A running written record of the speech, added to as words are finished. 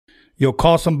You'll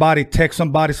call somebody, text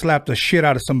somebody, slap the shit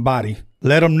out of somebody.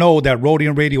 Let them know that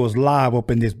Roadium Radio is live up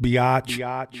in this biatch.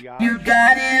 You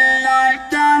got it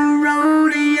locked on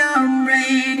Roadium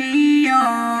Radio.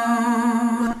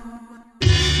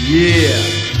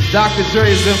 Yeah, Dr.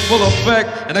 Dre is in full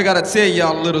effect, and I gotta tell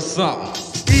y'all a little something.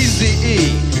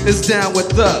 Eazy-E is down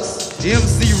with us.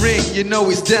 MC Ring, you know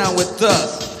he's down with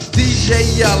us.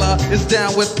 DJ Yella is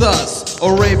down with us.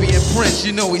 Arabian Prince,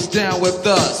 you know he's down with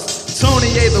us. Tony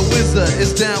A. the Wizard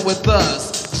is down with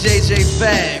us. JJ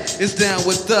Fag is down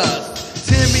with us.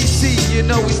 Timmy T, you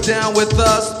know he's down with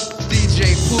us.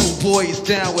 DJ Pooh, boy, he's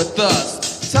down with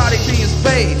us. Toddy B and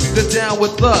Spade, they're down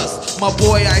with us. My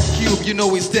boy Ice Cube, you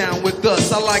know he's down with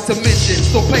us. I like to mention,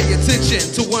 so pay attention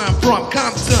to where I'm from,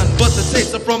 Compton, but the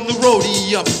tapes are from the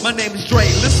Roadium. My name is Dre,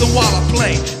 listen while I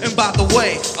play. And by the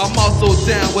way, I'm also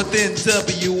down with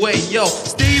NWA. Yo,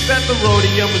 Steve at the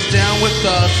Roadium is down with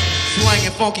us.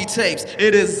 Slanging funky tapes,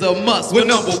 it is a must. We're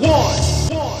number one.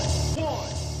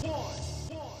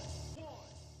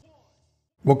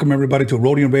 Welcome everybody to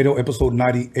Roadium Radio episode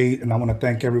 98, and I want to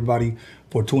thank everybody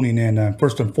for tuning in.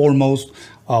 First and foremost,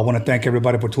 I want to thank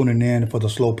everybody for tuning in for the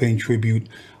Slow Pain tribute.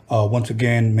 Once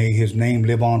again, may his name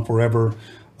live on forever.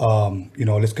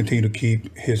 Let's continue to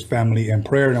keep his family in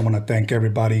prayer. And I want to thank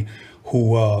everybody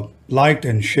who liked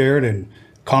and shared and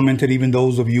commented, even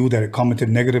those of you that commented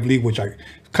negatively, which it's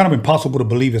kind of impossible to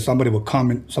believe that somebody would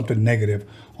comment something negative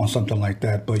on something like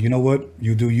that. But you know what?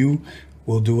 You do you,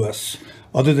 we'll do us.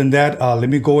 Other than that, let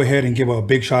me go ahead and give a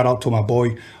big shout out to my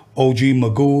boy OG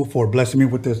Magoo for blessing me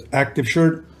with this active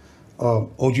shirt. OG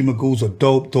Magoo's a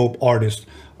dope artist.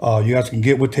 You guys can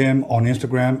get with him on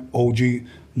Instagram, OG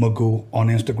Magoo on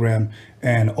Instagram.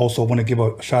 And also want to give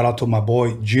a shout out to my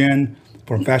boy Jen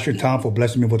from Fashion Town for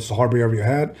blessing me with this Harbor area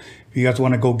hat. If you guys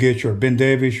want to go get your Ben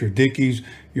Davis, your Dickies,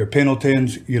 your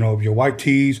Pendletons, your white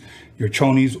tees, your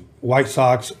chonies, white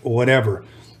socks, whatever.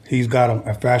 He's got them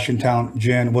at Fashion Town.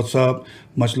 Jen, what's up?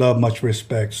 Much love, much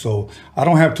respect. So I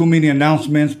don't have too many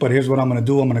announcements, but here's what I'm going to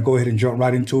do. I'm going to go ahead and jump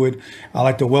right into it. I'd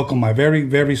like to welcome my very,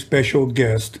 very special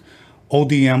guest,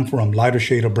 ODM from Lighter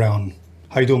Shade of Brown.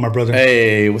 How you doing, my brother?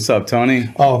 Hey, what's up, Tony?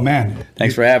 Oh, man.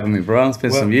 Thanks for having me, bro. It's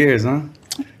been some years, huh?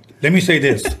 Let me say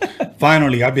this.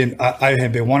 Finally, I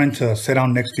have been wanting to sit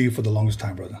down next to you for the longest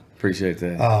time, brother. Appreciate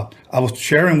that. I was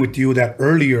sharing with you that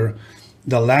earlier,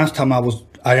 the last time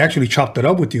I actually chopped it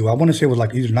up with you. I want to say it was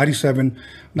like either 97,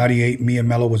 98. Me and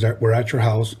Mello were at your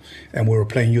house, and we were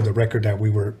playing you the record that we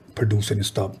were producing and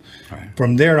stuff. Right.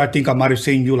 From there, I think I might have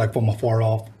seen you like from afar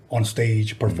off on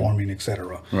stage performing,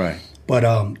 etc. Right. But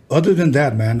other than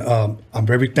that, man, I'm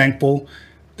very thankful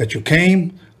that you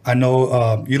came. I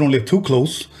know you don't live too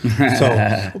close.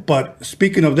 So, but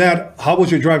speaking of that, how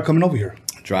was your drive coming over here?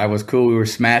 Drive was cool. We were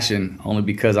smashing only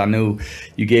because I knew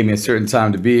you gave me a certain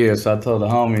time to be here. So I told the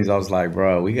homies, I was like,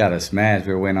 bro, we got to smash.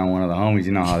 We were waiting on one of the homies.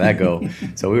 You know how that go.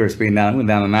 So we were speeding down. We went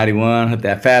down to 91, hit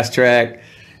that fast track.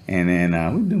 And then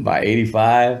we were doing about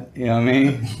 85. You know what I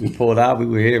mean? We pulled out. We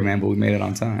were here, man, but we made it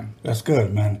on time. That's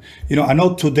good, man. I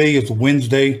know today is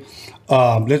Wednesday.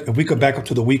 If we could back up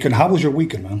to the weekend, how was your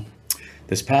weekend, man?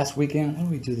 This past weekend, what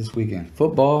did we do this weekend?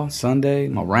 Football, Sunday,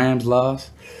 my Rams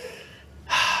lost.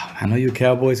 I know you're a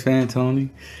Cowboys fan,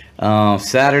 Tony.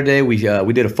 Saturday, we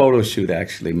did a photo shoot,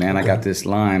 actually, man. Okay. I got this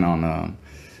line on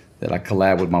that I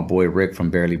collab with my boy Rick from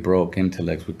Barely Broke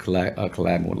Intellects. We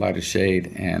collab with Lighter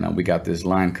Shade, and we got this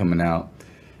line coming out.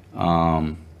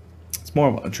 It's more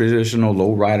of a traditional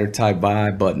lowrider type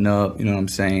vibe, button up, you know what I'm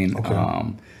saying?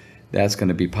 Okay. That's going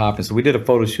to be popping. So we did a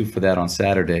photo shoot for that on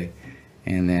Saturday.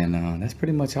 And then that's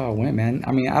pretty much how it went, man.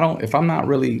 I mean, if I'm not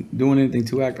really doing anything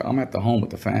too active, I'm at the home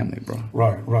with the family, bro.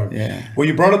 Right. Yeah. Well,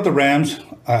 you brought up the Rams.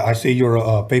 I see you're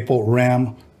a faithful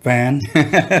Ram fan.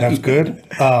 That's good.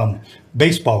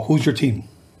 Baseball, who's your team?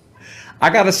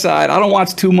 I got a side. I don't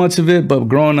watch too much of it, but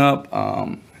growing up,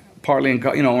 partly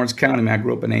in Orange County, man, I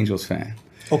grew up an Angels fan.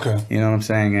 Okay. You know what I'm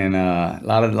saying? And a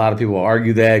lot of people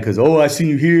argue that because, I see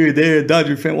you here, there,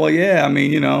 Dodger fan. Well, yeah, I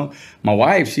mean, my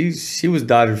wife, she was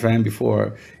Dodger fan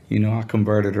before, I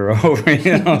converted her over,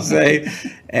 you know what I'm saying?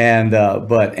 And,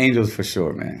 but Angels for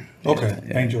sure, man. Okay,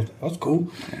 yeah. Angels, that's cool.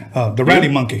 The Rally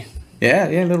Monkey. Yeah,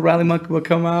 little Rally Monkey would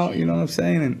come out, you know what I'm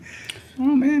saying? And,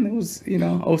 oh, man, it was,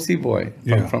 OC boy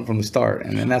from the start.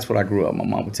 And then that's what I grew up. My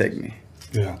mom would take me.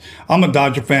 Yeah, I'm a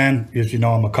Dodger fan. As you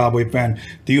know, I'm a Cowboy fan.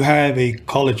 Do you have a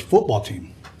college football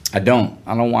team? I don't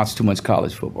watch too much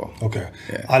college football. Okay.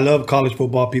 Yeah. I love college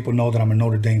football. People know that I'm a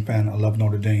Notre Dame fan. I love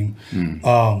Notre Dame.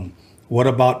 What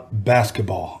about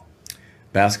basketball?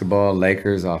 Basketball,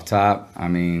 Lakers off top. I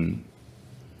mean,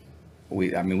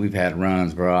 we've had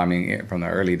runs, bro. I mean, from the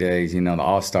early days, the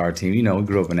All-Star team. We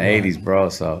grew up in the 80s, bro.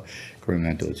 So Kareem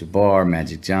Abdul-Jabbar,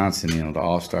 Magic Johnson, the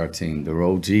All-Star team, the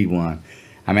OG one.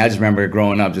 I mean, I just remember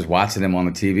growing up, just watching them on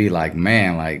the TV, like,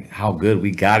 man, like how good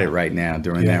we got it right now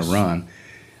during that run.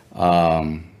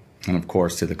 And of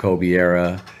course, to the Kobe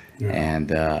era. Yeah.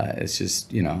 And it's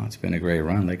just, it's been a great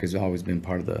run. Lakers have always been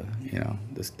part of the,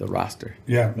 the roster.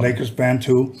 Yeah, Lakers fan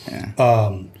too.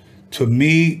 Yeah. To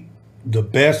me, the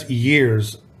best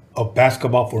years of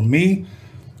basketball for me,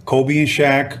 Kobe and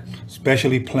Shaq,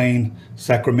 especially playing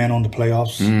Sacramento in the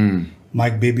playoffs.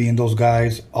 Mike Bibby and those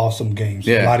guys, awesome games.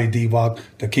 Yeah. Lottie Divac,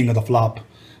 the king of the flop.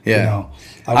 Yeah.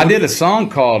 I did a song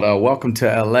called Welcome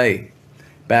to L.A.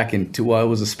 back in, it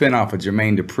was a spinoff of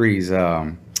Jermaine Dupri's,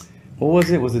 what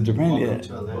was it? Was it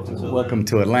Jermaine? Welcome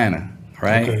to Atlanta,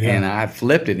 right? Okay, yeah. And I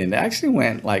flipped it, and it actually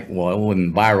went like, well, it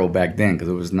wasn't viral back then because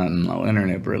there was nothing on the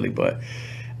internet really, but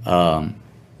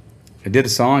I did a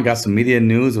song, got some media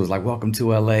news. It was like, welcome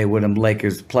to LA, where them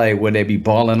Lakers play, where they be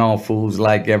balling on fools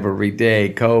like every day,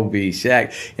 Kobe,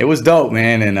 Shaq. It was dope,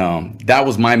 man. And that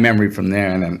was my memory from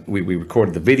there. And then we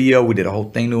recorded the video. We did a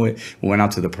whole thing to it. We went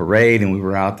out to the parade, and we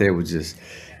were out there with just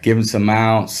giving some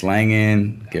out,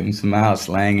 slanging, giving some out,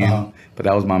 slanging. But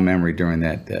that was my memory during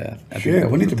that. Yeah,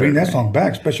 we need to bring that song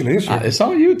back, especially this year. It's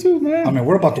on YouTube, man. I mean,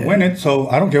 we're about to win it, so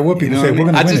I don't care what people say. We're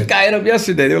going to win it. I just got it up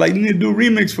yesterday. They were like, you need to do a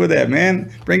remix for that,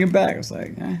 man. Bring it back. I was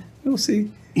like, we'll see.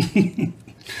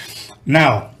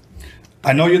 Now,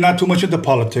 I know you're not too much into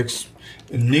politics,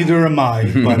 and neither am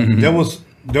I, but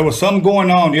there was something going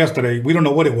on yesterday. We don't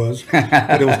know what it was,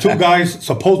 but there was two guys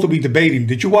supposed to be debating.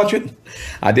 Did you watch it?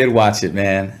 I did watch it,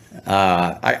 man.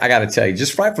 I got to tell you,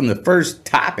 just right from the first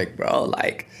topic, bro,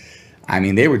 like, I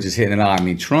mean, they were just hitting it out. I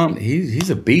mean, Trump, he's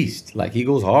a beast. Like, he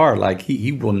goes hard. Like,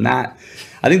 he will not.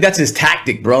 I think that's his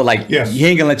tactic, bro. Like, he ain't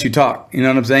going to let you talk. You know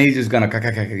what I'm saying? He's just going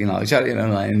to, shut,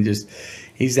 and just,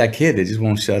 he's that kid that just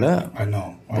won't shut up. I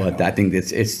know. I think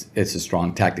it's a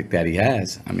strong tactic that he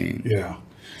has. I mean. Yeah.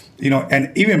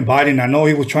 And even Biden, I know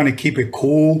he was trying to keep it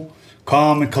cool,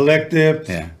 calm, and collective.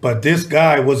 Yeah. But this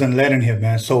guy wasn't letting him,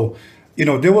 man. So,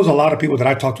 there was a lot of people that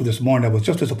I talked to this morning that was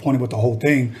just disappointed with the whole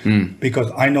thing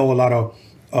because I know a lot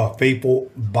of faithful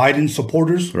Biden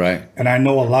supporters. Right. And I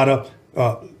know a lot of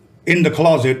in the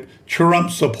closet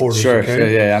Trump supporters. Sure,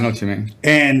 yeah, I know what you mean.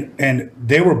 And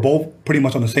they were both pretty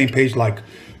much on the same page. Like,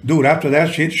 dude, after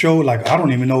that shit show, like, I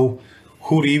don't even know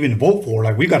who to even vote for.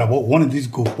 Like, we got to vote one of these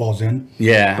goofballs in.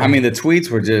 Yeah, I mean, the tweets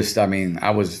were just,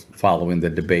 I was following the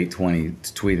debate 20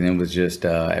 tweet, and it was just,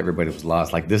 everybody was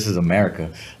lost. Like, this is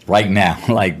America right now.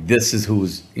 Like, this is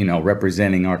who's,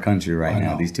 representing our country right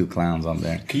now, these two clowns on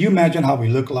there. Can you imagine how we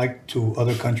look like to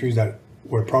other countries that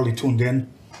were probably tuned in?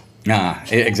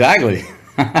 Exactly.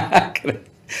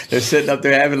 They're sitting up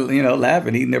there having,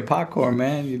 laughing, eating their popcorn,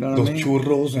 man. You know what I mean? Those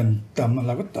churros and I'm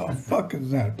like, what the fuck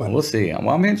is that? But we'll see. Well,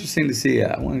 I'm interested to see.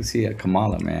 I want to see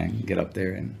Kamala, man, get up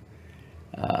there and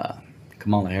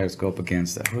Kamala Harris go up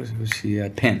against who's she?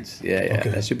 Pence. Yeah. Okay.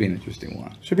 That should be an interesting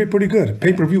one. Should be pretty good.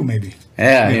 Pay-per-view, maybe.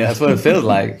 Yeah, that's what it feels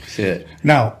like. Shit.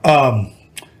 Now,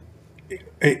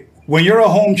 when you're at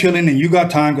home chilling and you got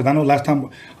time, because I know last time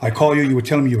I called you, you were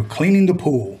telling me you were cleaning the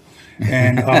pool,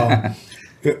 and.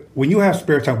 When you have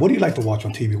spare time, what do you like to watch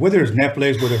on TV? Whether it's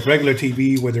Netflix, whether it's regular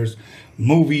TV, whether it's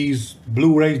movies,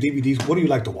 Blu-rays, DVDs, what do you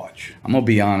like to watch? I'm gonna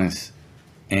be honest,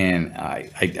 and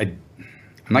I'm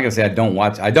not gonna say I don't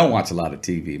watch a lot of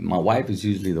TV. My wife is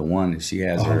usually the one that she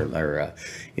has her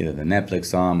either the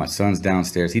Netflix on. My son's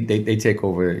downstairs. They take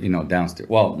over, downstairs.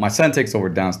 Well, my son takes over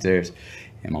downstairs,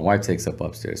 and my wife takes up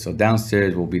upstairs. So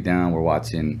downstairs we'll be down. We're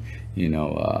watching.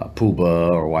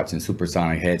 Puba, or watching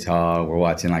Supersonic Hedgehog, we're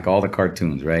watching like all the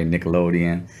cartoons, right?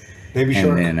 Nickelodeon, Baby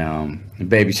Shark, and then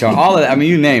Baby Shark, all of that. I mean,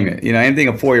 you name it. Anything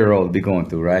a 4-year-old would be going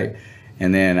through, right?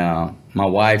 And then my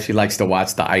wife, she likes to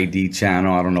watch the ID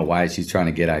channel. I don't know why she's trying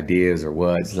to get ideas or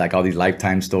what. It's like all these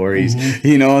Lifetime stories,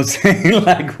 you know what I'm saying?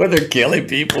 Like where they're killing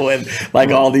people and like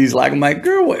all these, like, I'm like,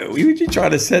 girl, would you try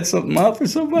to set something up for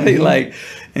somebody? Like,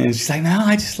 and she's like, no,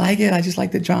 I just like it. I just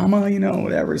like the drama,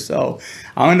 whatever. So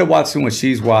I ended up watching what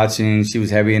she's watching. She was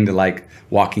heavy into like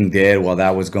Walking Dead while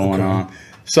that was going on.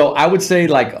 So I would say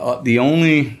like the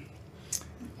only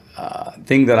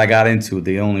thing that I got into,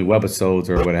 the only webisodes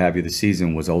or what have you, the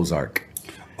season was Ozark.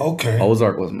 Okay.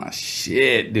 Ozark was my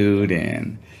shit, dude.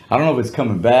 And I don't know if it's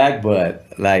coming back, but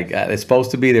like it's supposed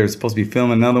to be. They were supposed to be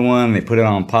filming another one. They put it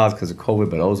on pause because of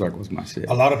COVID, but Ozark was my shit.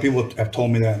 A lot of people have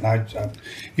told me that. And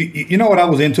you know what I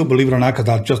was into, believe it or not, because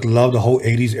I just love the whole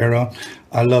 80s era.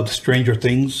 I loved Stranger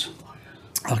Things.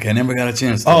 Okay, I never got a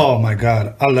chance to. Oh, my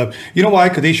God. I love. You know why?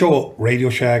 Because they show Radio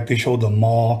Shack. They show The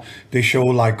Mall. They show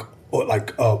like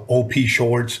OP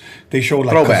shorts. They show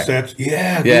like Throwback. cassettes.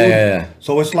 Yeah, dude. Yeah.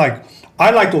 So it's like I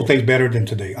like those days better than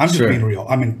today. I'm just Sure. being real.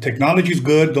 I mean, technology's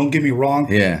good. Don't get me wrong.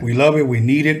 Yeah. We love it. We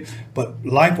need it. But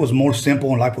life was more simple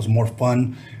and life was more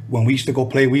fun. When we used to go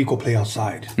play, we go play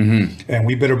outside. Mm-hmm. And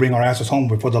we better bring our asses home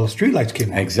before the street lights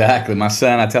came on. Exactly. My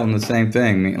son, I tell him the same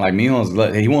thing. Like Mijo's,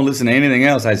 he won't listen to anything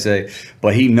else I say,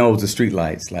 but he knows the street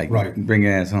lights. Like, Right. bring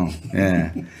your ass home.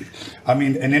 Yeah. I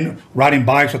mean, and then riding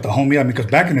bikes with the homie. I mean, because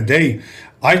back in the day,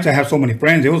 I used to have so many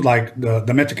friends. It was like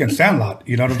the Mexican Sandlot.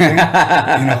 You know what I'm saying?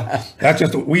 That's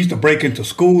just we used to break into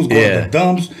schools, go to the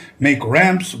dumps, make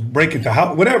ramps, break into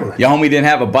house, whatever. Your homie didn't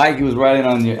have a bike. He was riding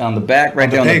on the back, right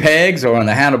there on the pegs or on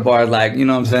the handlebars. Like, you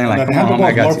know what I'm saying? Like, The come on,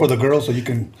 handlebars I got more you. for the girls, so you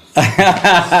can.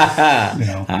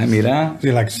 Ay, mira.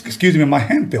 You're like, excuse me, my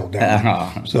hand fell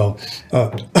down. So,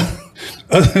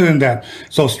 other than that,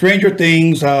 so Stranger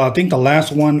Things. I think the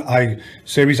last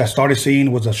series I started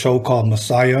seeing was a show called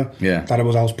Messiah. Yeah. Thought it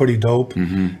was pretty dope.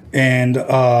 And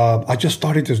I just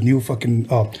started this new fucking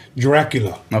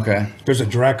Dracula. Okay. There's a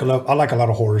Dracula. I like a lot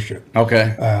of horror shit.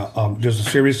 Okay. There's a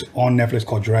series on Netflix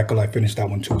called Dracula. I finished that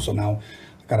one too. So now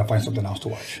I gotta find something else to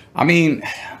watch. I mean,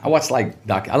 I watch I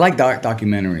like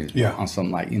documentaries. Yeah. On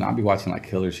some I'll be watching like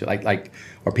killer shit, like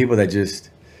or people that just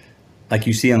like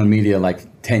you see on the media like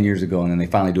 10 years ago, and then they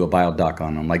finally do a biodoc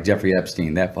on them, like Jeffrey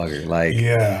Epstein, that fucker. Like,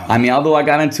 Yeah. I mean, although I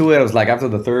got into it, I was like after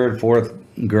the third, fourth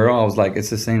girl, I was like, it's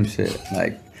the same shit.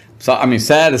 Like, so I mean,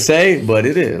 sad to say, but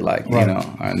it is like Right.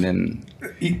 and then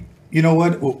You know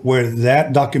what? Where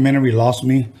that documentary lost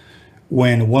me,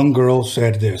 when one girl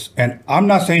said this, and I'm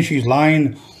not saying she's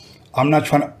lying. I'm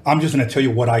just going to tell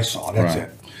you what I saw. That's Right.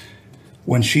 it.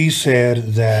 When she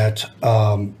said that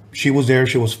she was there,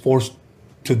 she was forced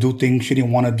to do things she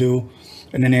didn't want to do,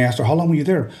 and then they asked her, "How long were you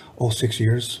there?" "Oh, 6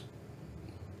 years."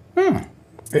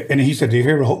 And he said, "Did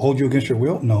he ever hold you against your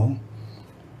will?" "No.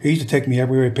 He used to take me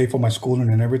everywhere, pay for my schooling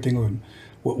and everything." And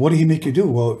what did he make you do?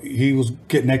 "Well, he was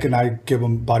get naked and I give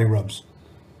him body rubs."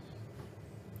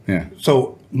 yeah.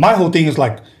 So my whole thing is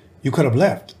like, you could have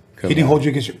left. Could've He didn't left. hold you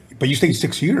against your, but you stayed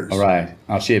 6 years. All right.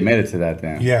 Oh, she admitted to that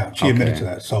then. Yeah, she admitted Okay. to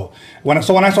that. So when I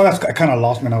saw that, I kind of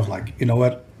lost me, and I was like, you know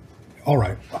what? All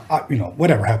right,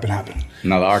 whatever happened, happened.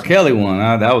 No, the R. Kelly one,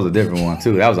 that was a different one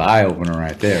too. That was an eye opener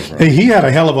right there, bro. Hey, he had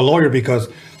a hell of a lawyer because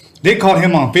they caught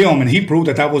him on film, and he proved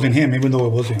that wasn't him, even though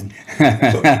it was him.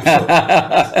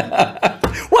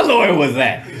 What lawyer was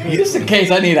that? Just in case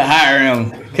I need to hire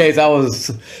him, in case I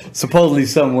was supposedly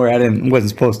somewhere I wasn't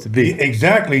supposed to be.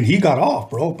 Exactly, and he got off,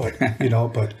 bro. But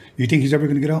but you think he's ever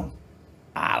gonna get out?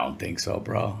 I don't think so,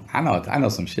 bro. I know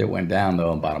some shit went down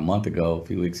though about a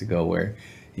few weeks ago, where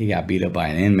he got beat up by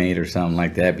an inmate or something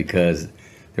like that because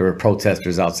there were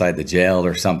protesters outside the jail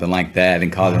or something like that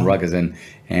and causing ruckus, and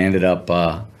ended up.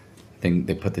 I think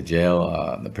they put the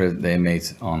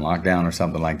inmates on lockdown or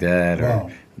something like that, or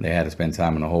Wow. they had to spend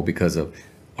time in the hole because of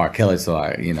R. Kelly. So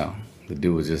the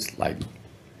dude was just like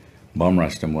bum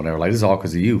rushed him, whatever. Like, this is all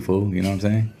because of you, fool. You know what I'm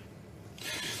saying?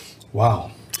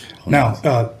 Wow. Now,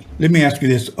 let me ask you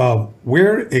this: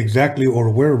 where exactly or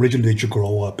where originally did you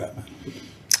grow up at, man?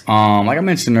 Like I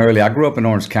mentioned earlier, I grew up in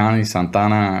Orange County,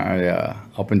 Santana,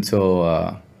 up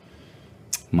until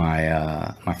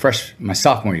my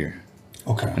sophomore year,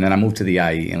 Okay. and then I moved to the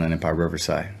IE, Inland Empire,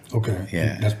 Riverside. Okay.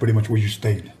 Yeah. That's pretty much where you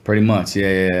stayed. Pretty much,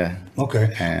 yeah.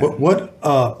 Okay. And-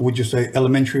 What would you say,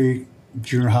 elementary,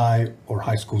 junior high, or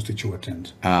high schools did you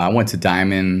attend? I went to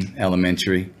Diamond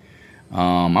Elementary.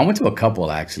 I went to a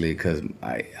couple actually, because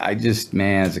I just,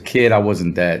 man, as a kid, I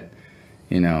wasn't that,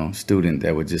 student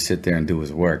that would just sit there and do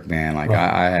his work, man. Like,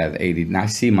 Right. I had 80, and I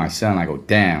see my son, I go,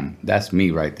 damn, that's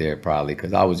me right there probably,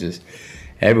 because I was just,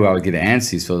 everywhere I would get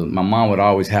antsy, so my mom would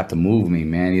always have to move me,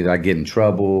 man. Either I get in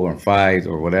trouble or fight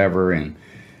or whatever, and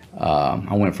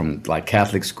I went from like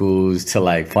Catholic schools to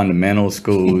like fundamental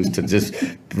schools to just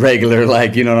regular,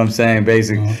 like, you know what I'm saying,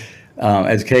 basic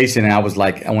education. And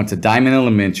I went to Diamond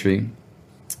Elementary,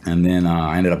 and then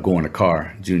I ended up going to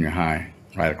Carr Junior High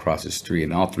right across the street.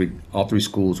 And all three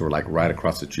schools were like right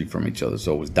across the street from each other.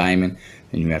 So it was Diamond,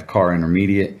 then you had Carr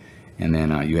Intermediate, and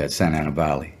then you had Santa Ana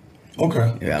Valley.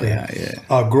 Okay.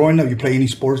 Yeah. Growing up, you play any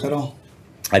sports at all?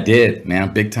 I did,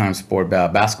 man. Big time sport,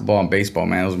 basketball and baseball,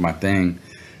 man. Those were my thing.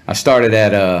 I started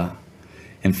at,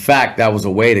 in fact, that was a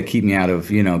way to keep me out of,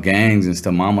 gangs and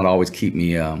stuff. Mom would always keep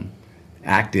me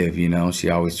active, She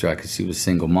always tried, because she was a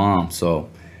single mom. So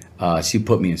she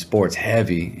put me in sports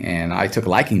heavy, and I took a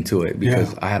liking to it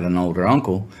because I had an older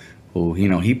uncle who,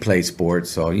 he played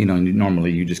sports. So,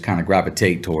 normally you just kind of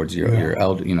gravitate towards your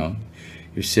elder,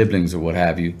 your siblings or what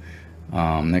have you.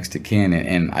 Next to kin,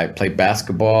 and I played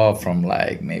basketball from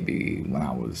like maybe when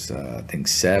I was I think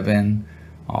 7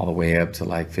 all the way up to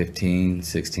like 15,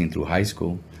 16 through high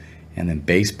school. And then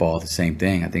baseball, the same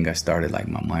thing. I think I started like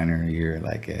my minor year,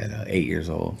 like at 8 years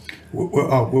old.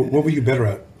 What were you better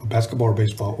at, basketball or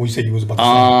baseball? Well, you said you was about to say.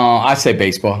 I say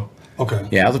baseball. Okay.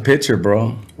 Yeah, I was a pitcher,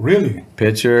 bro. Really?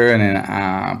 Pitcher, and then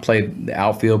I played the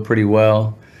outfield pretty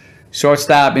well.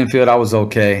 Shortstop, infield, I was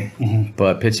okay,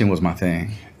 but pitching was my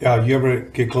thing. You ever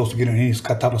get close to getting any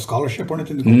type of scholarship or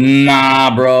anything?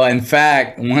 Nah, bro. In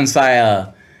fact, once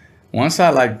I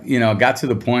like, you know, got to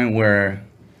the point where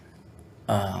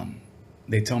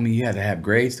they told me you had to have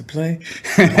grades to play.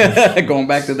 Going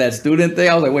back to that student thing,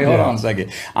 I was like, wait, hold on a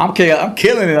second. I'm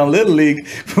killing it on Little League.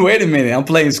 Wait a minute, I'm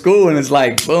playing school, and it's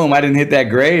like, boom, I didn't hit that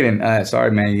grade, and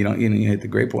sorry, man, you hit the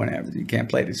grade point average. You can't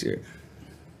play this year.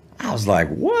 I was like,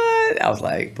 what? I was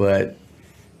like, but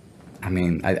I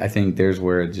mean, I think there's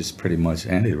where it just pretty much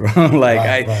ended, bro. Like,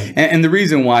 right. And the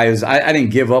reason why is I didn't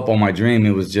give up on my dream.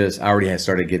 It was just I already had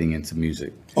started getting into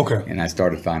music. Okay. And I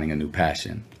started finding a new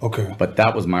passion. Okay. But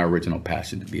that was my original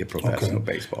passion, to be a professional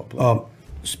baseball player.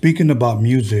 Speaking about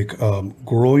music,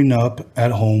 growing up at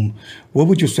home, what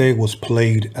would you say was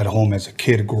played at home as a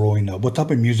kid growing up? What type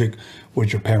of music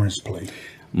would your parents play?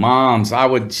 Mom's, I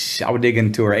would dig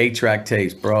into her 8-track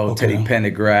tapes, bro. Okay. Teddy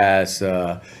Pendergrass,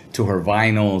 to her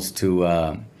vinyls,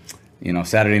 to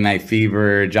Saturday Night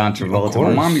Fever, John Travolta.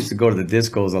 My mom used to go to the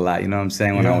discos a lot, you know what I'm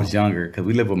saying, when I was younger, because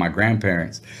we lived with my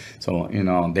grandparents. So,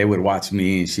 they would watch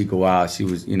me, and she'd go out. She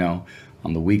was,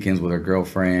 on the weekends with her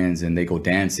girlfriends, and they go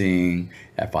dancing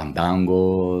at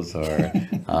Fandangos,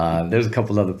 or there's a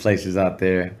couple other places out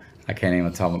there I can't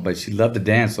even talk about, but she loved to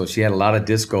dance, so she had a lot of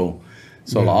disco.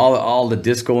 So all the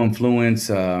disco influence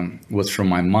was from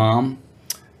my mom.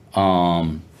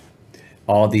 All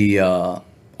the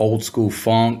old school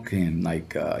funk and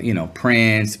like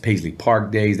Prince, Paisley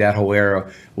Park days, that whole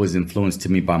era was influenced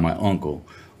to me by my uncle.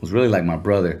 It was really like my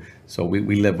brother. So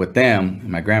we lived with them,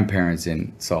 my grandparents,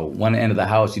 and so one end of the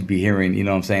house you'd be hearing,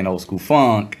 old school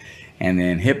funk, and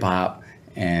then hip hop,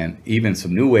 and even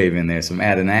some new wave in there, some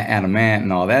Adam Ant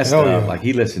and all that stuff. Yeah. Like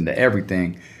he listened to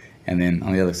everything. And then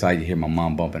on the other side, you hear my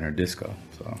mom bumping her disco.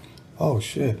 So. Oh,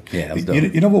 shit. Yeah, that was dope.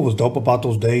 You know what was dope about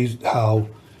those days? How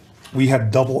we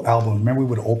had double albums. Remember, we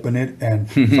would open it, and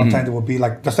sometimes it would be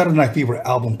like the Saturday Night Fever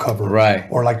album cover. Right.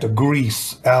 Or like the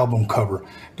Grease album cover.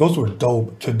 Those were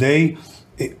dope. Today,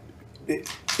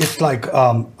 it's like,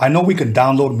 I know we can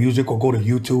download music or go to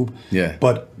YouTube. Yeah.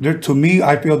 But to me,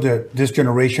 I feel that this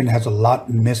generation has a lot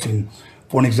missing.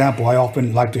 For an example, I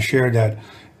often like to share that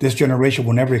this generation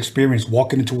will never experience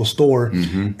walking into a store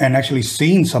and actually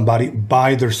seeing somebody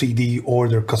buy their CD or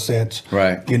their cassettes.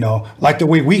 Right. Like the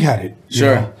way we had it.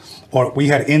 Sure. Or we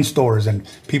had in stores and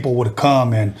people would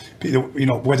come and,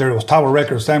 whether it was Tower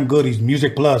Records, Sam Goody's,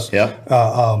 Music Plus,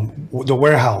 The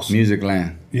Warehouse. Music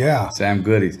Land. Yeah. Sam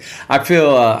Goody's. I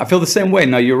feel the same way.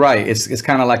 No, you're right. It's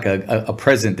kind of like a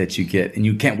present that you get, and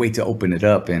you can't wait to open it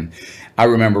up. And I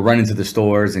remember running to the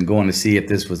stores and going to see if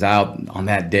this was out on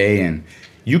that day, and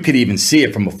you could even see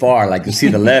it from afar. Like you see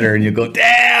the letter and you go,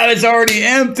 damn, it's already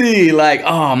empty. Like,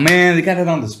 oh man, they got it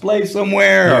on display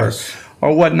somewhere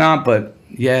or whatnot. But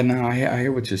yeah, no, I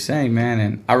hear what you're saying, man.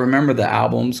 And I remember the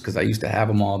albums because I used to have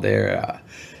them all there.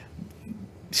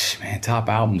 Man, top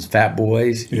albums, Fat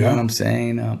Boys, you know what I'm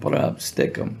saying? Put up,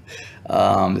 stick them.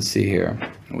 Let's see here.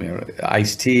 We have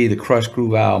Ice-T, the Crush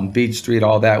Groove album, Beach Street,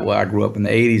 all that. Well, I grew up in the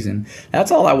 80s, and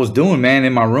that's all I was doing, man,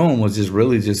 in my room was just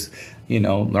really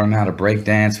learn how to break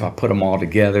dance. So I put them all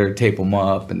together, tape them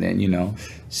up, and then,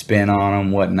 spin on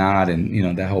them, whatnot,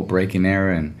 and, that whole breaking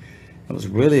era. And it was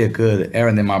really a good era.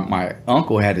 And then my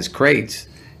uncle had his crates,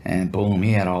 and boom,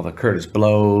 he had all the Curtis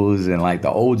Blows and like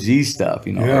the OG stuff,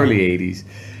 early 80s.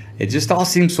 It just all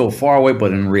seems so far away,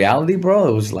 but in reality, bro,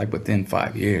 it was like within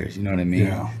 5 years, you know what I mean?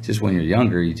 Yeah. Just when you're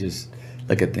younger, you just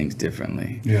look at things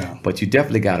differently. Yeah. But you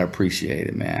definitely got to appreciate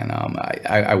it, man.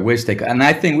 I wish they could. And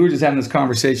I think we were just having this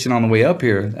conversation on the way up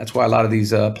here. That's why a lot of these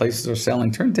places are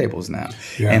selling turntables now.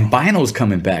 Yeah. And vinyl's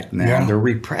coming back now. Yeah. They're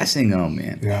repressing them,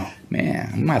 man. Yeah. Man,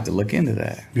 I'm going to have to look into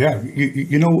that. Yeah.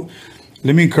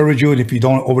 Let me encourage you, and if you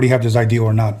don't already have this idea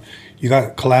or not, you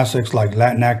got classics like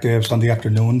Latin Active, Sunday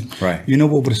Afternoon. Right. You know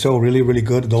what would sell really, really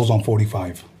good? Those on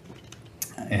 45.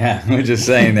 Yeah, we're just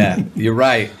saying that. You're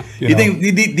right. You think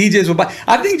DJs will buy?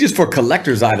 I think just for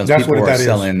collector's items, people are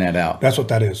selling that out. That's what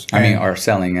that is. Are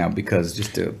selling out because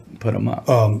just to put them up.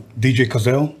 DJ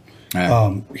Cazelle,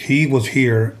 he was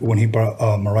here when he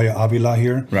brought Mariah Avila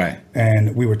here. Right.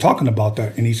 And we were talking about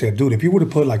that. And he said, dude, if you would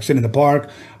have put like Sit in the Park,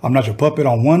 I'm Not Your Puppet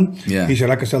on one, he said,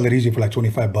 I could sell it easy for like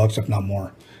 $25, if not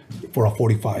more, for a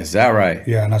 45. Is that right?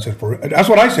 Yeah. And I said, that's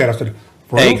what I said. I said,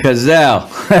 Hey, Cazell,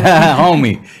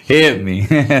 homie, hit me.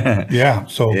 Yeah.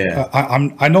 So Yeah.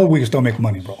 I know we can still make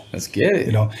money, bro. Let's get it.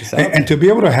 You know, It's out and to be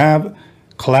able to have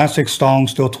classic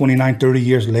songs still 29, 30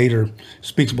 years later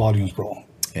speaks volumes, bro.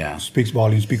 Yeah. Speaks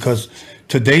volumes, because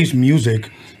today's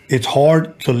music, it's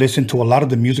hard to listen to a lot of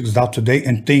the music that's out today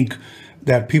and think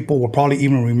that people will probably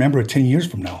even remember it 10 years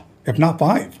from now, if not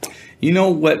 5. You know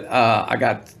what? I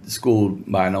got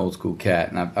schooled by an old school cat,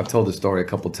 and I've told the story a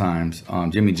couple times.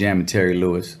 Jimmy Jam and Terry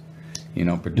Lewis, you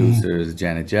know, producers,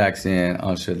 Janet Jackson,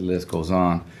 Usher, the list goes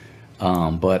on.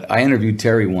 But I interviewed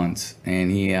Terry once,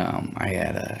 and I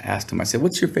had asked him, I said,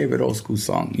 what's your favorite old school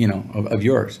song, you know, of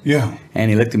yours? Yeah.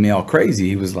 And he looked at me all crazy.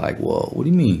 He was like, well, what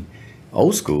do you mean?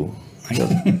 Old school? I go,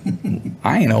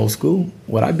 I ain't old school.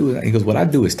 What I do, he goes, what I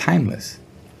do is timeless.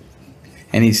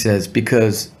 And he says,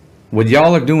 because what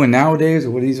y'all are doing nowadays,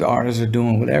 or what these artists are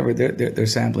doing, whatever, they're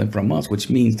sampling from us, which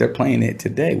means they're playing it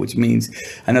today, which means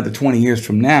another 20 years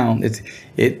from now,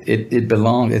 it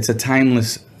belongs, it's a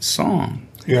timeless song.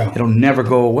 Yeah. It'll never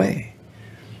go away.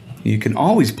 You can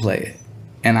always play it.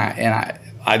 And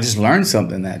I just learned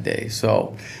something that day.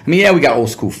 So, I mean, yeah, we got old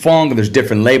school funk, and there's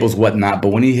different labels, whatnot.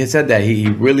 But when he had said that, he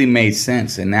really made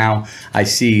sense. And now I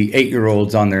see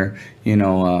 8-year-olds on their, you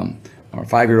know, or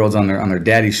 5-year-olds on their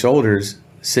daddy's shoulders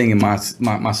singing my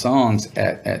songs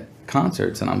at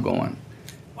concerts, and I'm going,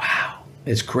 wow,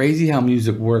 it's crazy how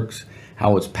music works,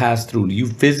 how it's passed through. You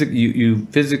visually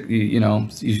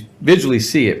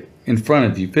see it in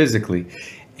front of you physically,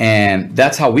 and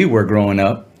that's how we were growing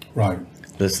up. Right.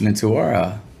 Listening to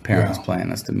our parents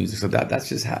playing us the music. So that's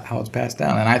just how it's passed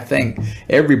down. And I think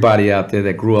everybody out there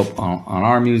that grew up on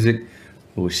our music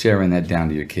was sharing that down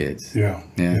to your kids. Yeah.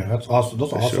 That's awesome.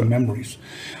 Those are awesome sure. memories.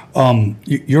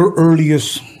 Your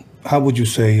earliest, how would you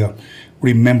say,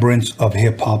 remembrance of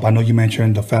hip hop? I know you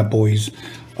mentioned the Fat Boys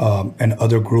and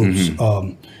other groups.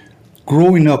 Mm-hmm.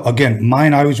 Growing up, again,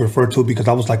 mine I always refer to, because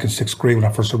I was like in 6th grade when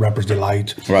I first heard Rapper's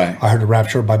Delight. Right. I heard the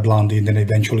Rapture by Blondie, and then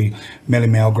eventually Melly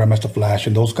Mel, Grandmaster Flash,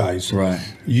 and those guys. Right.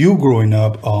 You growing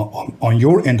up on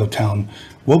your end of town,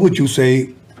 what would you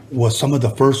say was some of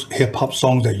the first hip hop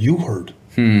songs that you heard?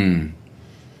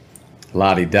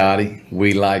 Lottie Dottie,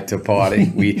 We Like to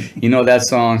Party. You know that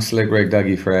song, Slick Rick,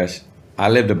 Dougie Fresh? I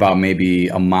lived about maybe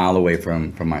a mile away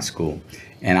from my school,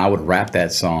 and I would rap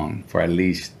that song for at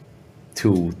least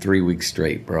 2-3 weeks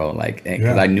straight, bro. Like,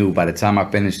 because I knew by the time I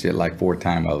finished it, like 4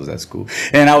 times I was at school,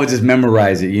 and I would just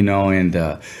memorize it, you know. And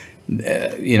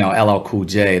you know, LL Cool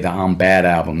J, the I'm Bad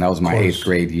album, that was my 8th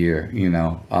grade year, you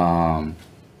know.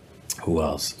 Who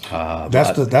else?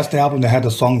 That's the album that had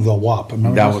the song The WAP.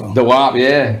 Remember that that was song? the WAP,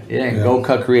 yeah. Go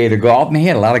Cut Creator Go. Man, he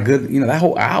had a lot of good, you know, that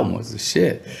whole album was the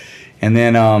shit. And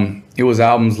then it was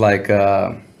albums like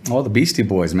all the Beastie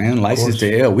Boys, man, License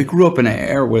to Ill. We grew up in an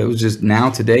era where it was just now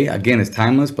today, again, it's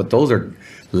timeless, but those are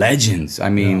legends. I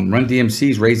mean, Run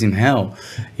DMC's Raising Hell,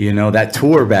 you know, that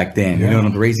tour back then, you know,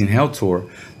 the Raising Hell tour.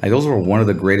 Like, those were one of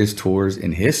the greatest tours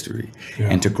in history.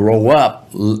 And to grow up,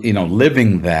 you know,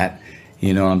 living that,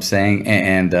 you know what I'm saying?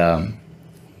 And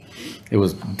it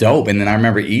was dope. And then I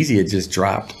remember Easy had just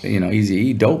dropped, you know,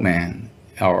 Eazy-E, Dope Man,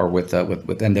 or with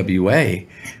NWA.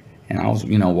 And I was,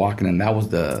 you know, walking, and that was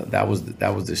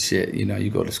the shit. You know, you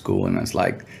go to school, and it's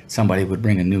like somebody would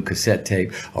bring a new cassette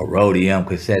tape, or Rhodium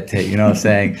cassette tape, you know what I'm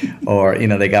saying? Or, you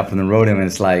know, they got from the Rhodium, and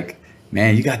it's like,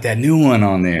 man, you got that new one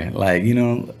on there. Like, you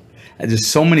know,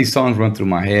 just so many songs run through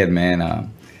my head, man.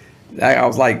 I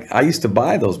was like, I used to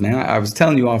buy those, man. I was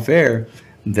telling you off air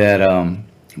that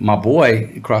my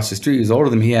boy across the street was older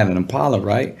than me. He had an Impala,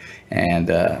 right? And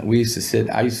I used to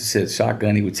sit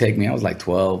shotgun. He would take me. I was like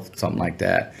 12, something like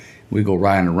that. We'd go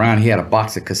riding around. He had a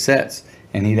box of cassettes,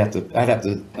 and I'd have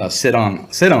to sit on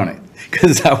it,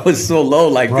 because I was so low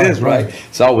like this, right?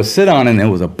 So I would sit on it, and there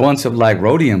was a bunch of like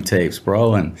Rhodium tapes,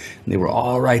 bro, and they were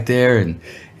all right there, and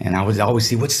I would always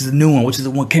see, which is the new one, which is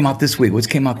the one came out this week, which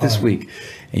came out this week,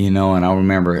 and, you know. And I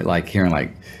remember like hearing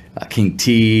like King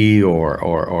T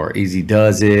or Easy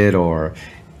Does It, or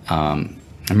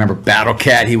I remember Battle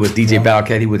Cat. He was DJ Battle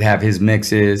Cat. He would have his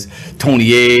mixes.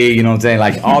 Tony A, you know what I'm saying?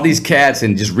 Like all these cats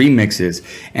and just remixes.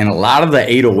 And a lot of the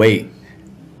 808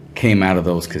 came out of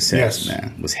those cassettes,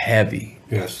 man. It was heavy.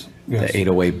 Yes. The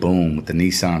 808 boom with the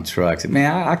Nissan trucks.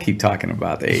 Man, I keep talking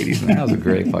about the 80s, man. That was a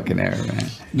great fucking era, man.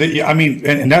 I mean,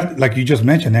 and that, like you just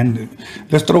mentioned, and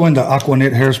let's throw in the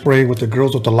Aquanet hairspray with the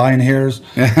girls with the lion hairs.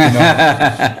 You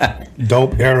know,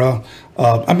 dope era.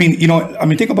 I mean,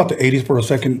 think about the 80s for a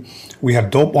second. We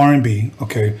had dope R&B,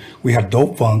 okay? We had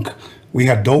dope funk. We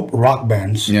had dope rock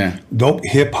bands. Yeah. Dope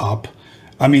hip hop.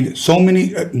 I mean, so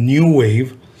many new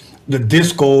wave, the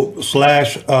disco /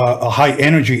 high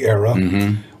energy era.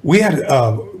 Mm-hmm. We had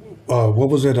what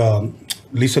was it?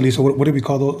 Lisa, what do we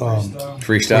call those?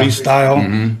 Freestyle.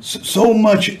 Freestyle. So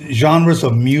much genres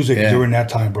of music Yeah. during that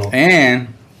time, bro. And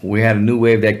we had a new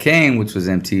wave that came, which was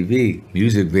MTV,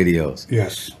 music videos.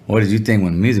 Yes. What did you think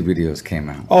when music videos came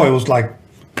out? Oh, it was like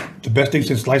the best thing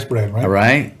since sliced bread, right? All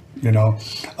right. You know.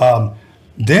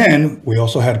 Then we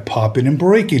also had popping and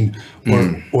breaking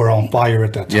were on fire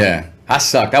at that time. Yeah. I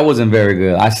sucked. I wasn't very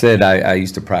good. I said I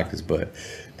used to practice, but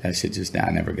that shit just, I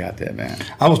never got that, man.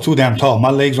 I was too damn tall.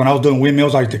 My legs, when I was doing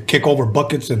windmills, I used to kick over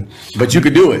buckets and But you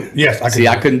could do it. Yes, I could See, do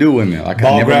I it. couldn't do windmill. I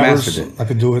ball never grabbers. mastered it. I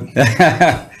could do it.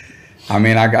 I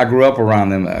mean, I grew up around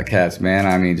them cats, man.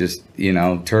 I mean, just, you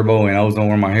know, Turbo and Ozone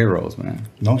were my heroes, man.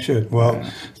 No shit. Well,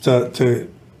 to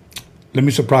let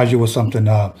me surprise you with something.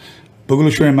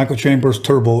 Boogaloo Sherry and Michael Chambers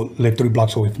Turbo lived 3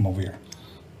 blocks away from over here.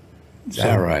 Is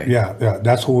that right? Yeah.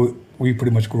 That's who we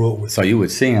pretty much grew up with. So you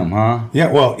would see him, huh?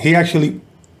 Yeah, well, he actually,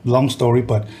 long story,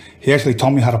 but he actually taught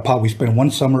me how to pop. We spent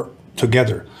one summer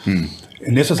together.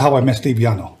 And this is how I met Steve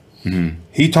Yano.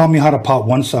 He taught me how to pop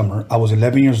one summer. I was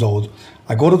 11 years old.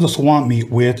 I go to the swap meet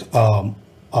with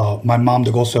my mom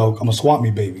to go sell. I'm a swap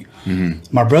meet baby.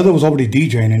 My brother was already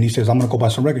DJing, and he says, I'm going to go buy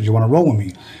some records. You want to roll with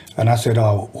me? And I said, who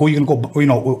are you going to go, you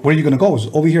know, where are you going to go? It's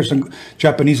over here, some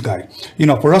Japanese guy. You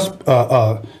know, for us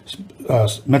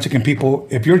Mexican people,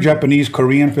 if you're Japanese,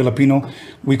 Korean, Filipino,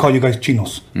 we call you guys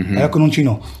chinos. Con un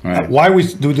chino. Right. Why we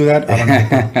do that, I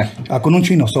don't know. Con un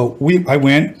chino. So I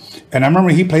went, and I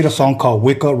remember he played a song called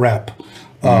Wicca Rap.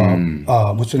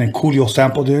 What's the name? Coolio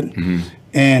sampled it.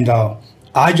 And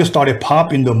I just started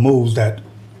popping the moves that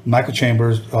Michael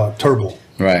Chambers, Turbo,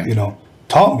 Right. you know,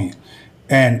 taught me.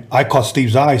 And I caught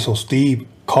Steve's eye, so Steve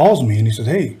calls me and he says,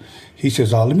 hey, he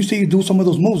says, let me see you do some of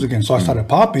those moves again. So I started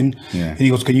popping, and he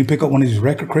goes, can you pick up one of these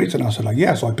record crates? And I said, like,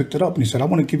 yeah. So I picked it up, and he said, I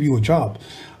want to give you a job.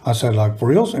 I said, like, for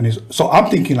reals? And so I'm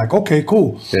thinking, like, okay,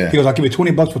 cool. Yeah. He goes, I'll give you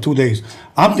 $20 for 2 days.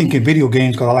 I'm thinking video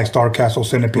games because I like Star Castle,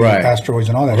 Centipede, Right. Asteroids,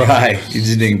 and all that. Right. You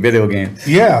just think video games.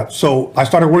 Yeah, so I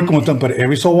started working with him, but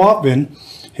every so often,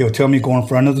 he'll tell me go in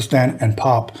front of the stand and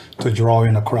pop to draw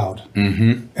in a crowd.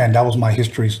 And that was my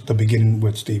history, the beginning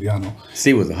with Steve Yano.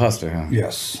 Steve was a hustler, huh?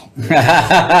 Yes.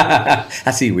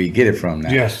 I see where you get it from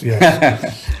now. Yes,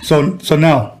 yes. So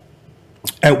now,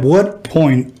 at what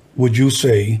point would you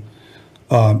say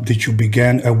did you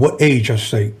begin, at what age, I should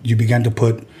say, you began to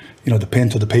put, you know, the pen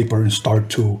to the paper and start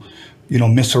to, you know,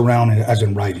 mess around as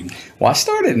in writing? Well, I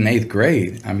started in 8th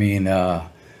grade. I mean,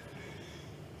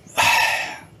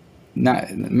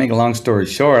 not make a long story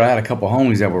short, I had a couple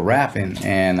homies that were rapping,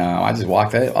 and I just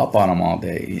walked up on them all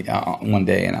day, one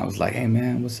day, and I was like, "Hey,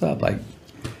 man, what's up? Like,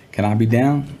 can I be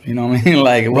down? You know what I mean?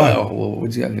 Like,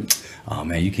 what you? Oh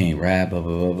man, you can't rap, blah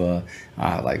blah blah blah."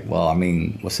 I like, well, I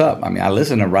mean, what's up? I mean, I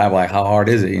listened to rap, like, how hard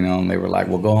is it? You know, and they were like,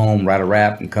 well, go home, write a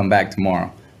rap, and come back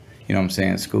tomorrow. You know what I'm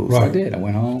saying? School. So I Right. did. I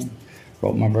went home,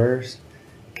 wrote my verse,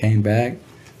 came back,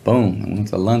 boom, I went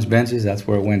to lunch benches. That's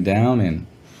where it went down, and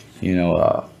you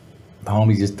know. The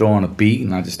homie just throwing a beat,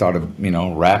 and I just started, you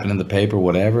know, rapping in the paper,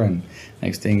 whatever. And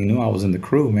next thing you knew, I was in the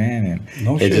crew, man. And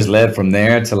No it shit. just led from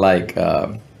there to like,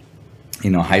 you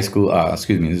know, high school.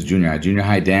 Excuse me, this is junior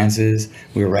high dances.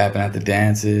 We were rapping at the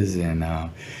dances, and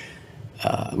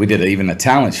we did even a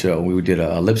talent show. We did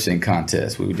a lip sync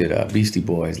contest. We did a Beastie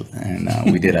Boys, and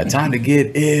we did a Time to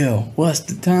Get Ill. What's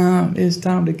the time? It's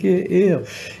time to get ill.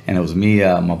 And it was me,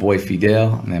 my boy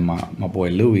Fidel, and then my boy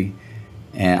Louis.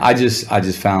 And I just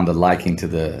found a liking to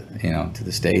the, you know, to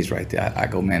the stage right there. I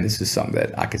go, man, this is something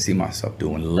that I could see myself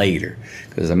doing later.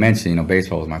 Because as I mentioned, you know,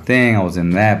 baseball was my thing. I was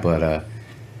in that, but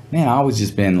man, I always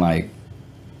just been like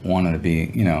wanting to be,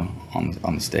 you know,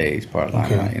 on the stage, part of the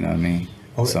limelight. You know what I mean?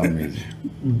 For some reason.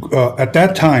 At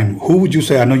that time, who would you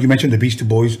say? I know you mentioned the Beastie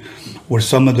Boys. Were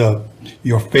some of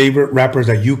your favorite rappers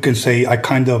that you can say I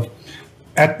kind of.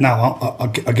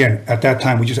 Again, at that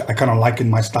time, I kind of likened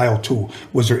my style too.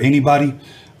 Was there anybody?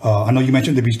 I know you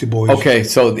mentioned the Beastie Boys. Okay,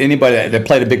 so anybody that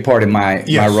played a big part in my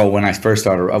role when I first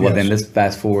started. Well, Yes. then let's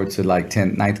fast forward to like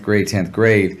 9th grade, 10th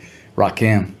grade.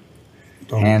 Rakim,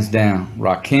 hands down.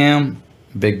 Rakim,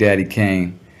 Big Daddy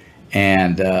Kane,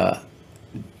 and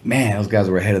man, those guys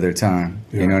were ahead of their time.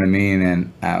 Yeah. You know what I mean?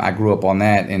 And I grew up on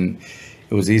that, and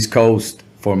it was East Coast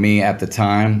for me at the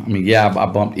time. I mean, yeah, I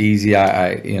bumped Easy,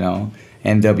 I you know,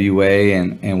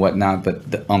 NWA and whatnot,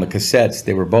 but on the cassettes,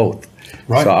 they were both.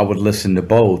 Right. So I would listen to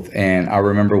both. And I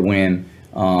remember when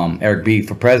Eric B.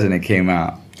 for President came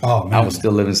out. Oh, man. I was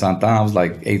still living in Santana. I was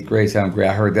like 8th grade, 7th grade.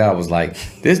 I heard that. I was like,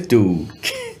 this dude,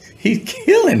 he's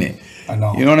killing it. I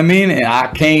know. You know what I mean? And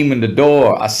I came in the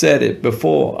door. I said it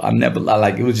before.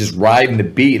 Like, it was just riding the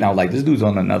beat. And I was like, this dude's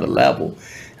on another level.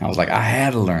 And I was like, I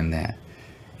had to learn that.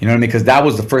 You know what I mean? Because that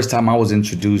was the first time I was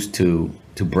introduced to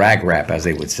brag rap, as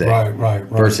they would say. Right.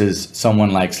 Versus someone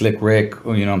like Slick Rick,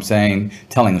 you know what I'm saying,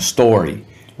 telling a story.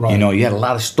 Right. You know, you had a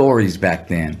lot of stories back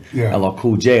then. Yeah. LL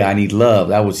Cool J, I Need Love,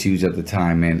 that was huge at the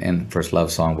time, and first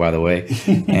love song, by the way.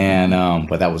 And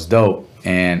but that was dope.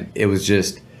 And it was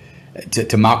just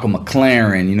to Malcolm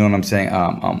McLaren, you know what I'm saying?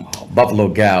 Buffalo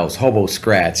Gals, Hobo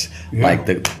Scratch, Yeah. like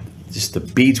the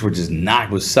beats were just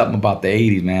was something about the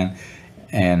 80s, man.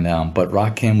 And but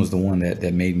Rakim was the one that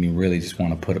made me really just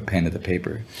want to put a pen to the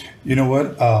paper. You know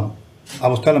what? I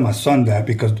was telling my son that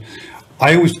because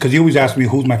he always asked me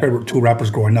who's my favorite two rappers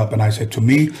growing up, and I said to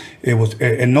me it was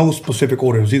in no specific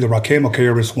order. It was either Rakim or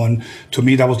KRS-One. To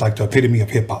me, that was like the epitome of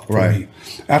hip hop for Right. me.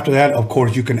 After that, of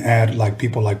course, you can add like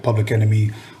people like Public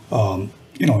Enemy,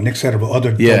 you know, and et cetera,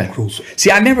 other dope crews.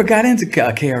 See, I never got into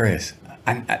KRS.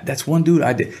 That's one dude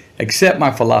I did, except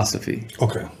my philosophy.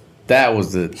 Okay. That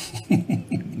was the.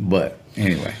 But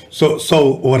anyway.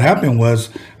 So what happened was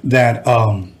that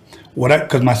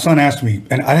because my son asked me,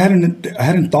 and I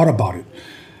hadn't thought about it.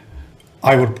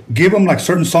 I would give him like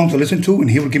certain songs to listen to, and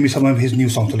he would give me some of his new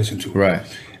songs to listen to. Right.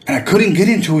 And I couldn't get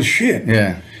into his shit.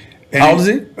 Yeah. And How old is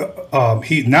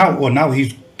he? Now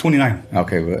he's 29.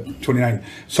 Okay, but 29.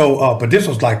 So, but this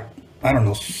was like, I don't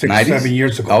know, 6-7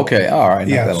 years ago. Okay, all right.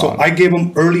 Not Yeah, that so long. I gave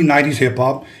him early 90s hip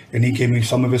hop, and he gave me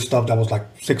some of his stuff that was like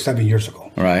 6-7 years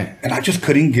ago. Right. And I just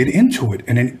couldn't get into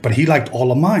it. But he liked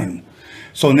all of mine.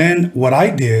 So then what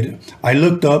I did, I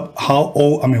looked up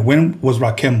when was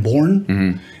Rakim born?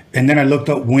 Mm-hmm. And then I looked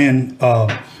up when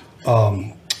the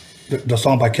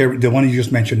song by the one you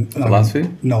just mentioned. Philosophy?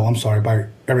 No, I'm sorry, by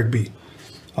Eric B.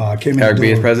 Eric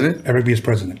B. is president? Eric B. is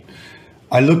president.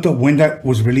 I looked up when that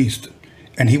was released,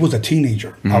 and he was a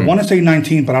teenager. Mm-hmm. I want to say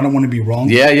 19, but I don't want to be wrong.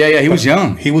 Yeah. He was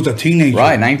young. He was a teenager.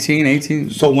 Right, 19, 18.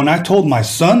 So when I told my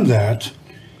son that,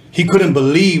 he couldn't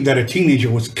believe that a teenager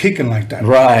was kicking like that.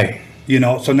 Right. You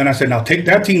know, so then I said, now take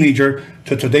that teenager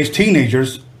to today's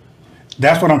teenagers.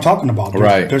 That's what I'm talking about.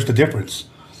 There's the difference.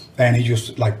 And he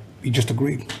just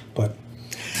agreed. But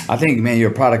I think, man,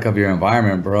 you're a product of your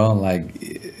environment, bro. Like,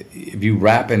 if you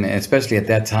rap, and especially at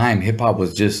that time, hip hop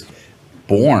was just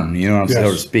born, you know what I'm saying,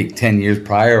 so to speak, 10 years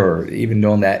prior, or even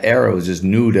during that era, it was just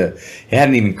new it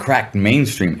hadn't even cracked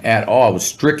mainstream at all. It was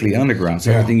strictly underground.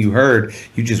 So everything you heard,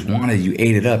 you just you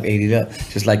ate it up,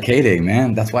 just like K-Day,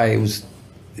 man. That's why it was,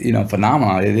 you know,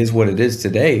 phenomenal. It is what it is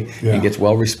today. It gets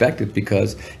well respected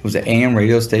because it was an AM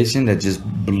radio station that just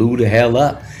blew the hell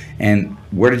up. And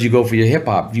where did you go for your hip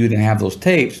hop? If you didn't have those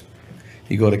tapes,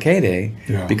 you go to K-Day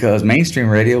because mainstream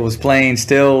radio was playing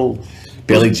still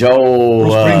Billy Joel,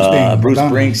 Bruce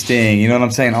Springsteen, you know what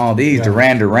I'm saying? All these,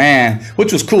 Duran,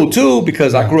 which was cool too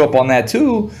because I grew up on that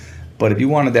too. But if you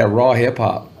wanted that raw hip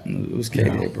hop, it was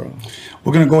K-Day, bro.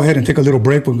 We're going to go ahead and take a little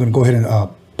break. We're going to go ahead and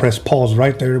press pause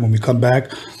right there. When we come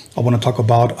back, I want to talk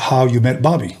about how you met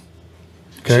Bobby.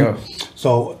 Okay. Sure.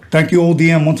 So thank you,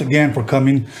 ODM, once again for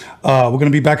coming. We're going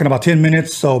to be back in about 10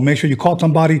 minutes. So make sure you call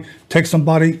somebody, text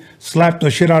somebody, slap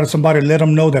the shit out of somebody, let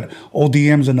them know that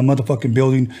ODM's in the motherfucking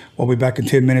building. We'll be back in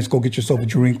 10 minutes. Go get yourself a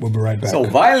drink. We'll be right back. So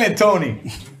violent,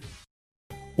 Tony.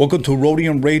 Welcome to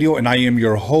Rhodium Radio, and I am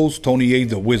your host, Tony A.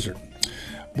 the Wizard.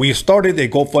 We started a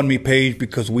GoFundMe page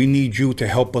because we need you to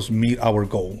help us meet our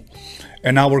goal.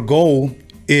 And our goal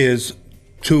is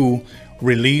to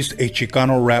release a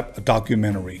Chicano rap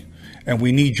documentary. And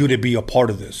we need you to be a part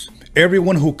of this.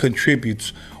 Everyone who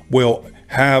contributes will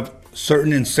have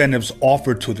certain incentives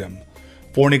offered to them.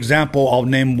 For an example, I'll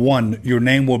name one. Your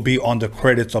name will be on the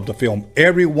credits of the film.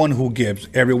 Everyone who gives,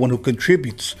 everyone who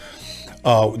contributes,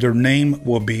 their name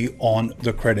will be on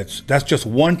the credits. That's just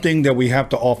one thing that we have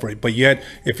to offer. But yet,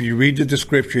 if you read the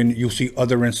description, you'll see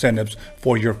other incentives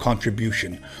for your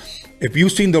contribution. If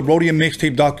you've seen the Rhodium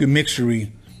Mixtape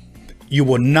documentary, you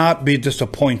will not be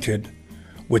disappointed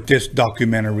with this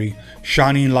documentary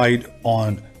shining light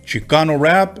on Chicano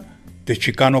rap, the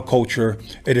Chicano culture.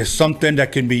 It is something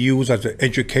that can be used as an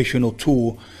educational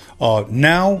tool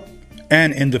now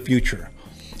and in the future.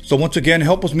 So once again,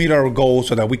 help us meet our goals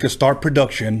so that we can start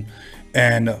production.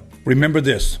 And remember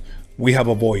this, we have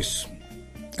a voice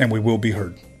and we will be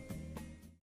heard.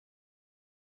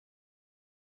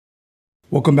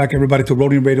 Welcome back, everybody, to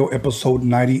Rhodium Radio, episode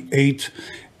 98.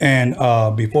 And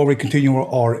before we continue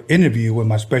our interview with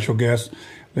my special guest,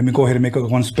 let me go ahead and make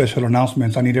one special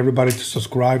announcement. I need everybody to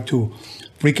subscribe to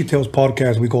Freaky Tales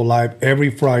Podcast. We go live every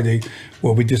Friday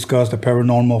where we discuss the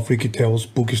paranormal, Freaky Tales,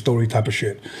 spooky story type of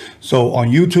shit. So on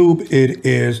YouTube, it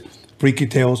is Freaky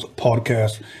Tales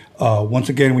Podcast. Once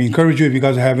again, we encourage you, if you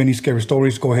guys have any scary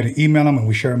stories, go ahead and email them and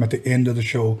we share them at the end of the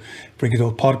show. Freaky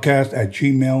Tales Podcast at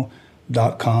gmail.com.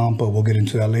 ODM.com, but we'll get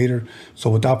into that later. So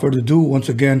without further ado, once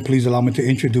again, please allow me to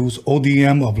introduce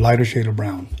ODM of Lighter Shade of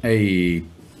Brown. Hey,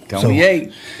 Tony So-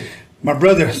 Yates. My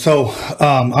brother, so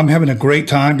I'm having a great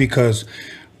time because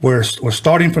we're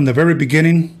starting from the very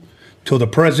beginning till the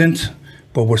present,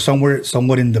 but we're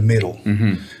somewhat in the middle.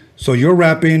 So you're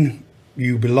rapping.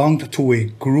 You belonged to a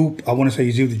group. I want to say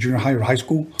it's either junior high or high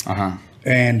school.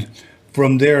 And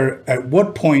from there, at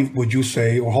what point would you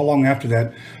say, or how long after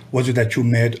that, was it that you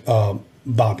met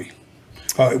Bobby?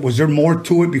 Was there more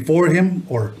to it before him,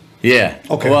 or? Yeah.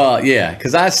 Okay. Well, yeah,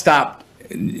 because I stopped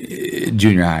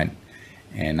junior high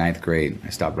and ninth grade. I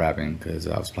stopped rapping because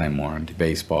I was playing more into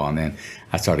baseball, and then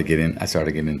I started getting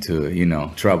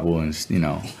into trouble and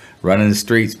running the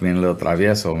streets, being a little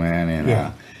travieso, man,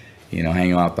 and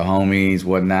hanging out with the homies,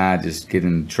 whatnot, just getting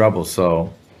in trouble.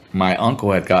 So my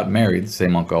uncle had got married, the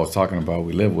same uncle I was talking about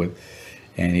we lived with,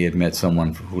 and he had met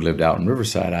someone who lived out in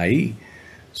Riverside, IE.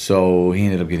 So he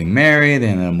ended up getting married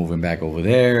and moving back over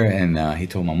there. And he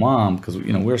told my mom, because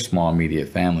we're a small, immediate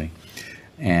family,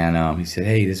 and he said,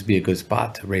 "Hey, this would be a good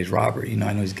spot to raise Robert. I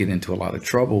know he's getting into a lot of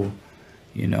trouble.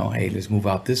 Hey, let's move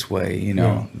out this way.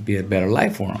 Be a better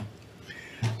life for him."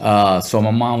 So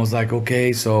my mom was like,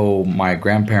 "Okay." So my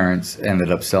grandparents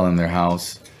ended up selling their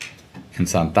house in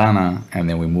Santana, and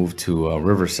then we moved to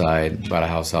Riverside, bought a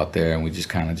house out there, and we just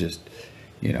kind of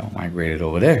migrated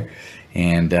over there.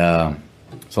 And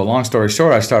so long story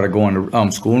short, I started going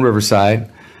to school in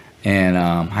Riverside and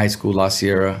high school La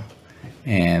Sierra,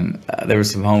 and there were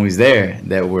some homies there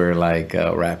that were like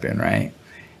rapping, right?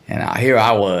 And here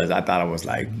I thought I was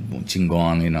like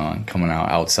chingon, coming out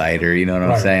outsider, you know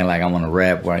what I'm saying? Like I'm gonna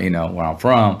rap where I'm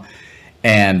from,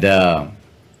 and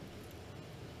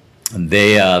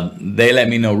they let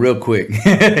me know real quick,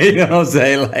 you know what I'm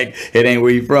saying? Like, it ain't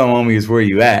where you from, homie, it's where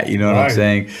you at, you know what I'm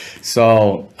saying?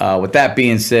 So with that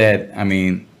being said, I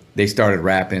mean, they started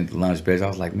rapping at the lunch break. I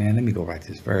was like, man, let me go write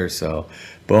this verse. So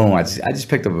boom, I just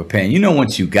picked up a pen.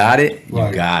 Once you got it,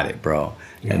 you got it, bro.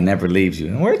 It never leaves you.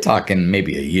 And we're talking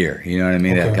maybe a year, you know what I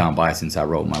mean? That had gone by since I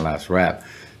wrote my last rap.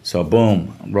 So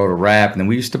boom, wrote a rap, and then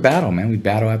we used to battle, man. We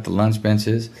battle at the lunch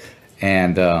benches.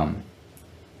 And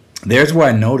there's where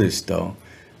I noticed, though,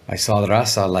 I saw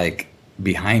Raza like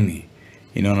behind me.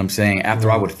 You know what I'm saying? After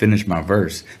I would finish my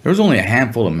verse, there was only a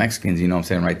handful of Mexicans, you know what I'm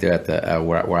saying, right there at the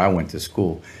where I went to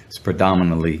school. It's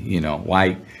predominantly,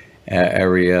 white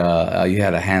area. You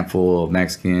had a handful of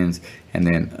Mexicans, and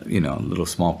then, a little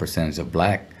small percentage of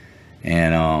black.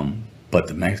 And but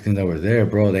the Mexicans that were there,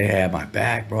 bro, they had my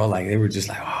back, bro. Like, they were just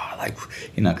like, oh, like,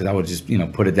 because I would just,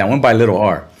 put it down. Went by Little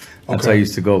R. That's what I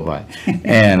used to go by.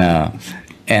 And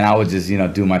I would just,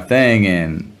 do my thing,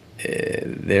 and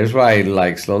there's why I,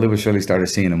 like, slowly but surely started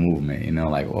seeing a movement,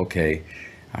 like, okay,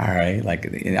 all right, like,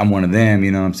 I'm one of them,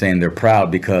 you know what I'm saying? They're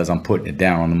proud because I'm putting it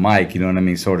down on the mic, you know what I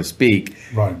mean, so to speak.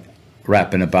 Right.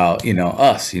 Rapping about,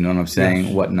 us, you know what I'm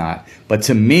saying, whatnot. But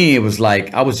to me, it was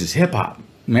like, I was just hip-hop.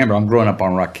 Remember, I'm growing up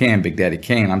on Rakim, Big Daddy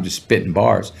Kane, I'm just spitting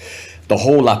bars. The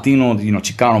whole Latino,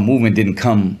 Chicano movement it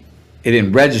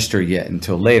didn't register yet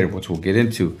until later, which we'll get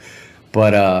into.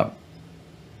 But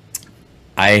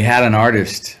I had an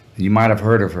artist, you might have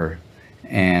heard of her,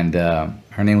 and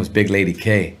her name was Big Lady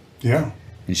K. Yeah.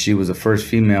 And she was the first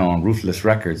female on Ruthless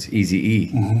Records,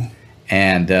 Eazy-E.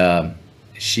 And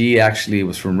she actually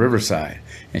was from Riverside,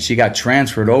 and she got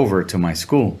transferred over to my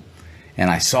school. And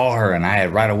I saw her, and I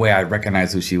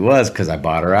recognized who she was because I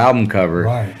bought her album cover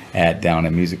down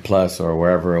at Music Plus or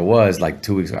wherever it was, like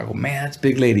 2 weeks ago. I go, man, that's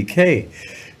Big Lady K.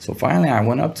 So finally I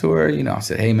went up to her, I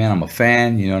said, hey, man, I'm a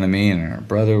fan, you know what I mean? And her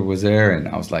brother was there, and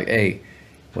I was like, hey,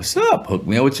 what's up? Hook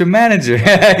me up with your manager.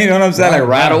 You know what I'm saying? Like,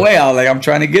 right away, I was like, I'm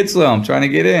trying to get some, I'm trying to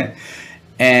get in.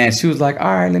 And she was like,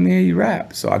 all right, let me hear you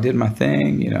rap. So I did my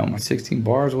thing, my 16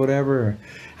 bars, whatever.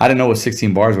 I didn't know what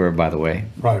 16 bars were, by the way.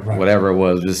 Right. Whatever it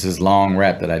was, just this long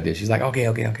rap that I did. She's like, okay.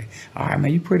 All right,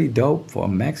 man, you pretty dope for a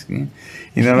Mexican.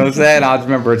 You know what I'm saying? I just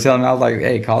remember her telling me, I was like,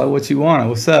 hey, call it what you want.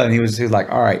 What's up? And he was like,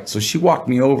 all right. So she walked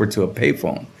me over to a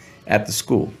payphone at the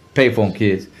school. Payphone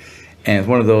kids. And it's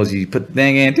one of those, you put the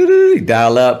thing in, you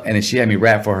dial up, and then she had me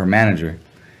rap for her manager.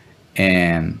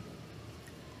 And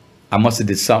I must have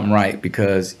did something right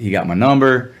because he got my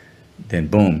number. Then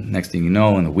boom, next thing you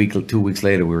know, in a week or 2 weeks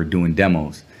later, we were doing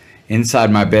demos.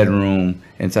 Inside my bedroom,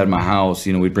 inside my house,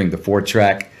 we'd bring the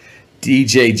 4-track.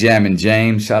 DJ Jammin'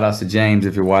 James, shout outs to James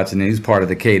if you're watching. He's part of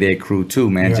the K-Day crew too,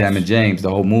 man. Jammin' James, the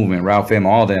whole movement, Ralph M,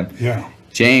 all them. Yeah.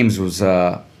 James was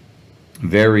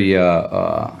very,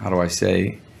 how do I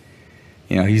say,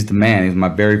 he's the man. He was my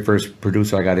very first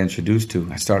producer I got introduced to.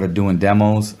 I started doing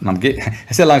demos, and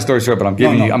I said long story short, but I'm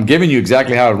giving you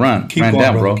exactly how it ran Keep going,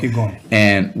 down, bro. bro. Keep going.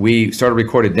 And we started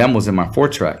recording demos in my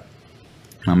 4-track.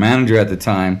 My manager at the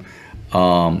time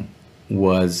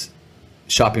was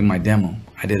shopping my demo.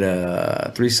 I did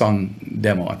a 3-song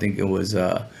demo. I think it was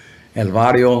El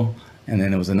Barrio, and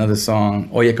then there was another song,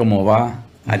 Oye Como Va.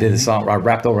 I did a song, I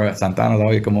rapped over Santana's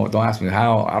Oye Como Va. Don't ask me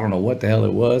how, I don't know what the hell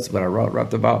it was, but I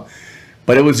rapped about.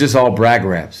 But it was just all brag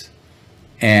raps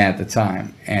at the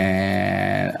time.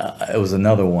 And it was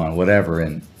another one, whatever.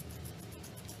 And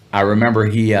I remember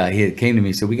he had came to me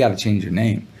and said, we got to change your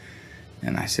name.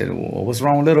 And I said, well, what's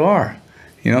wrong with little R?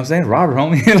 You know what I'm saying? Robert,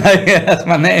 homie. Like, yeah, that's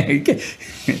my name.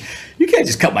 You can't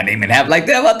just cut my name in half like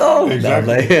that, vato.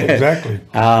 Exactly. Like, Exactly.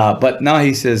 But no,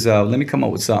 he says, let me come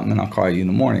up with something and I'll call you in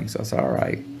the morning. So I said, all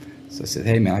right. So I said,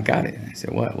 hey, man, I got it. And I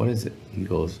said, what? What is it? He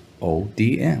goes,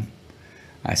 ODM.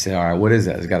 I said, all right, what is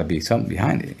that? There's got to be something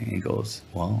behind it. And he goes,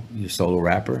 well, you're a solo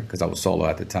rapper, because I was solo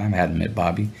at the time. I hadn't met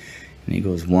Bobby. And he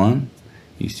goes, one,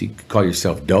 you call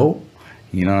yourself dope.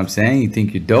 You know what I'm saying? You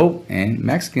think you're dope and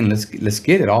Mexican. Let's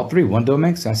get it. All three. One dope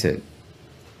Mexican. I said,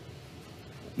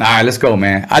 all right, let's go,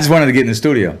 man. I just wanted to get in the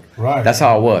studio. Right. That's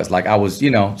how it was. Like, I was,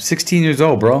 16 years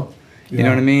old, bro. You know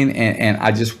what I mean? And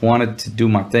I just wanted to do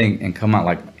my thing and come out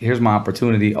like, here's my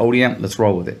opportunity. ODM, let's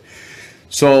roll with it.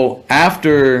 So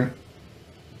after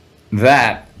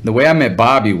that, the way I met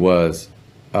Bobby was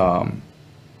Mellow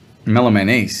Man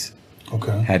Ace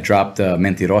had dropped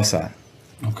Mentirosa.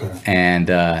 Okay.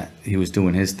 And he was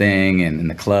doing his thing, and in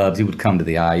the clubs, he would come to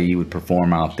the IE, he would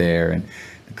perform out there, and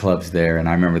the clubs there. And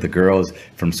I remember the girls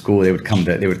from school, they would come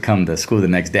to school the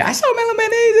next day. I saw Mellow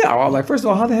Man Ace. I was like, first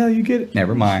of all, how the hell you get it?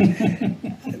 Never mind.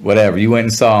 Whatever. You went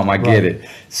and saw him. I get it.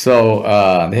 So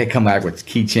they had come back with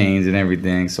keychains and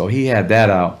everything. So he had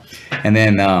that out. And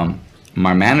then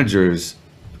my manager's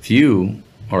view,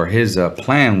 or his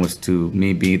plan, was to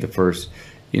me be the first,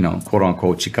 quote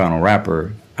unquote Chicano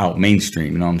rapper out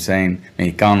mainstream. You know what I'm saying?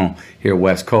 Mexicano here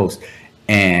West Coast.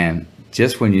 And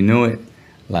just when you knew it,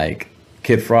 like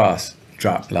Kid Frost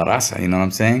dropped La Raza. You know what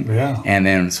I'm saying? Yeah. And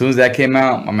then as soon as that came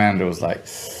out, my manager was like,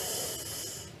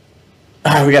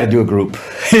 we got to do a group.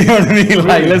 You know what I mean?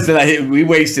 Like, listen, we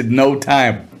wasted no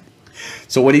time.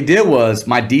 So what he did was,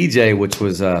 my DJ, which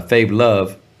was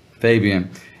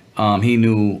Fabian, he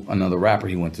knew another rapper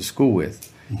he went to school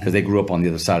with, because they grew up on the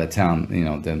other side of town,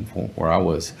 than where I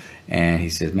was. And he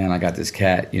says, man, I got this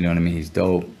cat, you know what I mean? He's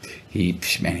dope. He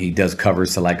does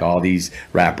covers to like all these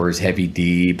rappers, Heavy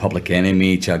D, Public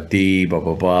Enemy, Chuck D, blah,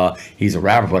 blah, blah. He's a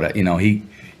rapper, but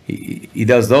he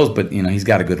does those, but he's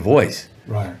got a good voice.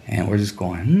 Right. And we're just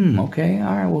going, okay,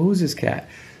 all right, well, who's this cat?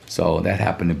 So that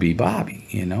happened to be Bobby,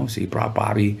 So he brought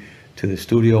Bobby to the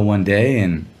studio one day,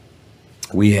 and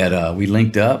we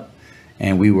linked up,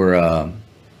 and we were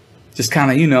just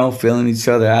kind of, feeling each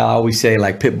other out. I always say,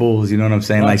 like, pit bulls, you know what I'm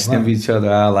saying? Like, sniff each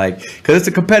other out, like, because it's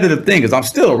a competitive thing, because I'm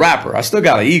still a rapper. I still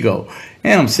got an ego,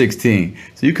 and I'm 16.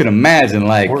 So you can imagine,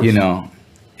 like,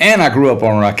 and I grew up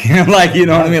on rock. Like, you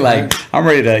know what I mean? Like, I'm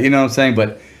ready to, you know what I'm saying?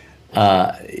 But,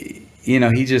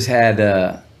 he just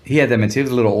had, he had that mentality. He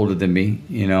was a little older than me,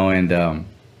 and I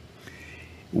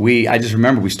just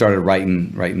remember we started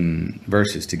writing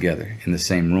verses together in the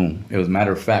same room. It was a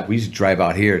matter of fact, we used to drive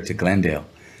out here to Glendale.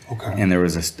 Okay. And there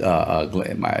was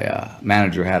my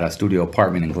manager had a studio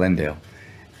apartment in Glendale,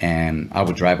 and I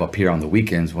would drive up here on the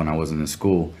weekends when I wasn't in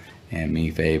school, and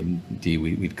me, Fabe, D,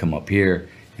 we'd come up here,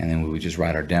 and then we would just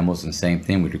write our demos, and the same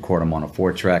thing, we'd record them on a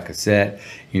 4-track cassette.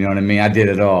 You know what I mean? I did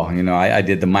it all. I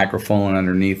did the microphone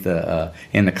underneath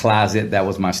in the closet. That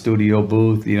was my studio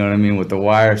booth. You know what I mean? With the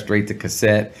wire straight to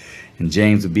cassette, and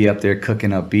James would be up there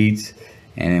cooking up beats,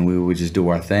 and then we would just do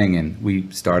our thing, and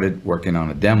we started working on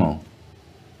a demo.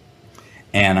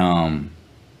 And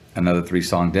another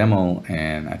 3-song demo,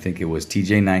 and I think it was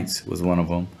TJ Nights was one of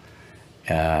them.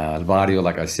 El Barrio,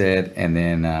 like I said, and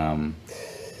then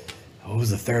what was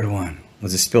the third one?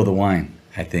 Was it Spill the Wine?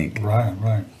 I think.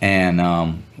 Right. And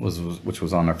which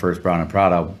was on our first Brown and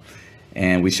Proud album,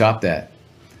 and we shot that,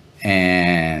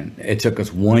 and it took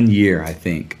us 1 year, I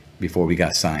think, before we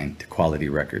got signed to Quality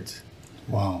Records.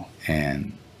 Wow.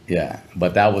 And yeah,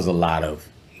 but that was a lot of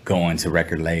going to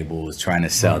record labels, trying to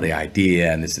sell the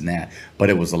idea and this and that. But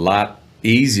it was a lot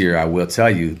easier, I will tell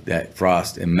you, that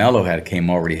Frost and Mellow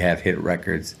already had hit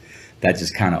records that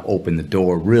just kind of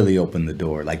really opened the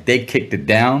door. Like, they kicked it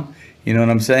down, you know what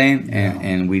I'm saying?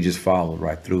 And we just followed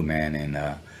right through, man. And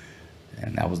that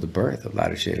was the birth of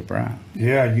Lighter Shade of Brown.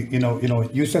 Yeah,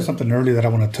 you said something earlier that I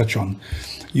want to touch on.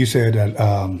 You said that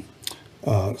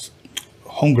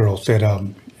Homegirl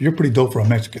said, you're pretty dope for a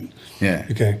Mexican. Yeah.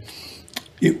 Okay.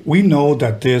 We know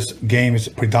that this game is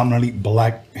a predominantly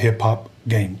black hip-hop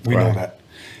game. We know that.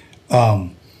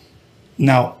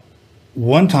 Now,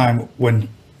 one time when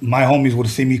my homies would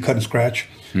see me cut and scratch.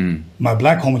 My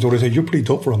black homies would say, "You're pretty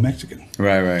dope for a Mexican."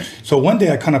 Right. So one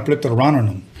day I kind of flipped it around on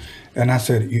them, and I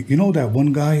said, "You know that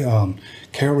one guy,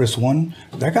 KRS-One?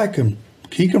 That guy can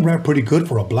rap pretty good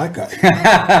for a black guy."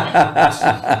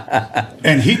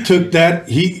 And he took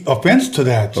offense to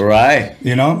that. Right.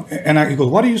 You know, and he goes,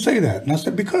 "Why do you say that?" And I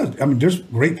said, "Because I mean, there's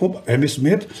great football. Emmitt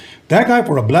Smith, that guy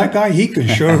for a black guy, he can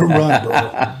sure run,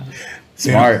 bro."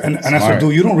 Smart. And I said,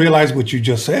 "Dude, you don't realize what you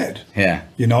just said." Yeah.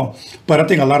 You know, but I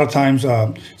think a lot of times,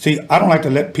 see, I don't like to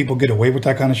let people get away with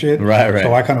that kind of shit. Right.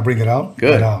 So I kind of bring it out.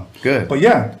 Good. But, Good. But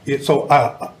yeah,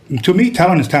 to me,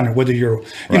 talent is talent. Whether you're,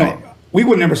 you Right. know, we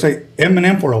would never say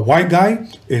Eminem for a white guy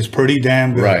is pretty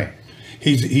damn good. Right.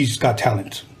 He's got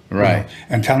talent. you Right. know,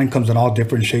 and talent comes in all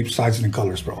different shapes, sizes, and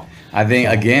colors, bro. I think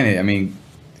again, I mean,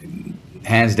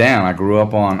 hands down, I grew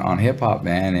up on hip hop,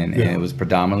 man, and it was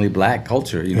predominantly black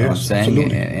culture. You know what I'm Yes, saying?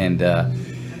 absolutely. And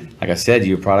like I said,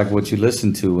 you're a product of what you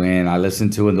listen to, and I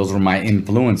listened to, and those were my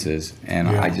influences. And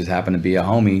Yeah. I just happened to be a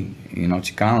homie, you know,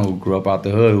 Chicano, who grew up out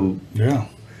the hood,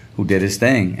 who did his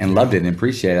thing and loved it and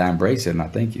appreciated it. I embraced it, and I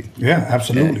thank you. Yeah,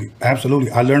 absolutely, absolutely.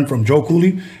 I learned from Joe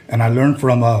Cooley, and I learned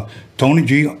from Tony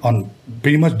G on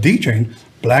pretty much DJing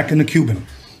Black and the Cuban.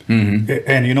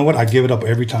 And you know what? I give it up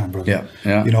every time, brother.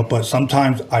 Yeah. You know, but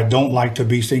sometimes I don't like to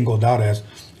be singled out as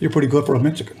you're pretty good for a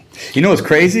Mexican. You know what's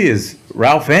crazy is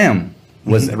Ralph M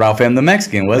was Ralph M the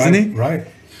Mexican, wasn't he? Right.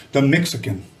 The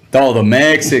Mexican. Oh, the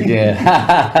Mexican.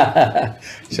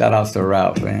 Shout outs to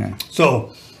Ralph, man.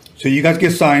 So you guys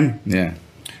get signed. Yeah.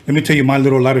 Let me tell you my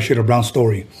little lighter shade of brown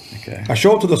story. Okay. I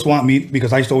show up to the swamp meet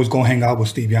because I used to always go hang out with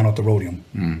Steve Yano at the Rhodium.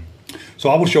 So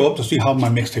I would show up to see how my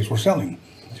mixtapes were selling.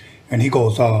 And he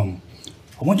goes, I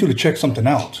want you to check something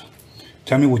out.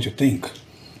 Tell me what you think.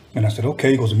 And I said,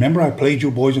 okay. He goes, remember I played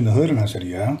you Boys in the Hood? And I said,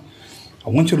 yeah. I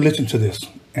want you to listen to this.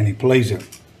 And he plays it.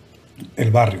 El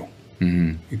Barrio.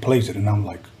 He plays it. And I'm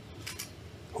like,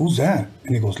 who's that?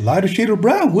 And he goes, lighter shade of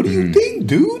brown. What do you think,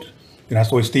 dude? And that's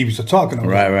the way Steve used to talk. And I'm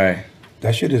like, Right.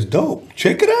 that shit is dope.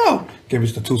 Check it out. Give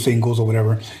us the 2 singles or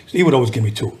whatever. He would always give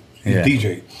me 2. Yeah.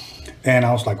 DJ. And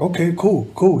I was like, okay, cool.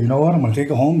 You know what? I'm going to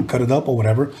take it home, cut it up or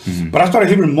whatever. But I started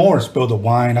hearing more Spill the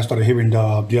Wine. I started hearing the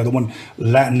other one,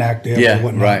 Latin Act there. Yeah, or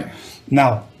whatnot. right.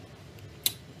 Now,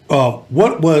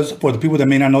 what was, for the people that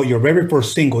may not know, your very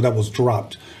first single that was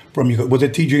dropped from you? Was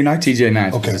it TJ Nights? TJ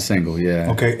Nights Okay. was a single,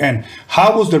 yeah. Okay. And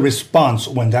how was the response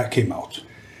when that came out?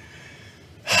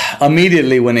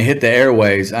 Immediately when it hit the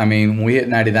airways, I mean, when we hit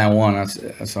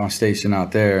 99.1, that's our station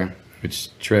out there,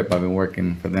 which Trip, I've been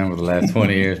working for them for the last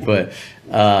 20 years. But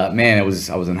man, I was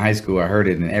in high school, I heard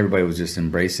it, and everybody was just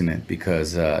embracing it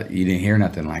because you didn't hear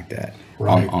nothing like that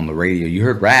on the radio. You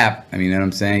heard rap, I mean, you know what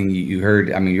I'm saying? You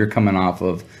heard, I mean, you're coming off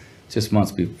of just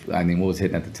months before, I mean, what was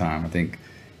hitting at the time? I think,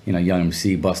 you know, Young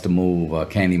MC, Bust a Move,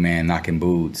 Candyman, Knocking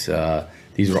Boots.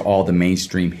 These were all the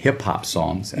mainstream hip-hop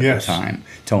songs at the time.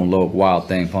 Tone Loc, Wild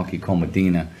Thing, Funky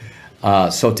Comedina.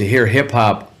 So to hear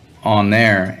hip-hop on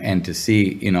there and to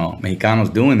see, you know,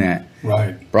 Mexicanos doing that,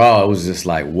 Right. bro, it was just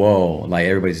like, whoa. Like,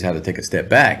 everybody just had to take a step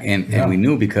back. And we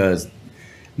knew because,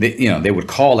 they, you know, they would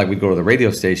call, like, we'd go to the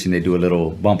radio station, they'd do a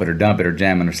little bump it or dump it or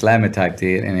jam it or slam it type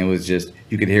thing. And it was just,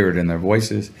 you could hear it in their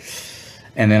voices.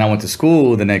 And then I went to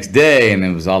school the next day, and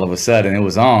it was all of a sudden, it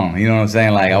was on. You know what I'm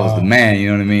saying? Like, I was the man, you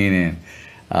know what I mean? And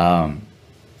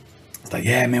it's like,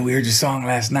 yeah, man, we heard your song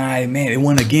last night. Man, it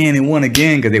won again,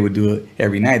 because they would do it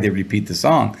every night. They repeat the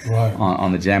song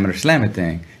on the Jam It or Slam It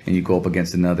thing, and you go up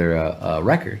against another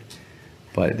record.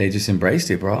 But they just embraced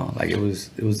it, bro. Like, it was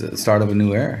the start of a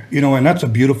new era. You know, and that's a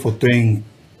beautiful thing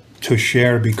to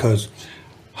share because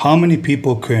how many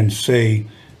people can say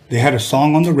they had a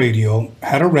song on the radio,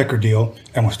 had a record deal,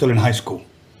 and were still in high school?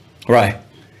 Right.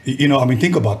 You know, I mean,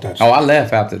 think about that. Oh, I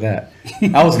left after that.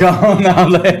 I was gone.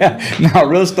 No,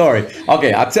 real story.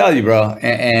 Okay, I'll tell you, bro.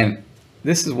 And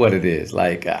this is what it is.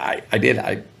 Like, I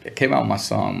came out with my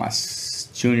song my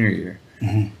junior year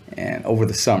and over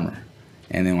the summer.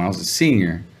 And then when I was a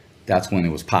senior, that's when it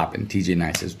was popping. TJ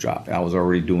Nights has dropped. I was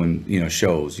already doing, you know,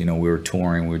 shows. You know, we were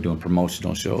touring, we were doing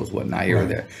promotional shows, whatnot, here or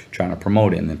there, trying to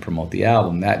promote it and then promote the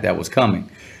album. That was coming.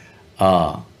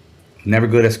 Never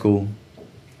good at school.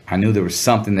 I knew there was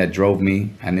something that drove me.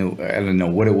 I didn't know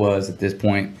what it was at this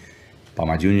point. By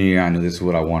my junior year, I knew this is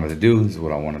what I wanted to do. This is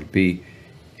what I wanted to be.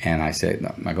 And I said,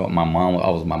 my mom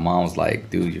was like,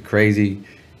 dude, you're crazy.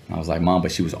 And I was like, Mom,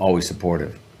 but she was always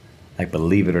supportive. Like,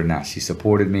 believe it or not, she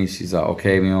supported me. She's like,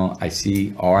 okay, you know, I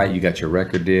see. All right, you got your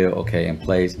record deal, okay, in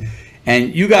place.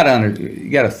 And you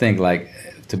gotta think, like,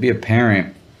 to be a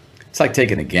parent, it's like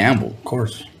taking a gamble. Of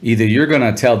course. Either you're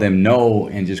gonna tell them no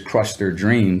and just crush their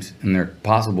dreams and their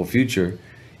possible future,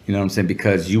 you You know what I'm saying?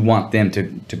 Because you want them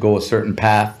to go a certain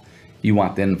path. You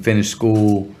want them to finish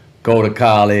school, go to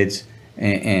college,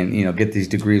 and you know, get these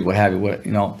degrees, what have you, what,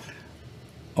 you know.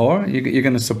 Or you're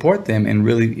going to support them and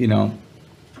really, you know,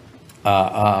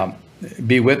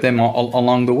 be with them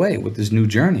along the way with this new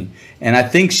journey. And I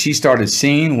think she started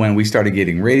seeing when we started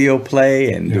getting radio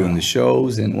play and doing the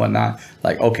shows and whatnot,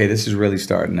 like, okay, this is really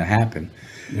starting to happen.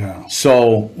 Yeah.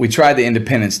 So we tried the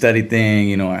independent study thing,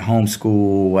 you know, at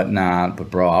homeschool, whatnot.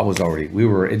 But bro,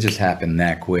 it just happened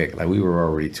that quick. Like, we were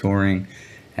already touring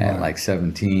at like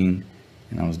 17,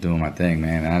 and I was doing my thing,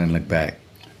 man. And I didn't look back.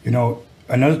 You know,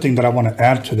 another thing that I want to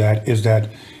add to that is that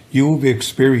you've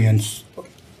experienced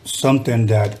something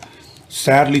that,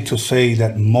 sadly to say,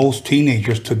 that most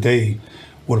teenagers today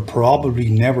would probably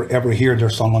never ever hear their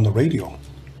song on the radio.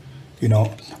 You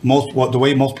know, the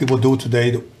way most people do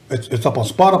today, it's up on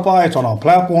Spotify, it's on all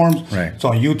platforms, right. It's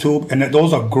on YouTube, and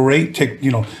those are great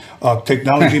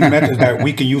technology methods that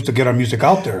we can use to get our music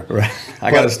out there. Right.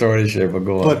 I got a story to share, but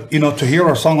go on. But you know, to hear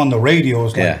our song on the radio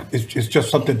is like it's just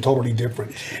something totally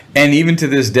different. And even to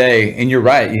this day, and you're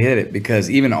right, you hit it, because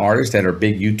even artists that are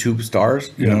big YouTube stars,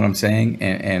 you know what I'm saying,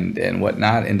 and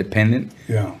whatnot, independent,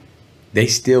 they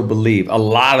still believe, a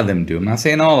lot of them do, I'm not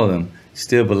saying all of them,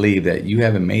 still believe that you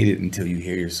haven't made it until you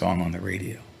hear your song on the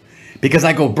radio. Because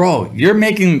I go, bro,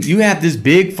 you have this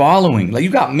big following, like you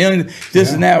got millions,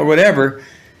 this and that or whatever.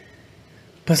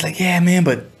 But it's like, yeah, man,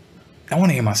 but I want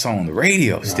to hear my song on the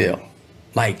radio still.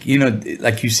 Like, you know,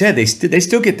 like you said, they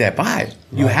still get that vibe.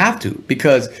 You have to,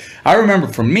 because I remember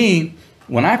for me,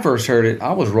 when I first heard it,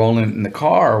 I was rolling in the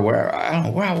car or where, I don't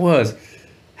know where I was,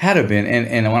 had to have been.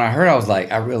 And when I heard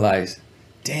it, I realized,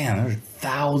 damn, there's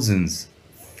thousands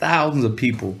of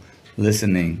people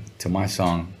listening to my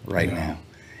song right now.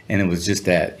 And it was just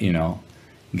that, you know,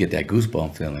 you get that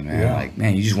goosebump feeling, man. Like,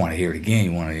 man, you just want to hear it again.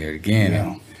 You want to hear it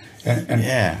again.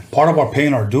 And part of our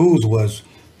paying our dues was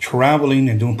traveling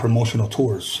and doing promotional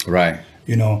tours. Right.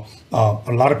 You know,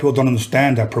 a lot of people don't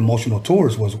understand that promotional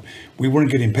tours was, we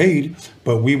weren't getting paid,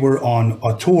 but we were on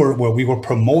a tour where we were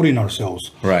promoting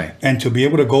ourselves. Right. And to be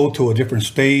able to go to a different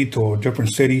state or a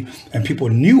different city, and people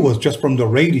knew us just from the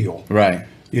radio. Right.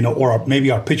 You know, or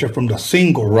maybe our picture from the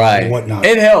single right. or whatnot.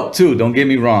 It helped too, don't get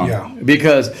me wrong. Yeah.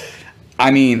 Because,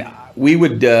 I mean, we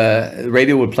would,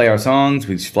 radio would play our songs,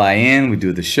 we'd fly in, we'd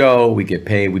do the show, we get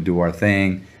paid, we'd do our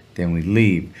thing, then we'd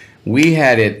leave. We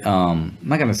had it, I'm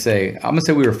going to say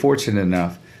we were fortunate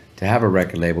enough to have a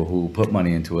record label who put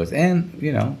money into us. And,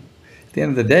 you know, at the end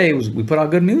of the day, we put out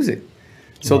good music.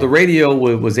 So the radio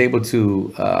was able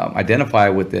to identify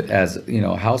with it as, you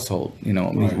know, household. You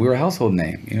know, we were a household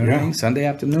name. You know what I mean? Sunday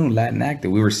afternoon, Latin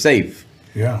Active. We were safe.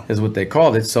 Yeah, is what they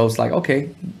called it. So it's like, okay,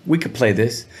 we could play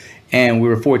this, and we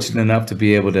were fortunate enough to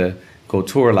be able to go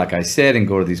tour, like I said, and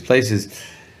go to these places.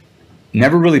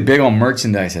 Never really big on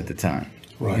merchandise at the time.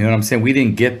 Right. You know what I'm saying? We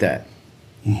didn't get that.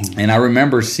 Mm-hmm. And I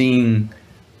remember seeing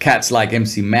cats like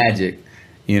MC Magic,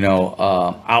 you know,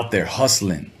 out there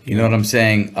hustling. You know what I'm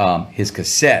saying? His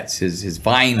cassettes, his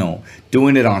vinyl,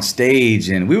 doing it on stage.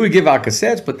 And we would give out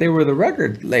cassettes, but they were the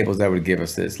record labels that would give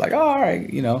us this. Like, oh, all right,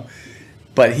 you know.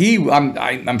 But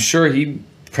I'm sure he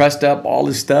pressed up all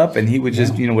his stuff, and he would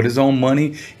just, you know, with his own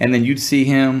money. And then you'd see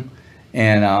him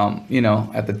and, you know,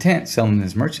 at the tent selling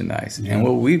his merchandise. Yeah. And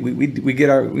well, we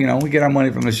get our, you know, we get our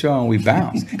money from the show and we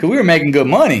bounce. Because we were making good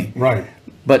money. Right.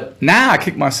 But now I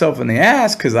kick myself in the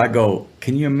ass because I go,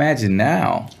 can you imagine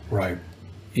now? Right.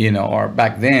 You know, or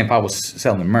back then, if I was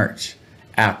selling merch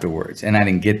afterwards and I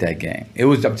didn't get that game. It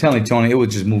was, I'm telling you, Tony, it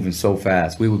was just moving so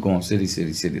fast. We were going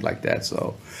city like that.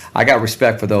 So I got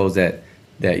respect for those that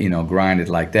you know, grinded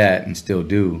like that and still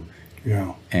do.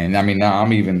 Yeah. And I mean, now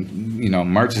I'm even, you know,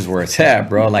 merch is where it's at,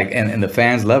 bro. Like, and the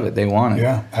fans love it. They want it.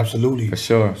 Yeah, absolutely. For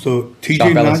sure. So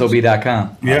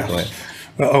ShopLSOB.com. Yeah.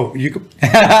 You could, go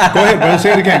ahead, brother.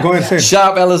 Say it again. Go ahead and say it.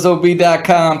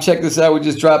 ShopLSOB.com. Check this out. We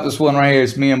just dropped this one right here.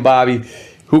 It's me and Bobby.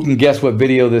 Who can guess what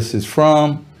video this is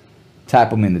from? Type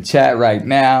them in the chat right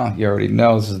now. You already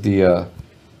know this is the,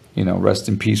 you know, rest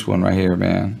in peace one right here,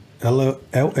 man.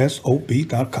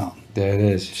 LSOB.com. There it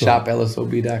is. So,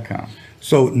 ShopLSOB.com.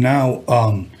 So now,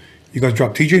 you guys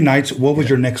dropped TJ Nights. What was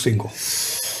your next single?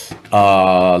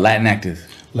 Latin Active.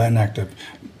 Latin Active.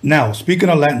 Now, speaking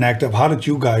of Latin Active, how did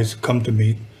you guys come to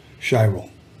meet Shiro?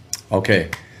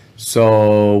 Okay,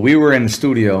 so we were in the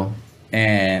studio,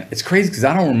 and it's crazy because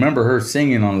I don't remember her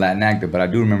singing on Latin Active, but I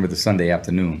do remember the Sunday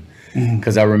afternoon.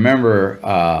 Because I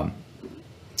remember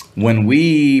when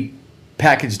we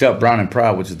packaged up Brown and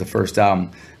Proud, which is the first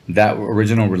album, that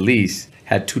original release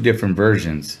had two different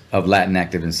versions of Latin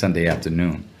Active and Sunday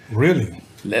Afternoon. Really?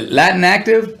 Latin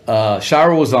Active,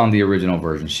 Shiro was on the original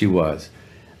version. She was.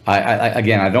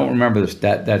 Again, I don't remember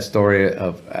that story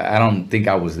of. I don't think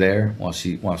I was there while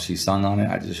she sung on it.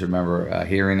 I just remember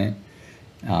hearing it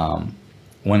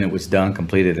when it was done,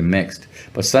 completed, and mixed.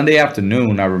 But Sunday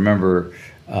afternoon, I remember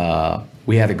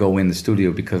we had to go in the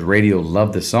studio because radio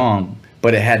loved the song,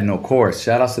 but it had no chorus.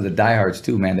 Shout outs to the diehards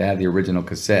too, man. They had the original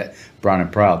cassette, Brown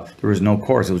and Proud. There was no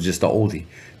chorus. It was just the oldie.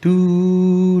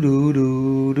 Do do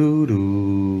do do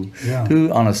do. Yeah.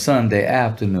 Do on a Sunday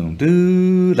afternoon.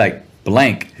 Do like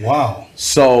blank. Wow.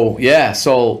 So yeah,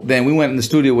 so then we went in the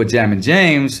studio with Jammin'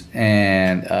 James,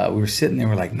 and we were sitting there.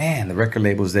 We're like, man, the record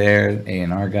label's there,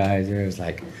 A&R guys there. It's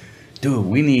like, dude,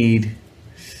 we need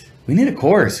a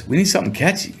chorus. We need something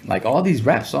catchy. Like all these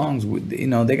rap songs, you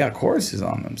know, they got choruses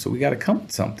on them, so we got to come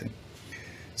with something.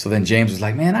 So then James was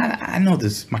like, man, I know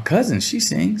this. My cousin, she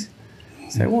sings. I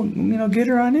said, well, you know, get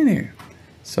her on in here.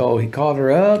 So he called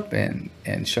her up, and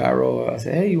Shiro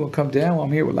said, hey, you want to come down? Well,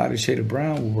 I'm here with Lighter Shade of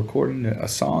Brown. We're recording a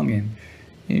song, and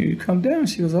you come down.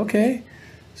 She goes, okay.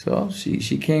 So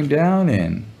she came down,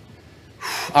 and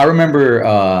I remember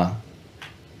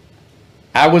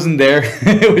I wasn't there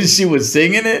when she was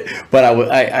singing it, but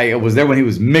I was there when he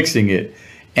was mixing it.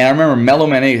 And I remember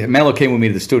Mello came with me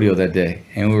to the studio that day,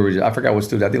 and I forgot what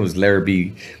studio. I think it was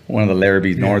Larrabee, one of the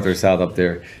Larrabees, North or South up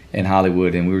there in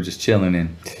Hollywood, and we were just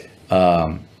chilling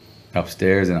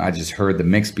upstairs, and I just heard the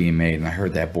mix being made, and I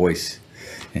heard that voice,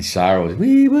 and Shiro was,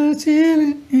 we were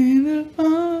chilling in the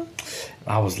park.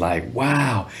 I was like,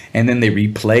 wow. And then they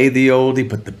replayed the oldie,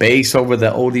 put the bass over the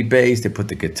oldie bass, they put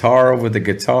the guitar over the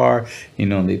guitar, you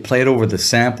know, they played over the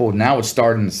sample. Now it's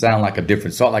starting to sound like a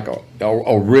different song, like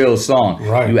a real song.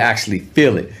 Right. You actually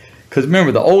feel it. Because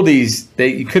remember, the oldies,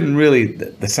 you couldn't really,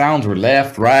 the sounds were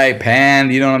left, right,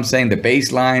 pan, you know what I'm saying, the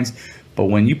bass lines. But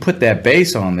when you put that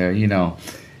bass on there, you know,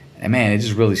 and man, it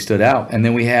just really stood out. And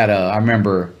then we had, I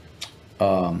remember,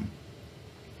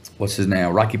 what's his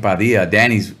name? Rocky Padilla.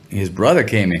 His brother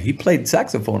came in. He played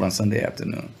saxophone on Sunday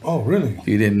afternoon. Oh, really?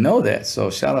 You didn't know that. So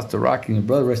shout out to Rocky and his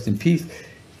brother, rest in peace.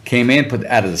 Came in, put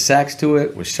added the sax to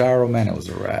it with Shiro, man, it was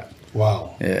a wrap.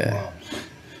 Wow. Yeah. Wow.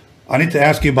 I need to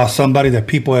ask you about somebody that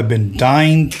people have been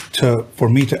dying for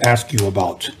me to ask you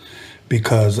about.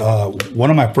 Because one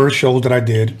of my first shows that I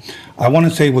did, I want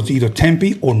to say it was either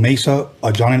Tempe or Mesa,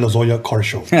 a Johnny Lazoya car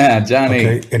show. Johnny.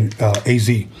 Okay, in AZ.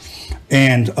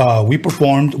 And we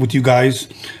performed with you guys.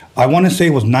 I want to say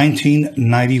it was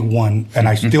 1991, and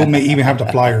I still may even have the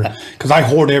flyer because I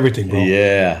hoard everything, bro.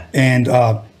 Yeah. And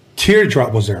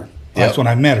Teardrop was there. That's when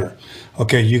I met her.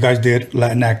 Okay, you guys did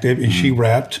Latin Active, and she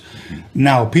rapped.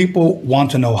 Now, people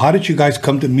want to know, how did you guys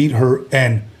come to meet her,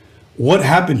 and what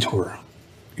happened to her?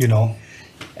 You know?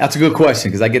 That's a good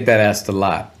question, because I get that asked a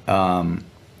lot.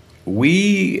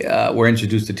 We were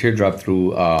introduced to Teardrop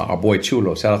through our boy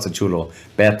Chulo. Shout out to Chulo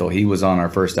Beto. He was on our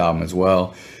first album as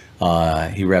well.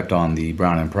 He rapped on the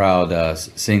Brown and Proud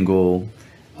single.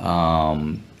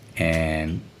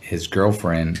 And his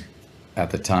girlfriend at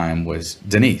the time was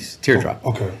Denise, Teardrop.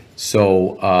 Oh, okay.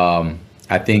 So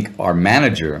I think our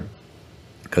manager,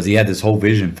 because he had this whole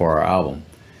vision for our album,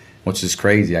 which is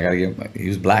crazy. I gotta give. He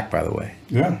was black, by the way.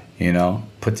 Yeah. You know,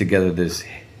 put together this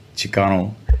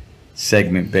Chicano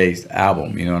segment-based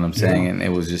album. You know what I'm saying? Yeah. And it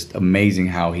was just amazing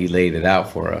how he laid it out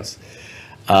for us.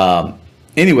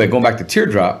 Anyway, going back to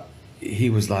Teardrop, he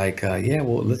was like, "Yeah,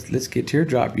 well, let's get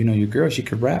Teardrop. You know, your girl, she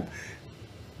could rap.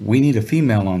 We need a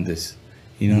female on this.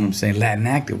 You know what I'm saying? Latin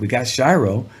Active. We got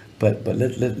Shiro, but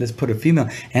let's put a female."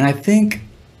 And I think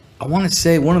I want to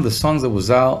say one of the songs that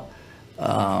was out.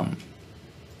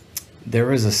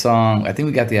 There is a song, I think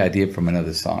we got the idea from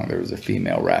another song. There was a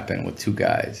female rapping with two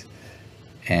guys.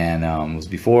 And it was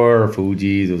before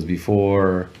Fugees, it was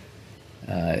before,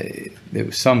 there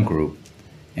was some group.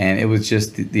 And it was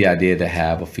just the idea to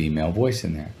have a female voice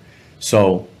in there.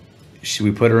 So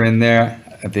we put her in there.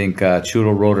 I think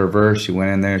Chulo wrote her verse. She went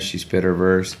in there, she spit her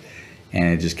verse. And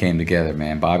it just came together,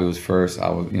 man. Bobby was first,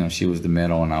 she was the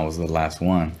middle, and I was the last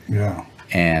one. Yeah.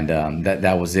 And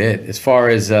that was it. As far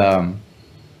as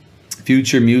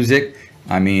future music,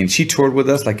 I mean, she toured with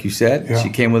us, like you said. Yeah. She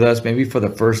came with us maybe for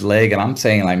the first leg, and I'm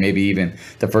saying like maybe even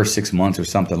the first 6 months or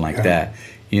something like that,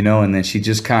 you know. And then she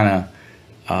just kind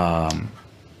of,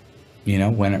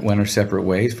 went her separate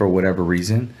ways for whatever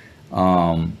reason,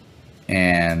 and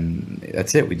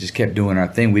that's it. We just kept doing our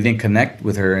thing. We didn't connect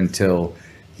with her until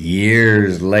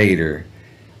years later,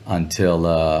 until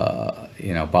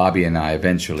Bobby and I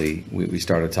eventually we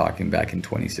started talking back in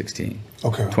 2016.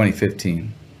 Okay.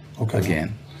 2015. Okay.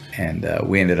 Again. And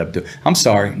we ended up doing, I'm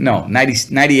sorry, no,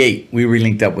 98, we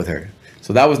re-linked up with her. So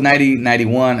So that was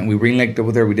 91, and we relinked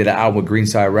with her. We did an album with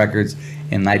Greenside Records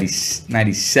in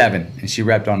 97, and she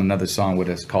rapped on another song with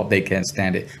us called They Can't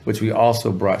Stand It, which we also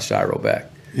brought Shiro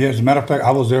back. Yeah, as a matter of fact,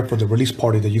 I was there for the release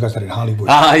party that you guys had in Hollywood.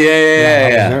 Ah, I was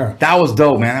yeah. there. That was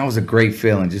dope, man. That was a great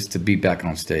feeling just to be back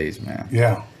on stage, man.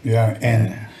 Yeah.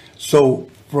 And so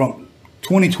from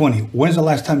 2020, when's the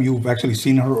last time you've actually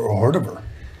seen her or heard of her?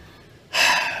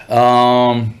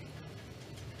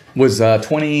 Was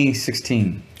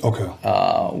 2016. Okay.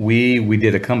 We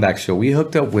did a comeback show. We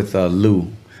hooked up with Lou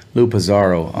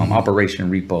Pizarro, Operation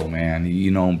Repo, man.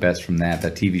 You know him best from that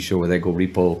TV show where they go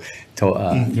repo.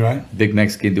 Right. Big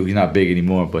Mexican dude. He's not big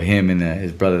anymore, but him and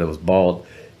his brother that was bald,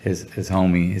 his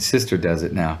homie, his sister does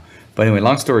it now. But anyway,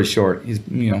 long story short, he's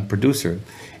producer,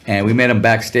 and we met him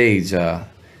backstage.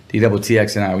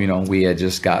 DTX and I, we had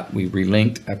we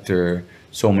relinked after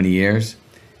so many years,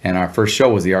 and our first show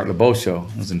was the Art Laboe show.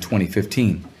 It was in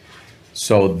 2015.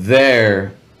 So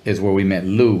there is where we met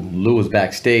Lou. Lou was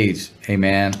backstage. Hey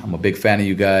man, I'm a big fan of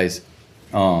you guys.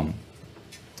 I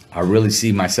really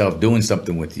see myself doing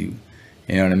something with you.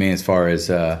 You know what I mean? As far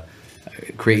as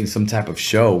creating some type of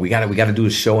show, we got to do a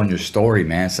show on your story,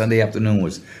 man. Sunday afternoon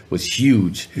was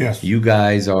huge. Yes. You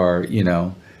guys are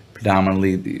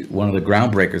predominantly one of the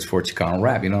groundbreakers for Chicano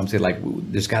rap. You know what I'm saying? Like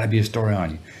there's got to be a story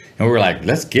on you, and we were like,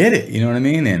 let's get it. You know what I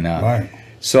mean? And right.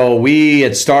 So we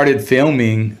had started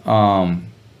filming.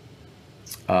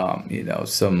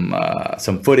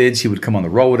 Some footage. He would come on the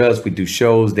road with us. We'd do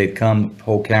shows. They'd come,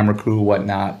 whole camera crew,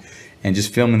 whatnot, and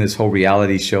just filming this whole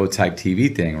reality show type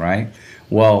TV thing, right?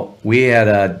 Well, we had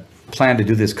a plan to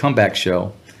do this comeback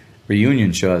show,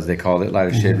 reunion show as they called it,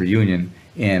 Lighter Shade Reunion,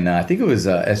 and I think it was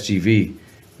SGV.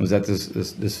 It was at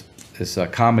this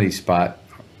comedy spot,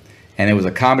 and it was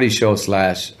a comedy show /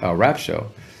 rap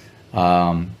show.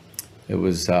 It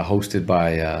was hosted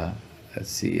by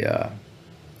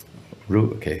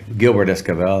Gilbert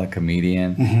Escobar, a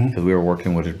comedian, because we were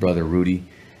working with his brother Rudy,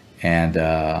 and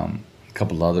a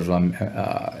couple others.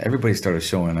 Everybody started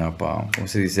showing up.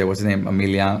 What's his name?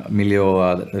 Emilio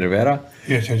Rivera.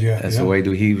 Yes. That's the way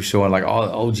he was showing. Like all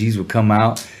the OGs would come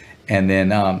out, and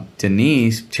then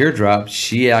Denise Teardrop,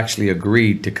 she actually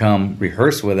agreed to come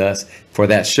rehearse with us for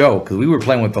that show because we were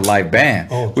playing with the live band.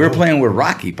 We were playing with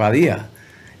Rocky Padilla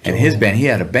and his band. He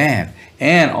had a band.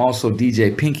 And also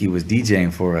DJ Pinky was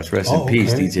DJing for us. Rest in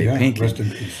peace, DJ Pinky. Rest in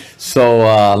peace. So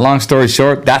long story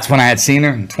short, that's when I had seen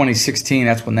her in 2016.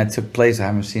 That's when that took place. I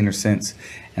haven't seen her since.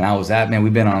 And I was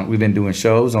we've been doing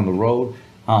shows on the road.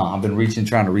 I've been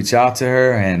trying to reach out to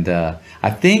her, and I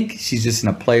think she's just in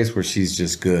a place where she's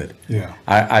just good. Yeah.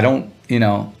 I don't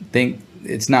think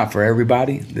it's not for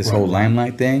everybody, this whole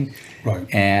limelight thing. Right.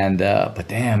 And but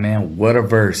damn man, what a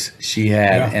verse she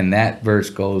had, and that verse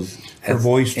goes. Her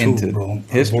voice too, bro.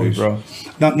 History, bro.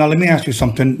 Now let me ask you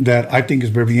something that I think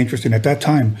is very interesting. At that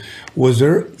time, was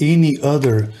there any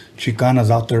other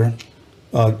Chicanas out there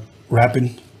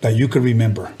rapping that you could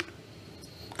remember?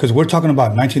 Because we're talking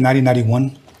about 1990,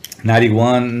 91.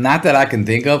 91, not that I can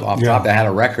think of off top that had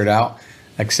a record out,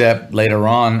 except later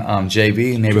on,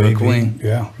 JV, Neighborhood Queen.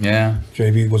 Yeah.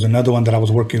 JV was another one that I was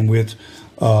working with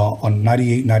on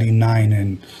 98, 99,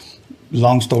 and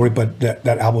long story, but that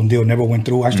album deal never went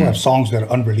through. I still have songs that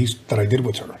are unreleased that I did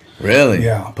with her. Really?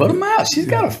 Yeah. Put them out. She's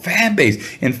got a fan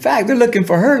base. In fact, they're looking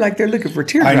for her like they're looking for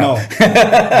Teardrop. I know.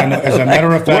 As a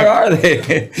matter of fact. Where are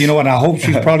they? And I hope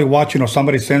she's probably watching or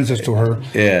somebody sends this to her.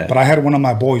 Yeah. But I had one of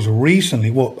my boys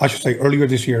recently, well, I should say earlier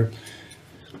this year,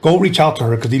 go reach out to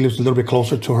her because he lives a little bit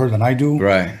closer to her than I do.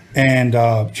 Right.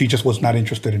 And she just was not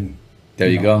interested in. There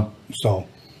you go. So.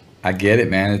 I get it,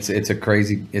 man. It's a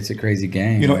crazy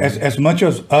game. As much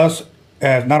as us,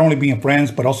 as not only being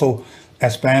friends, but also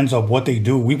as fans of what they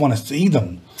do, we want to see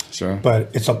them. Sure.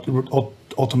 But it's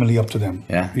ultimately up to them.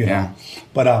 Yeah. You know?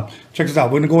 But check this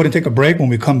out. We're gonna go ahead and take a break. When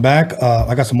we come back,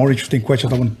 I got some more interesting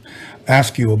questions I want to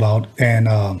ask you about, and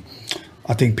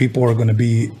I think people are gonna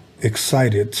be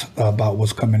excited about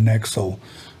what's coming next. So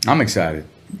I'm excited.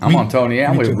 I'm on Tony.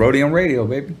 I'm with Rodeon Radio,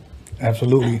 baby.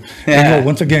 Absolutely. And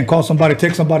once again, call somebody,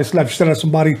 text somebody, slap shit out of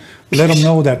somebody, let them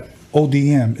know that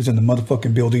ODM is in the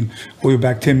motherfucking building. We'll be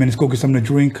back 10 minutes. Go get something to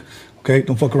drink. Okay?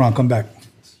 Don't fuck around. Come back.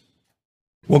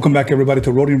 Welcome back, everybody,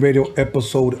 to Rodeon Radio,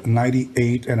 episode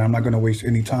 98. And I'm not going to waste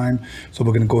any time. So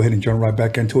we're going to go ahead and jump right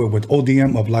back into it with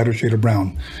ODM of Lighter Shade of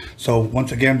Brown. So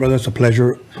once again, brother, it's a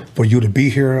pleasure for you to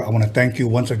be here. I want to thank you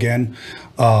once again.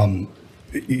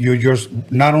 You're just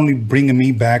not only bringing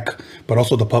me back, but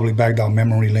also the public back down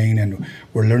memory lane, and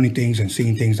we're learning things and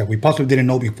seeing things that we possibly didn't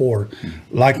know before.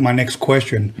 Like my next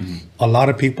question, a lot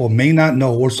of people may not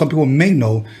know, or some people may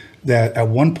know, that at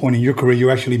one point in your career you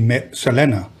actually met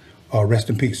Selena. Rest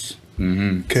in peace.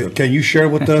 Mm-hmm. Can you share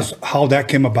with us how that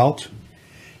came about?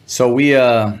 So we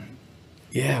got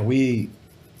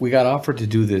offered to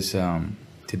do this,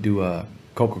 to do a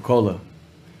Coca-Cola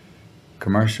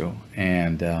commercial,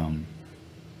 and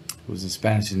it was in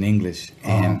Spanish and English,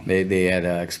 and they had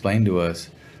explained to us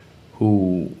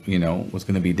who was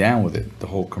going to be down with it, the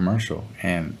whole commercial,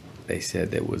 and they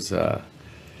said it was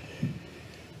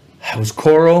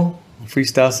Coral,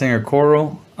 freestyle singer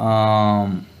Coral.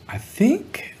 I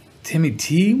think Timmy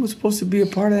T was supposed to be a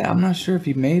part of that. I'm not sure if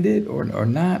he made it or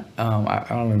not. I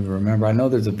don't even remember. I know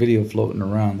there's a video floating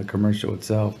around the commercial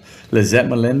itself. Lizette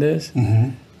Melendez,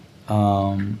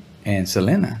 and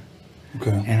Selena.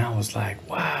 Okay. And I was like,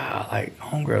 wow, like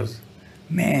homegirls,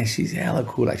 man, she's hella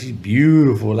cool. Like she's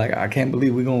beautiful. Like I can't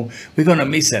believe we're gonna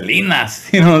meet Selena's.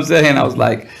 You know what I'm saying? I was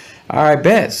like, all right,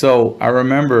 bet. So I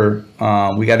remember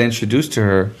we got introduced to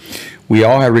her. We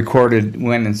all had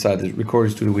went inside the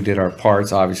recording studio. We did our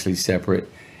parts, obviously separate.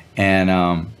 And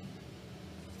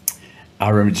I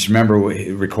remember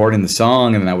recording the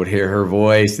song, and then I would hear her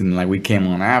voice, and like we came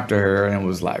on after her, and it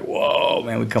was like, whoa,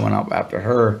 man, we coming up after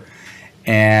her.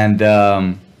 And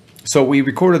so we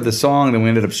recorded the song, then we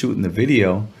ended up shooting the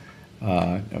video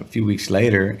a few weeks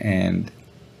later. And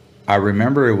I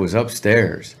remember it was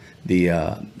upstairs, the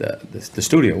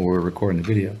studio where we were recording the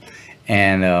video,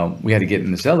 and we had to get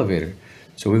in this elevator.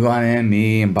 So we got in,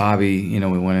 me and Bobby,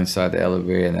 we went inside the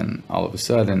elevator, and then all of a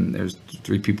sudden there's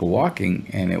 3 people walking,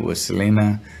 and it was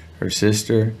Selena, her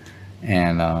sister,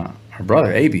 and her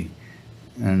brother, Aby.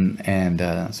 And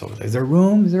so I was like, is there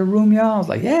room? Is there room, y'all? I was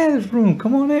like, yeah, there's room.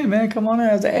 Come on in, man. Come on in.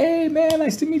 I was like, hey, man,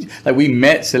 nice to meet you. Like, we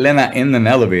met Selena in an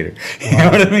elevator. You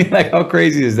know what I mean? Like, how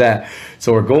crazy is that?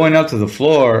 So we're going up to the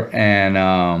floor, and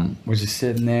we're just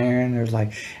sitting there, and there's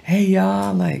like, hey,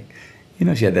 y'all, like,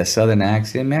 she had that southern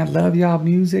accent. Man, I love y'all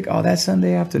music. Oh, that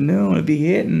Sunday afternoon, it'll be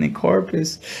hitting in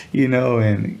Corpus,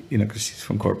 and, because she's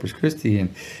from Corpus Christi. And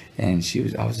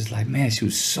I was just like, man, she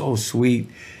was so sweet.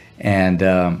 And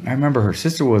I remember her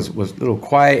sister was a little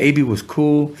quiet. Aby was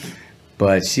cool,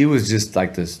 but she was just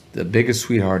like the biggest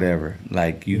sweetheart ever.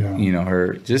 Like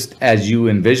her, just as you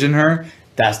envision her,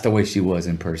 that's the way she was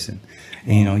in person.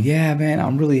 And yeah, man,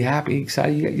 I'm really happy,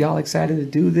 excited. Y'all excited to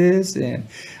do this? And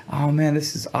oh man,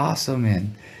 this is awesome.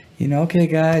 And okay,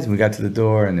 guys. And we got to the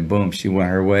door, and then boom, she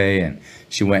went her way, and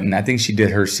she went, and I think she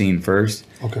did her scene first.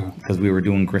 Okay. Because we were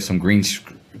doing some green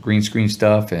screen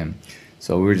stuff, and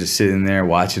so we were just sitting there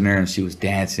watching her, and she was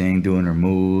dancing, doing her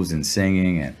moves and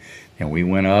singing, and we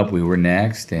went up. We were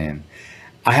next, and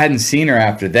I hadn't seen her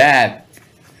after that.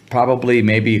 Probably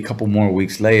maybe a couple more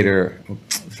weeks later,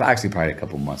 actually probably a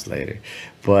couple months later,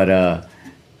 but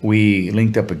we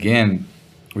linked up again.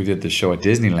 We did the show at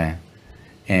Disneyland,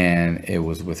 and it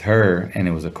was with her, and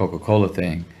it was a Coca-Cola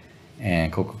thing,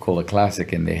 and Coca-Cola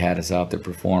Classic, and they had us out there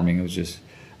performing. It was just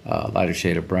Lighter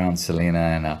Shade of Brown, Selena,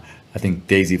 and I think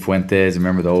Daisy Fuentes,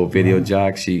 remember the old video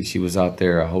jock? She was out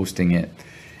there hosting it.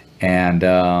 And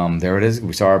there it is.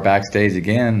 We saw her backstage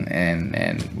again,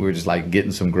 and we were just like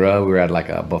getting some grub. We were at like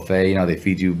a buffet, they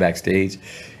feed you backstage.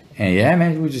 And yeah,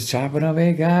 man, we were just chopping up.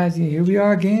 Hey guys, here we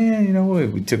are again.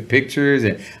 We took pictures,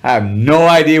 and I have no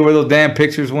idea where those damn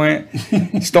pictures went.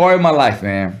 Story of my life,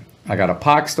 man. I got a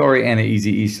Pac story and an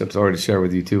Eazy-E story to share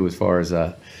with you too, as far as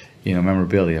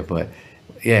memorabilia. But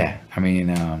yeah, I mean,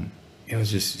 it was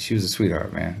just, she was a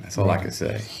sweetheart, man. That's all I can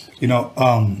say.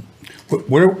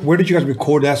 Where did you guys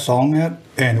record that song at,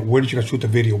 and where did you guys shoot the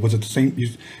video? Was it the same?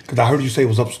 Because I heard you say it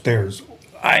was upstairs.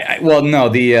 Well, no,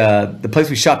 the place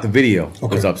we shot the video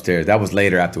was upstairs. That was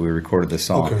later after we recorded the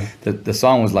song. Okay. The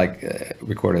song was like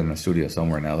recorded in a studio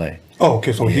somewhere in LA. Oh,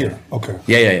 okay, so here. Okay.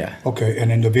 Yeah. Okay,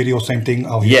 and then the video, same thing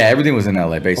out here? Yeah, everything was in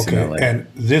LA, based in LA. And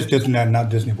this Disneyland, not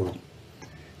Disney World?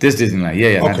 This Disneyland,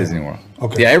 yeah, not Disney World.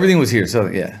 Okay. Yeah, everything was here, so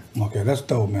yeah. Okay, that's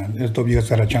dope, man. It's dope you guys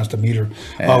had a chance to meet her.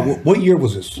 What year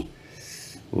was this?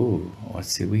 Ooh, let's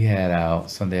see. We had out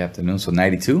Sunday afternoon, so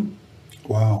 92.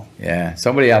 Wow. Yeah,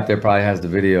 somebody out there probably has the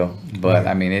video, but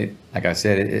I mean, it. Like I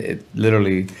said, it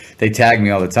literally, they tag me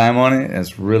all the time on it, and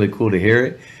it's really cool to hear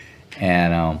it.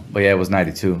 And but yeah, it was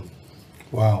 92.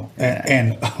 Wow.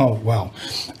 And wow.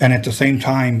 And at the same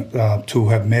time, to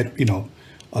have met,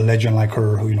 a legend like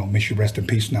her, who may she rest in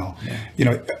peace now.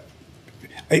 Yeah.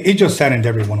 It just saddened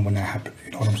everyone when that happened.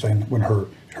 You know what I'm saying? When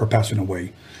her passing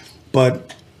away.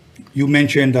 But you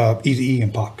mentioned Eazy-E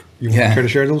and Pac. You want to care to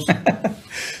share those?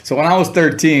 So when I was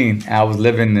 13, I was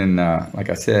living in, like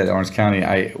I said, Orange County.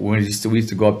 We used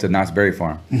to go up to Knott's Berry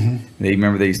Farm.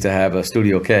 Mm-hmm. They used to have a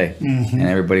Studio K, and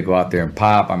everybody go out there and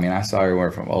pop. I mean, I saw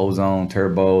everywhere from Ozone,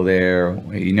 Turbo there.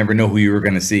 You never know who you were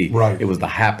going to see. Right. It was the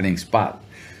happening spot.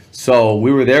 So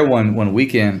we were there one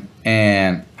weekend,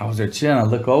 and I was there chilling. I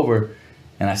look over,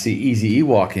 and I see Eazy-E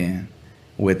walk in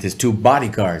with his 2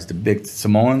 bodyguards, the big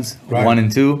Samoans, Right. 1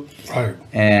 and 2. Right.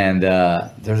 And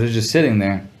they're just sitting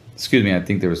there. Excuse me, I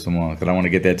think there was Samoans, because I don't want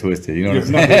to get that twisted. You know what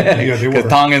I'm Yeah, no, saying? yeah, they were.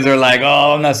 Because Tongans are like,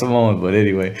 oh, I'm not Samoans. But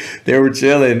anyway, they were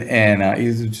chilling, and he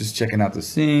was just checking out the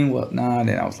scene, whatnot.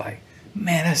 And I was like,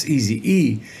 man, that's